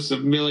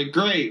 exclusive. And be like,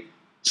 great,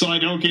 so I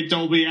don't get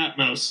Dolby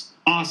Atmos.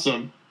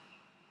 Awesome.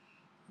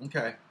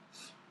 Okay.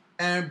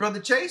 And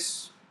Brother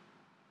Chase?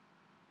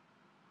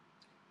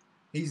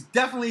 He's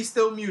definitely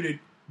still muted,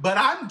 but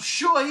I'm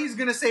sure he's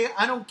going to say,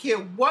 I don't care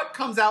what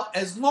comes out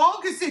as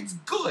long as it's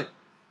good.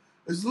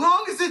 As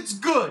long as it's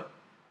good.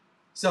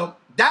 So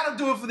that'll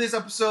do it for this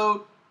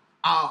episode.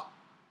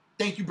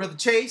 Thank you, Brother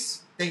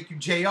Chase. Thank you,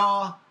 JR.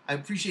 I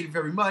appreciate it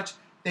very much.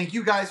 Thank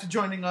you guys for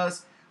joining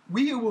us.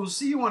 We will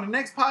see you on the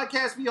next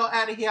podcast. We are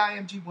out of here. I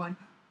am G1.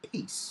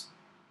 Peace.